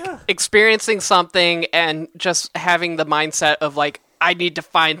 Like experiencing something and just having the mindset of like I need to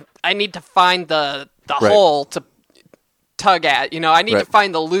find the hole to tug at. You know, I need to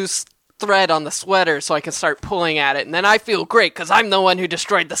find the loose thread on the sweater so I can start pulling at it, and then I feel great because I'm the one who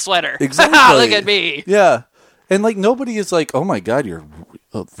destroyed the sweater. Exactly. Look at me. Yeah, and like nobody is like, oh my god,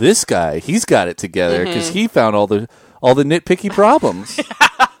 this guy, he's got it together because he found all the nitpicky problems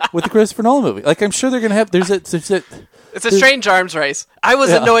with the Christopher Nolan movie. Like, I'm sure they're gonna have. It's a strange arms race. I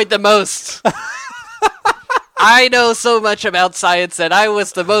was annoyed the most. I know so much about science, and I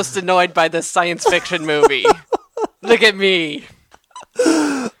was the most annoyed by this science fiction movie. Look at me.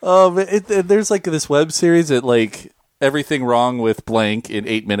 There's like this web series that like everything wrong with blank in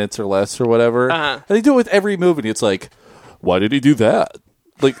 8 minutes or less or whatever, and they do it with every movie. And it's like, why did he do that?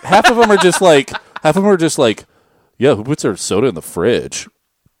 Like half of them are just like, yeah, who puts their soda in the fridge?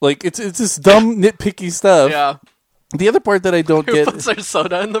 Like it's this dumb nitpicky stuff. Yeah. The other part that I don't Who get... puts their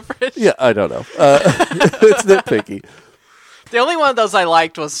soda in the fridge? Yeah, I don't know. It's nitpicky. The only one of those I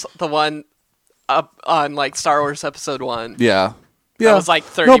liked was the one up on like Star Wars Episode 1. Yeah. That was like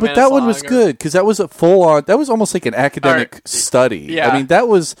 30 No, minutes but that one was long, good because that was a full-on... That was almost like an academic study. yeah. I mean, that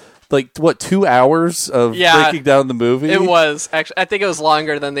was like, what, 2 hours of breaking down the movie? It was. Actually, I think it was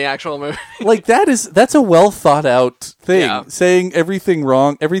longer than the actual movie. Like, that's a well-thought-out thing. Yeah. Saying everything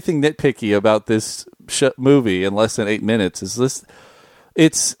wrong, everything nitpicky about this movie in less than 8 minutes is this...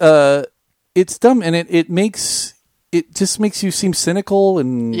 It's dumb, and it just makes you seem cynical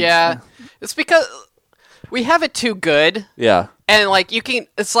and... Yeah. It's because we have it too good. Yeah. And, like,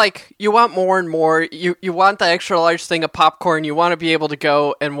 it's like, you want more and more. You want the extra large thing of popcorn. You want to be able to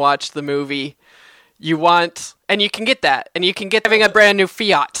go and watch the movie. And you can get that. And you can get having a brand new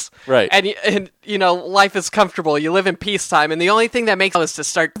Fiat. Right. And you know, life is comfortable. You live in peacetime. And the only thing that makes is to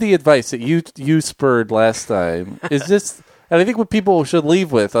start... The advice that you spurred last time is just... And I think what people should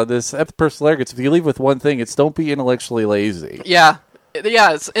leave with on this personal arrogance, if you leave with one thing, it's don't be intellectually lazy. Yeah.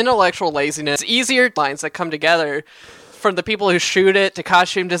 Yeah, it's intellectual laziness. It's easier lines that come together from the people who shoot it to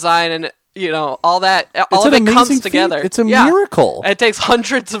costume design and, you know, all that. All of it comes together. It's a miracle. And it takes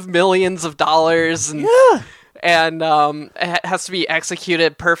hundreds of millions of dollars. And, and it has to be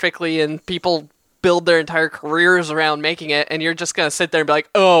executed perfectly, and people build their entire careers around making it, and you're just going to sit there and be like,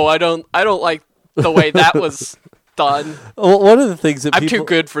 oh, I don't like the way that was... done. Well, one of the things that I'm too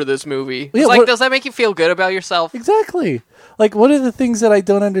good for this movie. Yeah, it's like, does that make you feel good about yourself? Exactly. Like, one of the things that I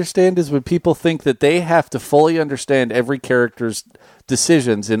don't understand is when people think that they have to fully understand every character's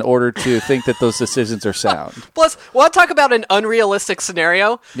decisions in order to think that those decisions are sound. Plus, want to talk about an unrealistic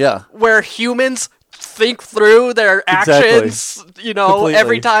scenario? Yeah. Where humans think through their actions, you know, Completely.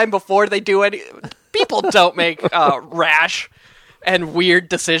 every time before they do any... People don't make rash and weird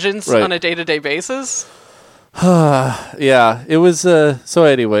decisions on a day-to-day basis. Yeah, it was so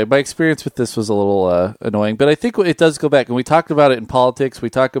anyway, my experience with this was a little annoying, but I think it does go back, and we talked about it in politics, we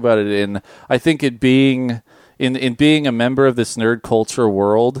talked about it in, I think it being in being a member of this nerd culture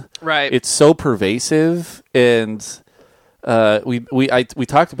world. Right. It's so pervasive, and we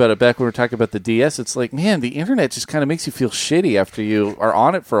talked about it back when we were talking about the DS. It's like, man, the internet just kind of makes you feel shitty after you are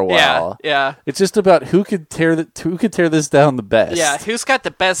on it for a while. Yeah. It's just about who could tear this down the best. Yeah, who's got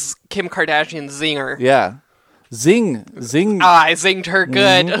the best Kim Kardashian zinger? Yeah. Zing. I zinged her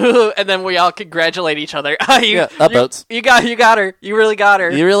good. Mm-hmm. And then we all congratulate each other. Upvotes. You got her. You really got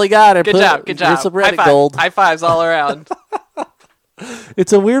her. You really got her. Good job. Here's some Reddit gold. High fives all around.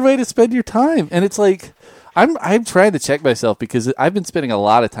 It's a weird way to spend your time. And it's like, I'm trying to check myself because I've been spending a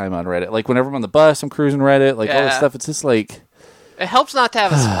lot of time on Reddit. Like, whenever I'm on the bus, I'm cruising Reddit, all this stuff. It's just like... It helps not to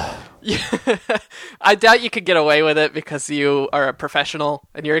have I doubt you could get away with it because you are a professional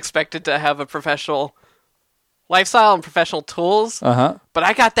and you're expected to have a professional... lifestyle and professional tools, but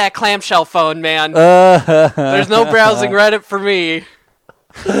I got that clamshell phone, man. There's no browsing Reddit for me.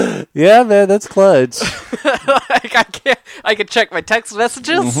 Yeah, man, that's clutch. I can check my text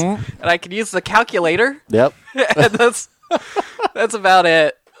messages, and I can use the calculator. Yep, and that's about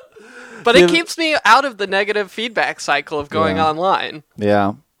it. But it keeps me out of the negative feedback cycle of going online.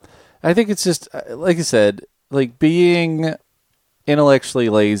 Yeah, I think it's just like I said, like being intellectually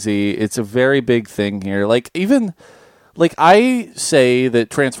lazy. It's a very big thing here. Like, even like I say that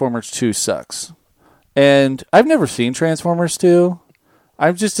Transformers 2 sucks, and I've never seen Transformers 2.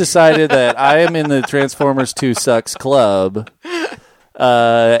 I've just decided that I am in the Transformers 2 sucks club,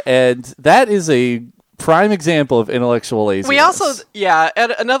 and that is a prime example of intellectual laziness. We also,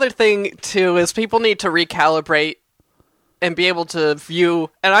 and another thing too is people need to recalibrate and be able to view,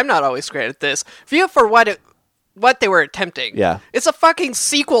 and I'm not always great at this, view it for what they were attempting. Yeah. It's a fucking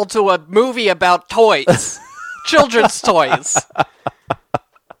sequel to a movie about toys. Children's toys.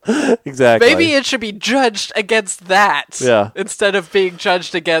 Exactly. Maybe it should be judged against that. Yeah. Instead of being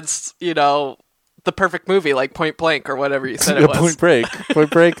judged against, the perfect movie like Point Blank or whatever you said it was. Point Break. Point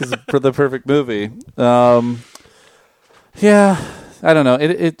Break is for the perfect movie. Yeah. I don't know.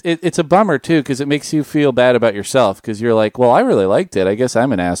 It's a bummer too because it makes you feel bad about yourself because you're like, well, I really liked it. I guess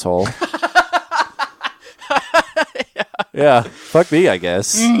I'm an asshole. Yeah, fuck me, I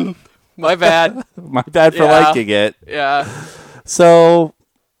guess. My bad. My bad for liking it. Yeah. So,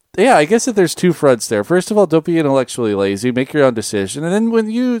 yeah, I guess that there's two fronts there. First of all, don't be intellectually lazy. Make your own decision. And then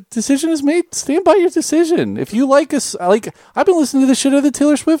when decision is made, stand by your decision. If you like us, I've been listening to the shit out of the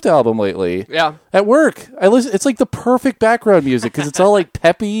Taylor Swift album lately. Yeah. At work. It's like the perfect background music because it's all like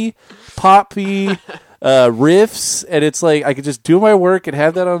peppy, poppy, riffs, and it's like I could just do my work and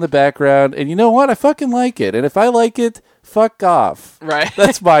have that on the background. And you know what? I fucking like it. And if I like it, fuck off. Right.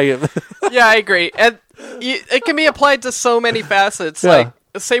 That's my... Yeah, I agree. And it can be applied to so many facets. Yeah. Like,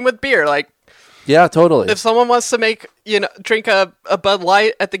 same with beer. Like, Yeah, totally. if someone wants to drink a Bud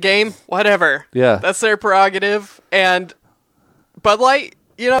Light at the game, whatever. Yeah. That's their prerogative. And Bud Light,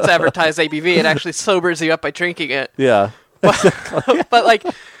 you don't have to advertise ABV. It actually sobers you up by drinking it. Yeah. But like,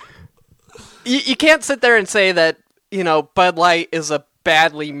 you can't sit there and say that, Bud Light is a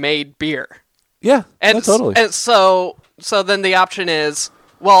badly made beer. Yeah, And totally. And so then the option is,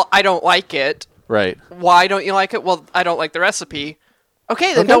 well, I don't like it. Right. Why don't you like it? Well, I don't like the recipe.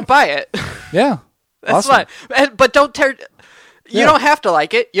 Okay, then don't buy it. Yeah. That's Awesome. fine. But don't tear. You Yeah. don't have to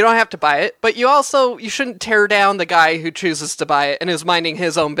like it. You don't have to buy it. But you shouldn't tear down the guy who chooses to buy it and is minding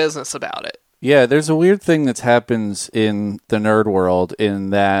his own business about it. Yeah, there's a weird thing that happens in the nerd world in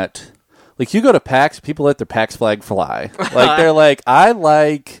that, like, you go to PAX, people let their PAX flag fly. Like, they're like, I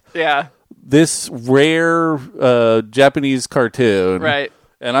like Yeah. this rare Japanese cartoon. Right.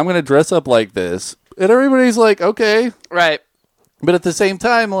 And I'm going to dress up like this. And everybody's like, okay. Right. But at the same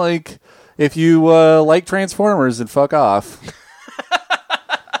time, like, if you like Transformers, then fuck off.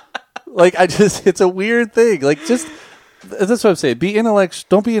 Like, it's a weird thing. Like, just, that's what I'm saying.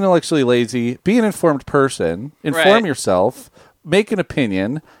 Don't be intellectually lazy. Be an informed person. Inform Right. yourself. Make an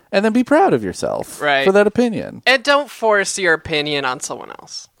opinion. And then be proud of yourself Right. for that opinion. And don't force your opinion on someone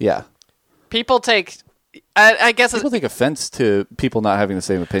else. Yeah. People take, I guess, People take offense to people not having the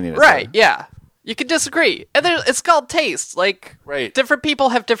same opinion as right? them. Yeah, you can disagree, and it's called taste. Like, right. Different people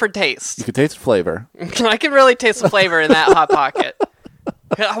have different tastes. You can taste flavor. I can really taste the flavor in that Hot Pocket.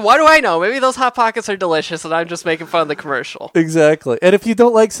 What do I know? Maybe those Hot Pockets are delicious, and I'm just making fun of the commercial. Exactly. And if you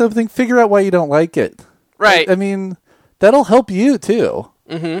don't like something, figure out why you don't like it. Right. I mean, that'll help you too.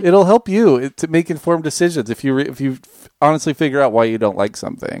 Mhm. It'll help you to make informed decisions if you honestly figure out why you don't like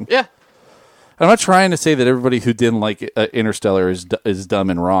something. Yeah. I'm not trying to say that everybody who didn't like Interstellar is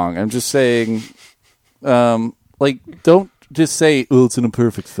dumb and wrong. I'm just saying, don't just say, "Oh, it's an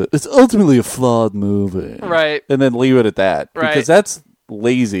imperfect fit." It's ultimately a flawed movie, Right. And then leave it at that, Right. because that's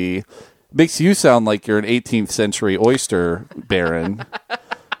lazy. Makes you sound like you're an 18th century oyster baron,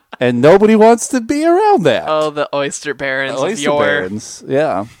 and nobody wants to be around that. Oh, the oyster barons of Oyster yore. barons,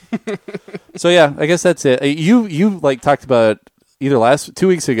 yeah. So yeah, I guess that's it. You like talked about either 2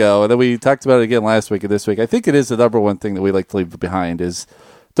 weeks ago, and then we talked about it again last week and this week. I think it is the number one thing that we like to leave behind is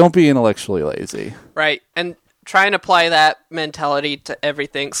don't be intellectually lazy. Right. And try and apply that mentality to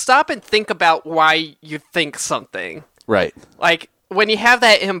everything. Stop and think about why you think something. Right. Like, when you have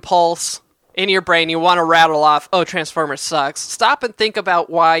that impulse in your brain, you want to rattle off, oh, Transformers sucks. Stop and think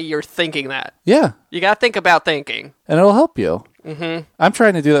about why you're thinking that. Yeah. You got to think about thinking. And it'll help you. Mm-hmm. I'm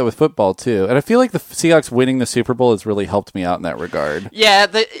trying to do that with football too, and I feel like the Seahawks winning the Super Bowl has really helped me out in that regard. Yeah,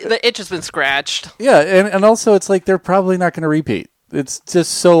 the itch has been scratched. Yeah, and also it's like they're probably not going to repeat. It's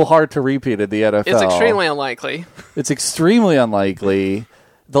just so hard to repeat in the NFL. It's extremely unlikely. It's extremely unlikely.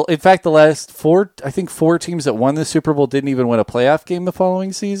 In fact, the last four teams that won the Super Bowl didn't even win a playoff game the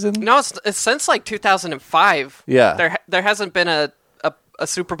following season. No, it's since like 2005. Yeah. There hasn't been a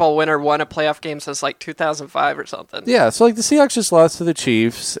Super Bowl winner won a playoff game since like 2005 or something. Yeah, so like the Seahawks just lost to the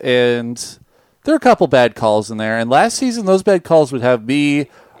Chiefs, and there are a couple bad calls in there. And last season, those bad calls would have me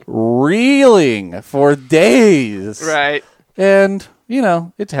reeling for days. Right. And,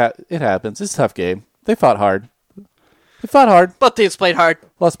 it happens. It's a tough game. They fought hard. Both teams played hard.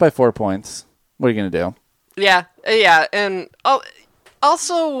 Lost by 4 points. What are you going to do? Yeah, and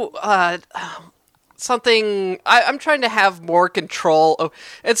also something I'm trying to have more control of.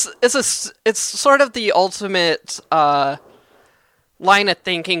 It's sort of the ultimate line of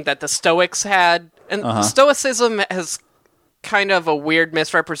thinking that the Stoics had, and Stoicism has kind of a weird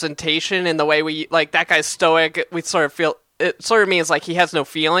misrepresentation in the way we like that guy's stoic. We sort of feel it sort of means like he has no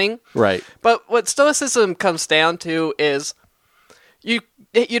feeling, right? But what Stoicism comes down to is you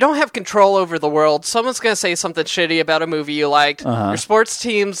don't have control over the world. Someone's going to say something shitty about a movie you liked. Your sports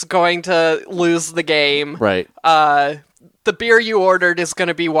team's going to lose the game. Right. The beer you ordered is going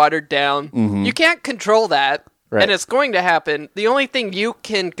to be watered down. Mhm. You can't control that, Right. and it's going to happen. The only thing you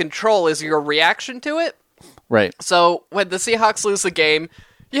can control is your reaction to it. Right. So when the Seahawks lose the game,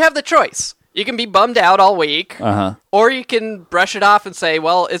 you have the choice. You can be bummed out all week, or you can brush it off and say,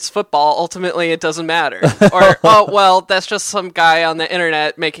 well, it's football. Ultimately, it doesn't matter. Or, oh, well, that's just some guy on the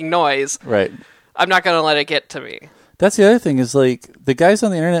internet making noise. Right. I'm not going to let it get to me. That's the other thing is, like, the guys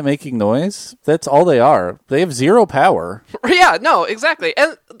on the internet making noise, that's all they are. They have zero power. Yeah, no, exactly.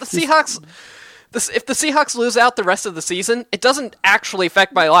 And the Seahawks... If the Seahawks lose out the rest of the season, it doesn't actually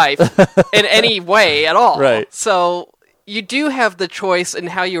affect my life in any way at all. Right. So you do have the choice in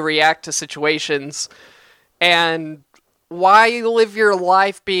how you react to situations, and why you live your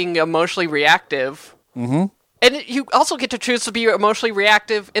life being emotionally reactive Mm-hmm. And you also get to choose to be emotionally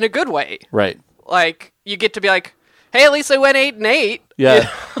reactive in a good way. Right. Like, you get to be like, hey, at least I went 8-8. Yeah.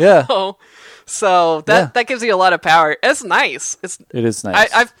 You Yeah. know? So that gives you a lot of power. It's nice. It is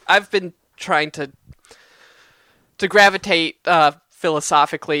nice. I've been trying to gravitate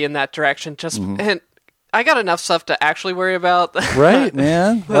philosophically in that direction. And I got enough stuff to actually worry about. Right,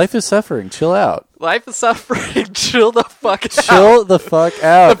 man. Life is suffering. Chill out. Life is suffering. Chill the fuck out. Chill the fuck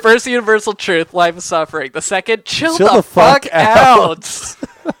out. The first universal truth, life is suffering. The second, chill the fuck out.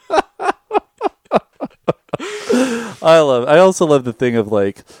 I also love the thing of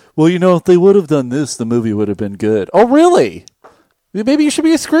like, well, if they would have done this, the movie would have been good. Oh, really? Maybe you should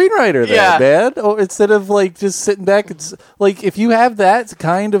be a screenwriter then, man. Or instead of like just sitting back, it's like if you have that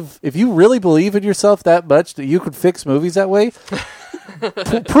kind of, if you really believe in yourself that much that you could fix movies that way,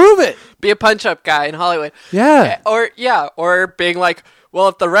 prove it. Be a punch-up guy in Hollywood. Yeah. Or being like, well,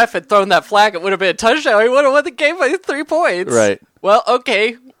 if the ref had thrown that flag, it would have been a touchdown. He would have won the game by 3 points. Right. Well,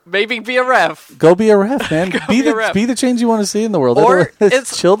 okay. Maybe be a ref. Go be a ref, man. be a ref. Be the change you want to see in the world. Or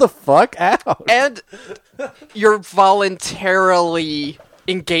it's chill the fuck out. And you're voluntarily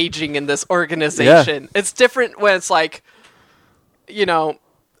engaging in this organization. Yeah. It's different when it's like,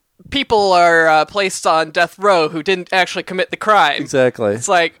 people are placed on death row who didn't actually commit the crime. Exactly. It's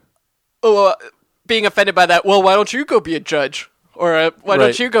like, being offended by that, well, why don't you go be a judge? Or why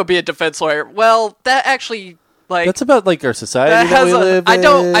don't you go be a defense lawyer? Well, that actually... that's about like our society that we live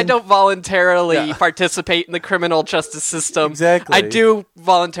in. I don't voluntarily participate in the criminal justice system. Exactly. I do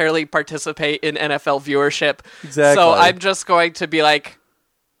voluntarily participate in NFL viewership. Exactly. So I'm just going to be like,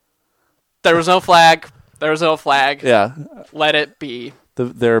 there was no flag. There was no flag. Yeah. Let it be.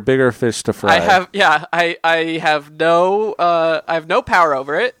 There are bigger fish to fry. I have no power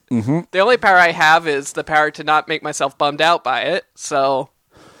over it. Mm-hmm. The only power I have is the power to not make myself bummed out by it. So.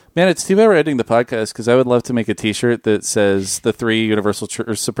 Man, it's too bad we're ending the podcast because I would love to make a T-shirt that says the 3 universal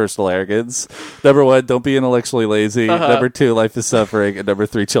truths of personal arrogance. Number 1, don't be intellectually lazy. Number 2, life is suffering. And number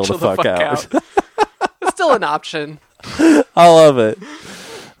 3, chill the fuck out. It's still an option. I love it.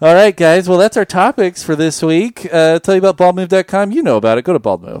 All right, guys. Well, that's our topics for this week. Tell you about baldmove.com. You know about it. Go to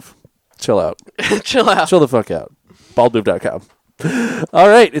baldmove. Chill out. Chill out. Chill the fuck out. Baldmove.com. All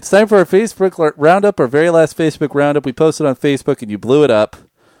right. It's time for our Facebook roundup, our very last Facebook roundup. We posted on Facebook and you blew it up.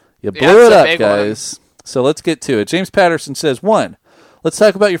 You blew it up, guys. So let's get to it. James Patterson says, 1, let's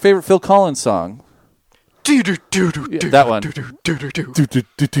talk about your favorite Phil Collins song. That one.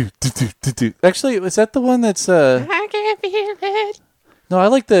 Actually, was that the one that's... I can feel it. No, I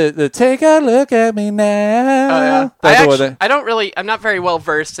like the take a look at me now. Oh, yeah. I'm not very well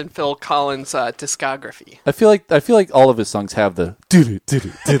versed in Phil Collins' discography. I feel like all of his songs have the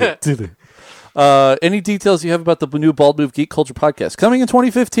any details you have about the new Bald Move Geek Culture podcast coming in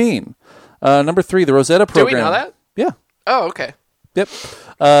 2015? Number 3, the Rosetta program. Do we know that? Yeah. Oh, okay. Yep.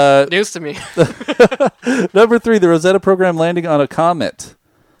 News to me. Number 3, the Rosetta program landing on a comet.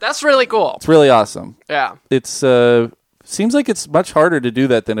 That's really cool. It's really awesome. Yeah. It's seems like it's much harder to do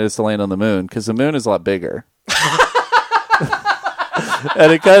that than it is to land on the moon because the moon is a lot bigger.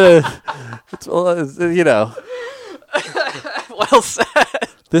 And it kind of, Well said.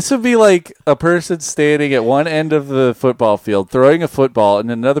 This would be like a person standing at one end of the football field throwing a football,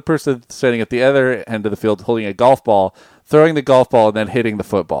 and another person standing at the other end of the field holding a golf ball, throwing the golf ball, and then hitting the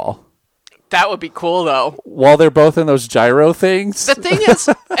football. That would be cool, though. While they're both in those gyro things. The thing is,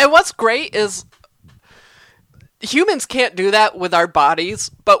 and what's great is humans can't do that with our bodies,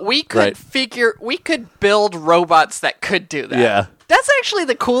 but we could we could build robots that could do that. Yeah. That's actually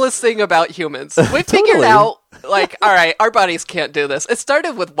the coolest thing about humans. We figured out, like, all right, our bodies can't do this. It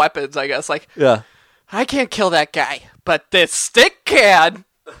started with weapons, I guess. Like, yeah, I can't kill that guy, but this stick can.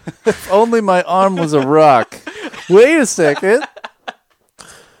 If only my arm was a rock. Wait a second.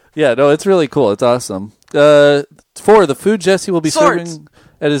 Yeah, no, it's really cool. It's awesome. 4, the food Jesse will be serving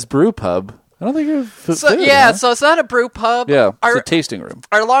at his brew pub. I don't think you're so it's not a brew pub. Yeah, it's a tasting room.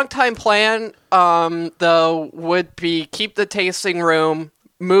 Our longtime plan, though, would be keep the tasting room,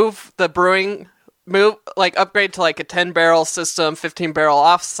 upgrade to like a 10-barrel system, 15-barrel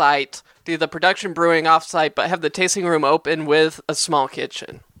off-site, do the production brewing off-site, but have the tasting room open with a small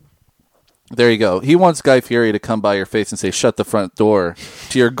kitchen. There you go. He wants Guy Fieri to come by your face and say, shut the front door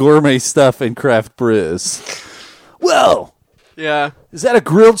to your gourmet stuff and craft brews. Well... Yeah. Is that a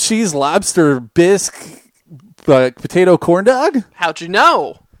grilled cheese lobster bisque potato corn dog? How'd you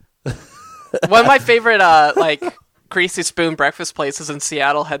know? One of my favorite greasy spoon breakfast places in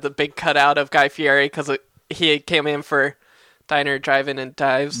Seattle had the big cutout of Guy Fieri because he came in for diner, drive-in, and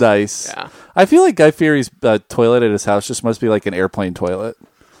dives. Nice. Yeah. I feel like Guy Fieri's toilet at his house just must be like an airplane toilet.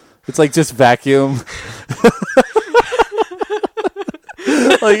 It's like just vacuum.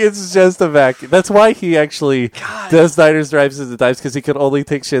 Like it's just a vacuum. That's why he actually does diners, drives, and dives, because he can only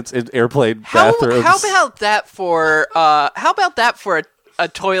take shits in airplane bathrooms. How about that for a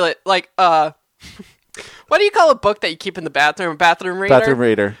toilet? Like what do you call a book that you keep in the bathroom? A bathroom reader. Bathroom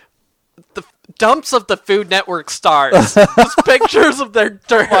reader. The dumps of the Food Network stars. Just pictures of their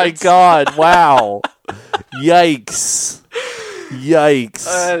dirt. Oh my God! Wow! Yikes!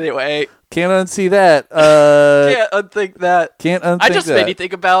 Anyway. Can't unsee that. Can't unthink that. Can't unthink I just that. made me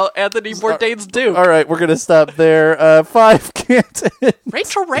think about Anthony Bourdain's Duke. All right, we're going to stop there. 5 can't end.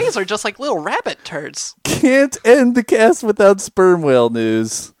 Rachael Ray's are just like little rabbit turds. Can't end the cast without Sperm Whale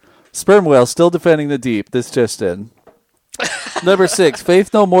news. Sperm Whale still defending the deep. This just in. Number 6,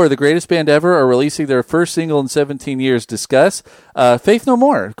 Faith No More, the greatest band ever, are releasing their first single in 17 years. Discuss. Faith No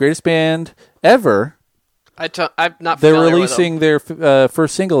More, greatest band ever. I'm not They're familiar releasing their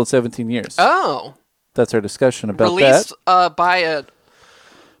first single in 17 years. Oh. That's our discussion about Released that. by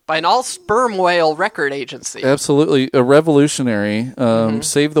an all sperm whale record agency. Absolutely. A revolutionary.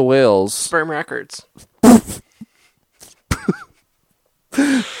 Save the whales. Sperm Records.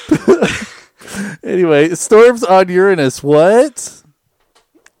 Anyway, storms on Uranus. What?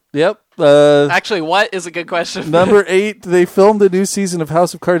 Yep. Actually, what is a good question? Number 8, they filmed a new season of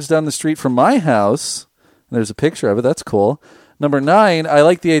House of Cards down the street from my house. There's a picture of it. That's cool. Number 9, I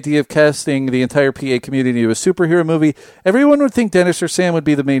like the idea of casting the entire PA community into a superhero movie. Everyone would think Dennis or Sam would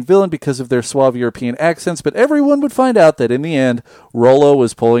be the main villain because of their suave European accents, but everyone would find out that in the end, Rollo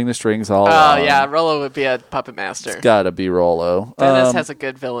was pulling the strings all along. Oh, yeah. Rollo would be a puppet master. It's gotta be Rollo. Dennis has a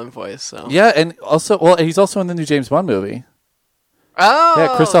good villain voice. So. Yeah, and also, he's also in the new James Bond movie. Oh,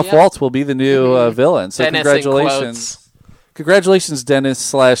 yeah, Christoph Waltz will be the new villain. So Dennis congratulations. Congratulations,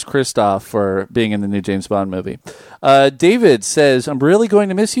 Dennis / Christoph, for being in the new James Bond movie. David says, I'm really going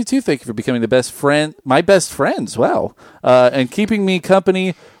to miss you too. Thank you for becoming my best friends. Wow. And keeping me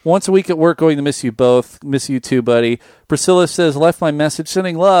company once a week at work. Going to miss you both. Miss you too, buddy. Priscilla says, left my message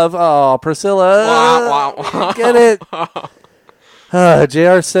sending love. Oh, Priscilla. Wah, wah, wah. Get it.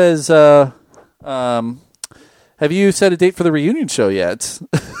 JR says, have you set a date for the reunion show yet?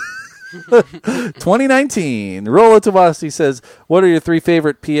 2019. Rollo Tomasi says, what are your 3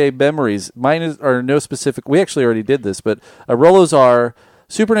 favorite PA memories? Mine are no specific. We actually already did this, but Rollo's are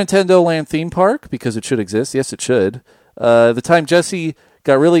Super Nintendo Land theme park, because it should exist. Yes, it should. The time Jesse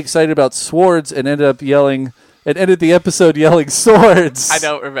got really excited about swords and ended the episode yelling swords. I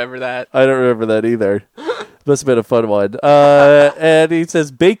don't remember that. I don't remember that either. Must have been a fun one. And he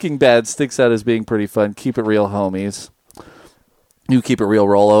says, Baking Bad sticks out as being pretty fun. Keep it real, homies. You keep it real,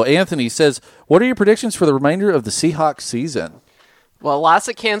 Rollo. Anthony says, what are your predictions for the remainder of the Seahawks season? Well, lots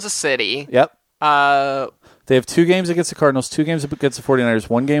at Kansas City. Yep. They have 2 games against the Cardinals, 2 games against the 49ers,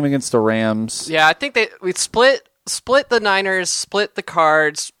 1 game against the Rams. Yeah, I think we split the Niners, split the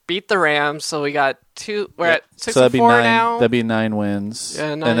Cards, beat the Rams, so we got 2. We're at 6-4 now. That'd be 9 wins.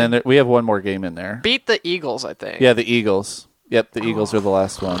 Yeah, 9. And then we have 1 more game in there. Beat the Eagles, I think. Yeah, the Eagles. Yep, the Eagles are the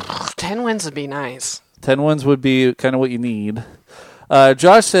last one. 10 wins would be nice. 10 wins would be kind of what you need.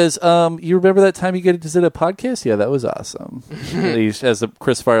 Josh says, you remember that time you did a podcast? Yeah, that was awesome. He has the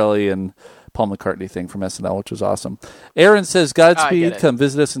Chris Farley and Paul McCartney thing from SNL, which was awesome. Aaron says, Godspeed, come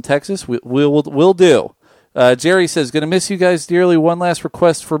visit us in Texas. We'll do. Jerry says, gonna miss you guys dearly. One last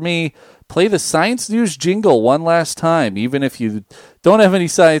request for me. Play the Science News jingle one last time. Even if you don't have any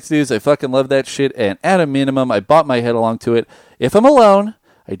science news, I fucking love that shit. And at a minimum, I bought my head along to it. If I'm alone,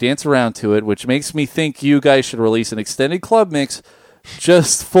 I dance around to it, which makes me think you guys should release an extended club mix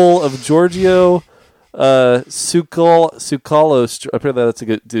just full of Giorgio Tsoukalos. Apparently that's a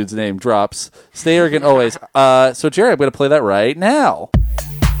good dude's name. Drops. Stay arrogant always. So, Jerry, I'm going to play that right now.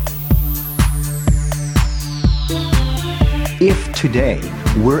 If today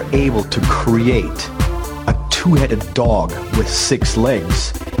we're able to create a 2-headed dog with 6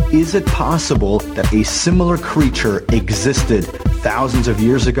 legs, is it possible that a similar creature existed thousands of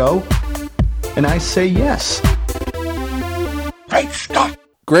years ago? And I say yes. Great stuff.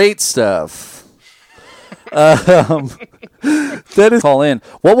 Great stuff. Dennis, call in.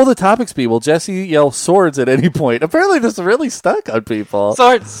 What will the topics be? Will Jesse yell swords at any point? Apparently this really stuck on people.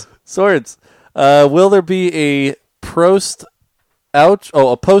 Swords. Will there be a post-outro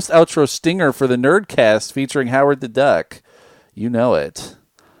stinger for the Nerdcast featuring Howard the Duck? You know it.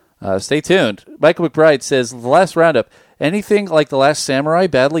 Stay tuned. Michael McBride says, the last roundup, anything like The Last Samurai,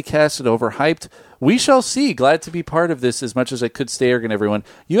 badly cast and overhyped, We shall see. Glad to be part of this as much as I could stay arrogant, everyone.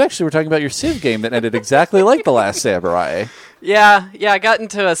 You actually were talking about your Civ game that ended exactly like The Last Samurai. Yeah, I got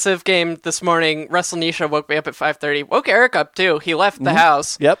into a Civ game this morning. Russell Nisha woke me up at 5:30. Woke Eric up, too. He left the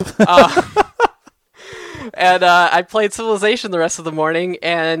house. Yep. And I played Civilization the rest of the morning,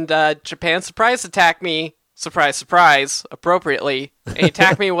 and Japan surprise attacked me. Surprise, surprise, appropriately. He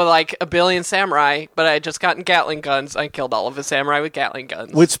attacked me with like a billion samurai, but I had just gotten Gatling guns. I killed all of his samurai with Gatling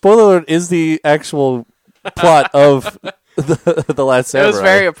guns. Which, spoiler alert, is the actual plot of the Last Samurai. It was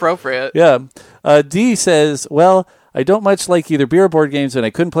very appropriate. Yeah. D says, well, I don't much like either beer or board games, and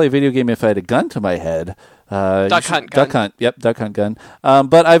I couldn't play a video game if I had a gun to my head. Duck Hunt gun. Duck Hunt. Yep, Duck Hunt gun.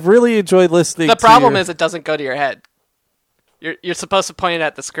 But I've really enjoyed listening The problem is it doesn't go to your head. You're supposed to point it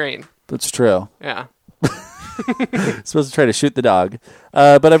at the screen. That's true. Yeah. Supposed to try to shoot the dog.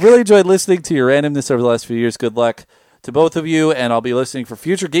 But I've really enjoyed listening to your randomness over the last few years. Good luck to both of you, and I'll be listening for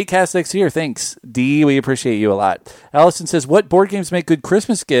future Geekcasts next year. Thanks, D. We appreciate you a lot. Allison says, what board games make good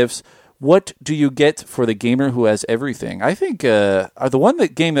Christmas gifts? What do you get for the gamer who has everything? I think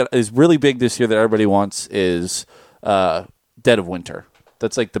the game that is really big this year that everybody wants is Dead of Winter.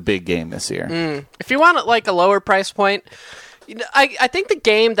 That's like the big game this year. If you want like a lower price point, I think the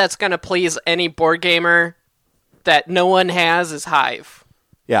game that's going to please any board gamer that no one has is Hive.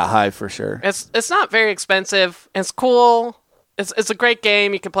 Yeah, Hive for sure. It's not very expensive. It's cool. It's a great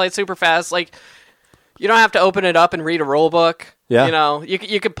game. You can play it super fast. Like, you don't have to open it up and read a rule book. Yeah. You know,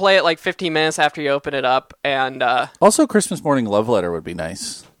 you could play it like 15 minutes after you open it up. And also, Christmas Morning Love Letter would be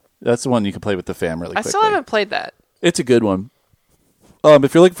nice. That's the one you can play with the fam really quickly. I still haven't played that. It's a good one.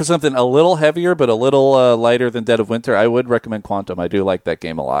 If you're looking for something a little heavier but a little lighter than Dead of Winter, I would recommend Quantum. I do like that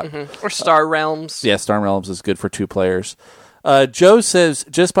game a lot. Mm-hmm. Or Star Realms. Yeah, Star Realms is good for 2 players. Joe says,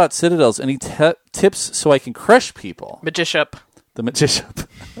 just bought Citadels. Any tips so I can crush people? Magician. The Magician.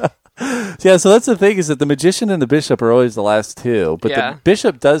 Yeah, so that's the thing, is that the Magician and the Bishop are always the last two. But the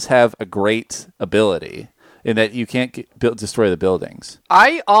Bishop does have a great ability in that you can't destroy the buildings.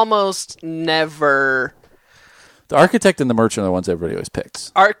 I almost never... The Architect and the Merchant are the ones everybody always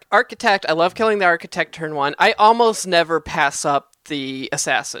picks. Architect, I love killing the Architect turn 1. I almost never pass up the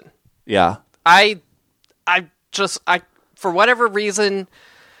Assassin. Yeah. I for whatever reason,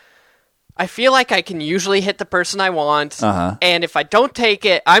 I feel like I can usually hit the person I want, and if I don't take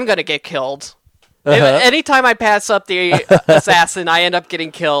it, I'm going to get killed. Anytime I pass up the Assassin, I end up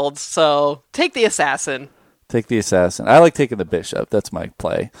getting killed, so take the Assassin. Take the Assassin. I like taking the Bishop. That's my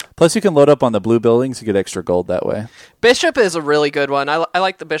play. Plus, you can load up on the blue buildings. You get extra gold that way. Bishop is a really good one. I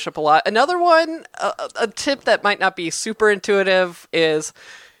like the Bishop a lot. Another one, a tip that might not be super intuitive, is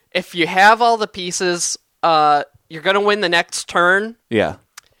if you have all the pieces, you're going to win the next turn. Yeah.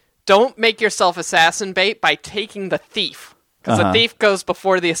 Don't make yourself assassin bait by taking the thief. Because the thief goes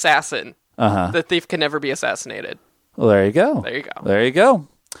before the assassin. The thief can never be assassinated. Well, there you go. There you go. There you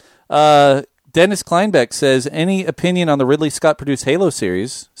go. Dennis Kleinbeck says, any opinion on the Ridley Scott-produced Halo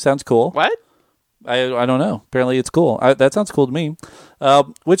series? Sounds cool. What? I don't know. Apparently it's cool. That sounds cool to me.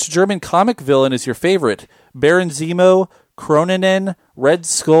 Which German comic villain is your favorite? Baron Zemo, Kronen, Red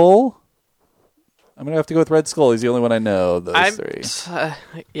Skull? I'm going to have to go with Red Skull. He's the only one I know of those three.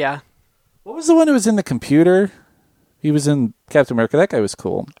 Yeah. What was the one who was in the computer? He was in Captain America. That guy was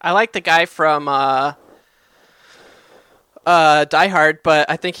cool. I like the guy from... Die Hard, but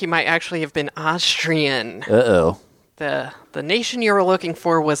I think he might actually have been Austrian. Uh-oh. The nation you were looking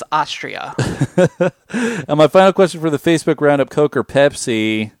for was Austria. And my final question for the Facebook Roundup, Coke or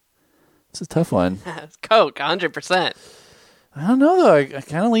Pepsi? It's a tough one. Coke, 100%. I don't know, though. I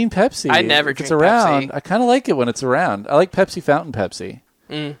kind of lean Pepsi. I never if drink it's around. Pepsi. I kind of like it when it's around. I like Pepsi Fountain Pepsi.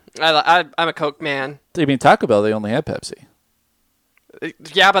 I'm a Coke man. I mean, Taco Bell, they only have Pepsi.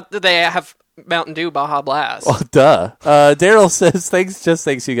 Yeah, but they have Mountain Dew Baja Blast. Oh, duh. Daryl says,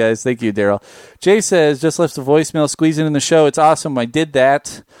 thanks you guys. Thank you, Daryl. Jay says, just left a voicemail, squeezing in the show. It's awesome. I did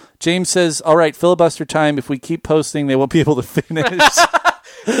that. James says, all right, filibuster time. If we keep posting, they won't be able to finish.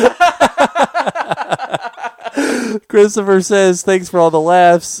 Christopher says, thanks for all the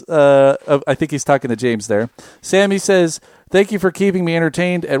laughs. I think he's talking to James there. Sammy says, thank you for keeping me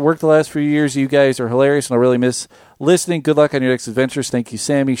entertained at work the last few years. You guys are hilarious, and I really miss listening. Good luck on your next adventures. Thank you,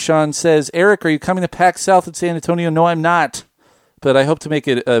 Sammy. Sean says, Eric, are you coming to PAX South in San Antonio? No, I'm not, but I hope to make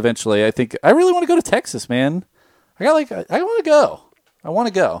it eventually. I really want to go to Texas, man. I want to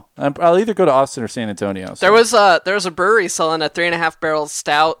go. I'll either go to Austin or San Antonio. So. There was a brewery selling a 3.5 barrel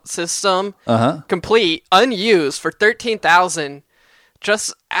stout system, complete, unused, for $13,000,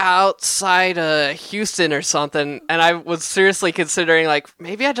 just outside Houston or something. And I was seriously considering, like,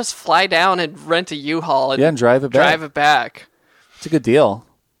 maybe I just fly down and rent a U-Haul and drive it back. Drive it back. It's a good deal.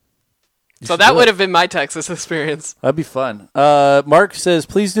 So that would have been my Texas experience. That'd be fun. Mark says,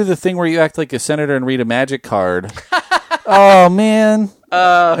 please do the thing where you act like a senator and read a magic card. Oh, man.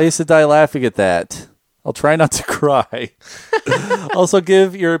 I used to die laughing at that. I'll try not to cry. Also,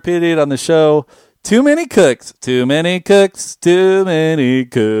 give your opinion on the show. Too many cooks. Too many cooks. Too many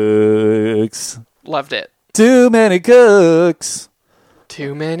cooks. Loved it. Too many cooks.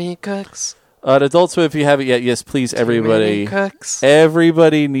 Too many cooks. On Adult Swim, if you haven't yet, yes, please, everybody. Too many cooks.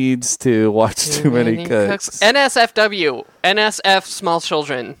 Everybody needs to watch Too Many Cooks. NSFW. NSF Small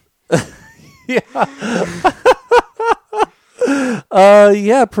Children.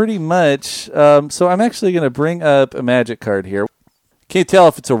 Yeah, pretty much. So I'm actually going to bring up a magic card here. Can't tell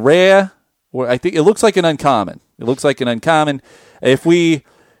if it's a rare, or I think it looks like an uncommon. If we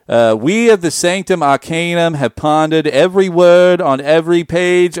of the Sanctum Arcanum have pondered every word on every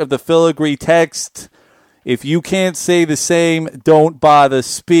page of the filigree text. If you can't say the same, don't bother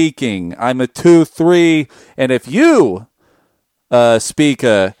speaking. I'm a 2-3, and if you,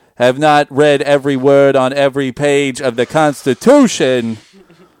 speaker, have not read every word on every page of the Constitution,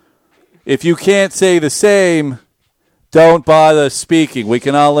 if you can't say the same, don't bother speaking. We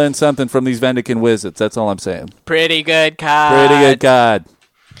can all learn something from these Vendican wizards. That's all I'm saying. Pretty good card.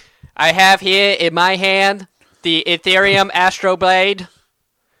 I have here in my hand the Ethereum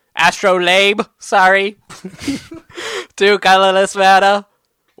Astrolabe, sorry. 2 colorless mana,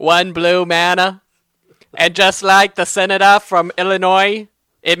 1 blue mana. And just like the senator from Illinois,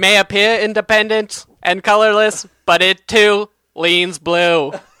 it may appear independent and colorless, but it too leans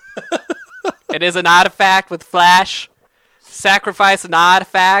blue. It is an artifact with flash. Sacrifice an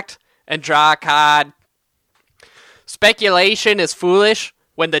artifact and draw a card. Speculation is foolish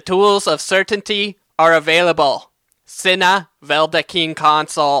when the tools of certainty are available. Cinna Veldakin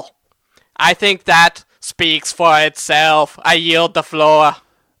Consul. I think that speaks for itself. I yield the floor.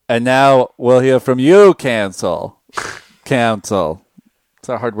 And now we'll hear from you, Council. Council. It's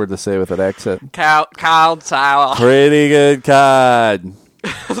a hard word to say with an accent. Council. Pretty good card.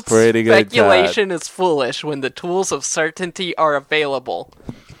 Pretty good card. Speculation is foolish when the tools of certainty are available.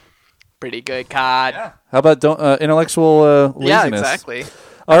 Pretty good card. Yeah. How about intellectual laziness? Yeah, exactly.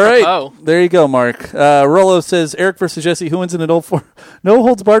 All right, there you go, Mark. Rollo says, Eric versus Jesse, who wins in an no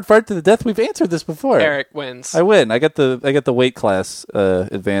holds barred fight to the death? We've answered this before. Eric wins. I win. I get the weight class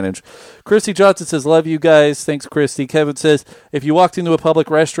advantage. Christy Johnson says, love you guys. Thanks, Christy. Kevin says, if you walked into a public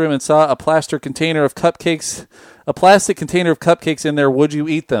restroom and saw a plastic container of cupcakes in there, would you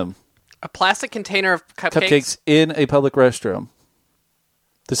eat them? A plastic container of cupcakes? Cupcakes in a public restroom.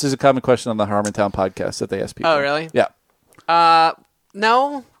 This is a common question on the Harmontown podcast that they ask people. Oh, really? Yeah.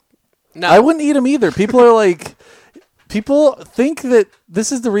 No. I wouldn't eat them either. People think that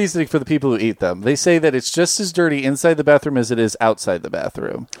this is the reasoning for the people who eat them. They say that it's just as dirty inside the bathroom as it is outside the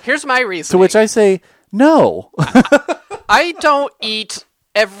bathroom. Here's my reason. To which I say, no. I don't eat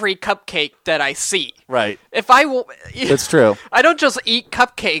every cupcake that I see. Right. That's true. I don't just eat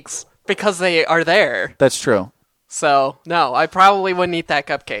cupcakes because they are there. That's true. So, no, I probably wouldn't eat that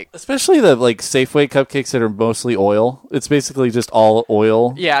cupcake. Especially the Safeway cupcakes that are mostly oil. It's basically just all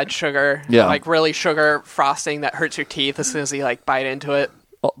oil. Yeah, and sugar. Yeah. Like really sugar frosting that hurts your teeth as soon as you bite into it.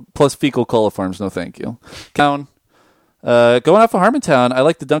 Plus fecal coliforms, no thank you. Going off of Harmontown, I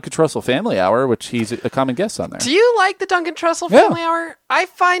like the Duncan Trussell Family Hour, which he's a common guest on there. Do you like the Duncan Trussell Family Hour?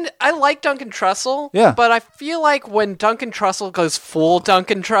 I like Duncan Trussell, but I feel like when Duncan Trussell goes full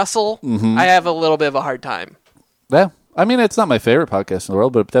Duncan Trussell, I have a little bit of a hard time. Yeah. I mean, it's not my favorite podcast in the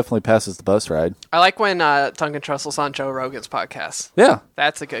world, but it definitely passes the bus ride. I like when Duncan Trussell's on Joe Rogan's podcast. Yeah.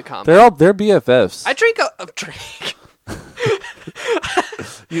 That's a good combo. They're BFFs. I drink a drink.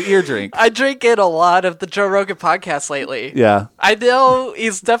 You ear drink. I drink in a lot of the Joe Rogan podcast lately. Yeah. I know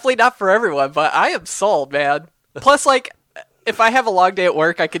he's definitely not for everyone, but I am sold, man. Plus, if I have a long day at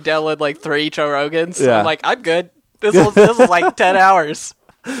work, I could download 3 Joe Rogans. Yeah. I'm I'm good. This was 10 hours.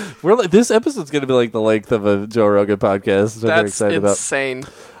 This episode's going to be the length of a Joe Rogan podcast. I'm very excited about. That's insane.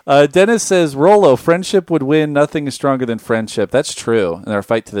 Dennis says, Rollo, friendship would win. Nothing is stronger than friendship. That's true in our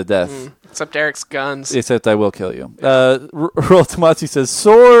fight to the death. Except Eric's guns. Except I will kill you. Roll Tomazzi says,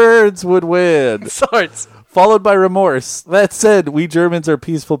 swords would win. Swords. Followed by remorse. That said, we Germans are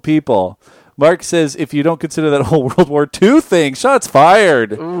peaceful people. Mark says, if you don't consider that whole World War II thing, shots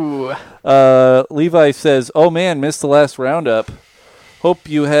fired. Ooh. Levi says, oh man, missed the last roundup. Hope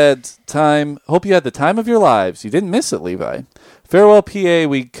you had the time of your lives. You didn't miss it, Levi. Farewell, PA.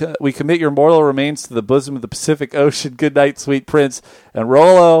 We commit your mortal remains to the bosom of the Pacific Ocean. Good night, sweet prince. And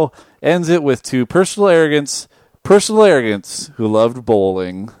Rollo ends it with to personal arrogance who loved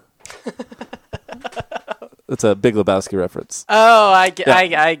bowling. It's a Big Lebowski reference. Oh, I get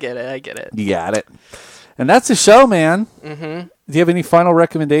it. You got it. And that's the show, man. Mm-hmm. Do you have any final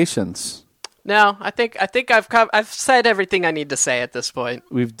recommendations? No, I think I've said everything I need to say at this point.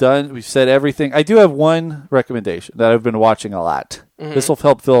 We've said everything. I do have one recommendation that I've been watching a lot. Mhm. This will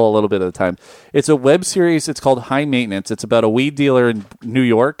help fill a little bit of the time. It's a web series. It's called High Maintenance. It's about a weed dealer in New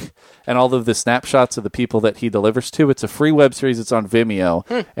York and all of the snapshots of the people that he delivers to. It's a free web series. It's on Vimeo,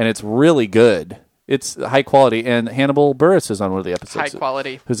 and it's really good. It's high quality, and Hannibal Buress is on one of the episodes. High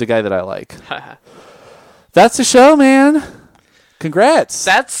quality. Who's a guy that I like. That's the show, man. Congrats.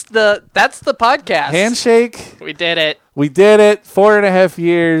 That's the podcast. Handshake. We did it. We did it. 4.5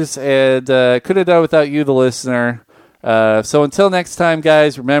 years, and could have done without you, the listener. So until next time,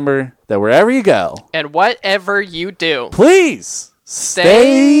 guys, remember that wherever you go, And whatever you do, please stay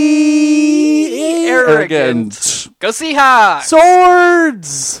arrogant. Go Seahawks.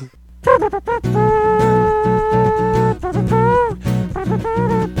 Swords.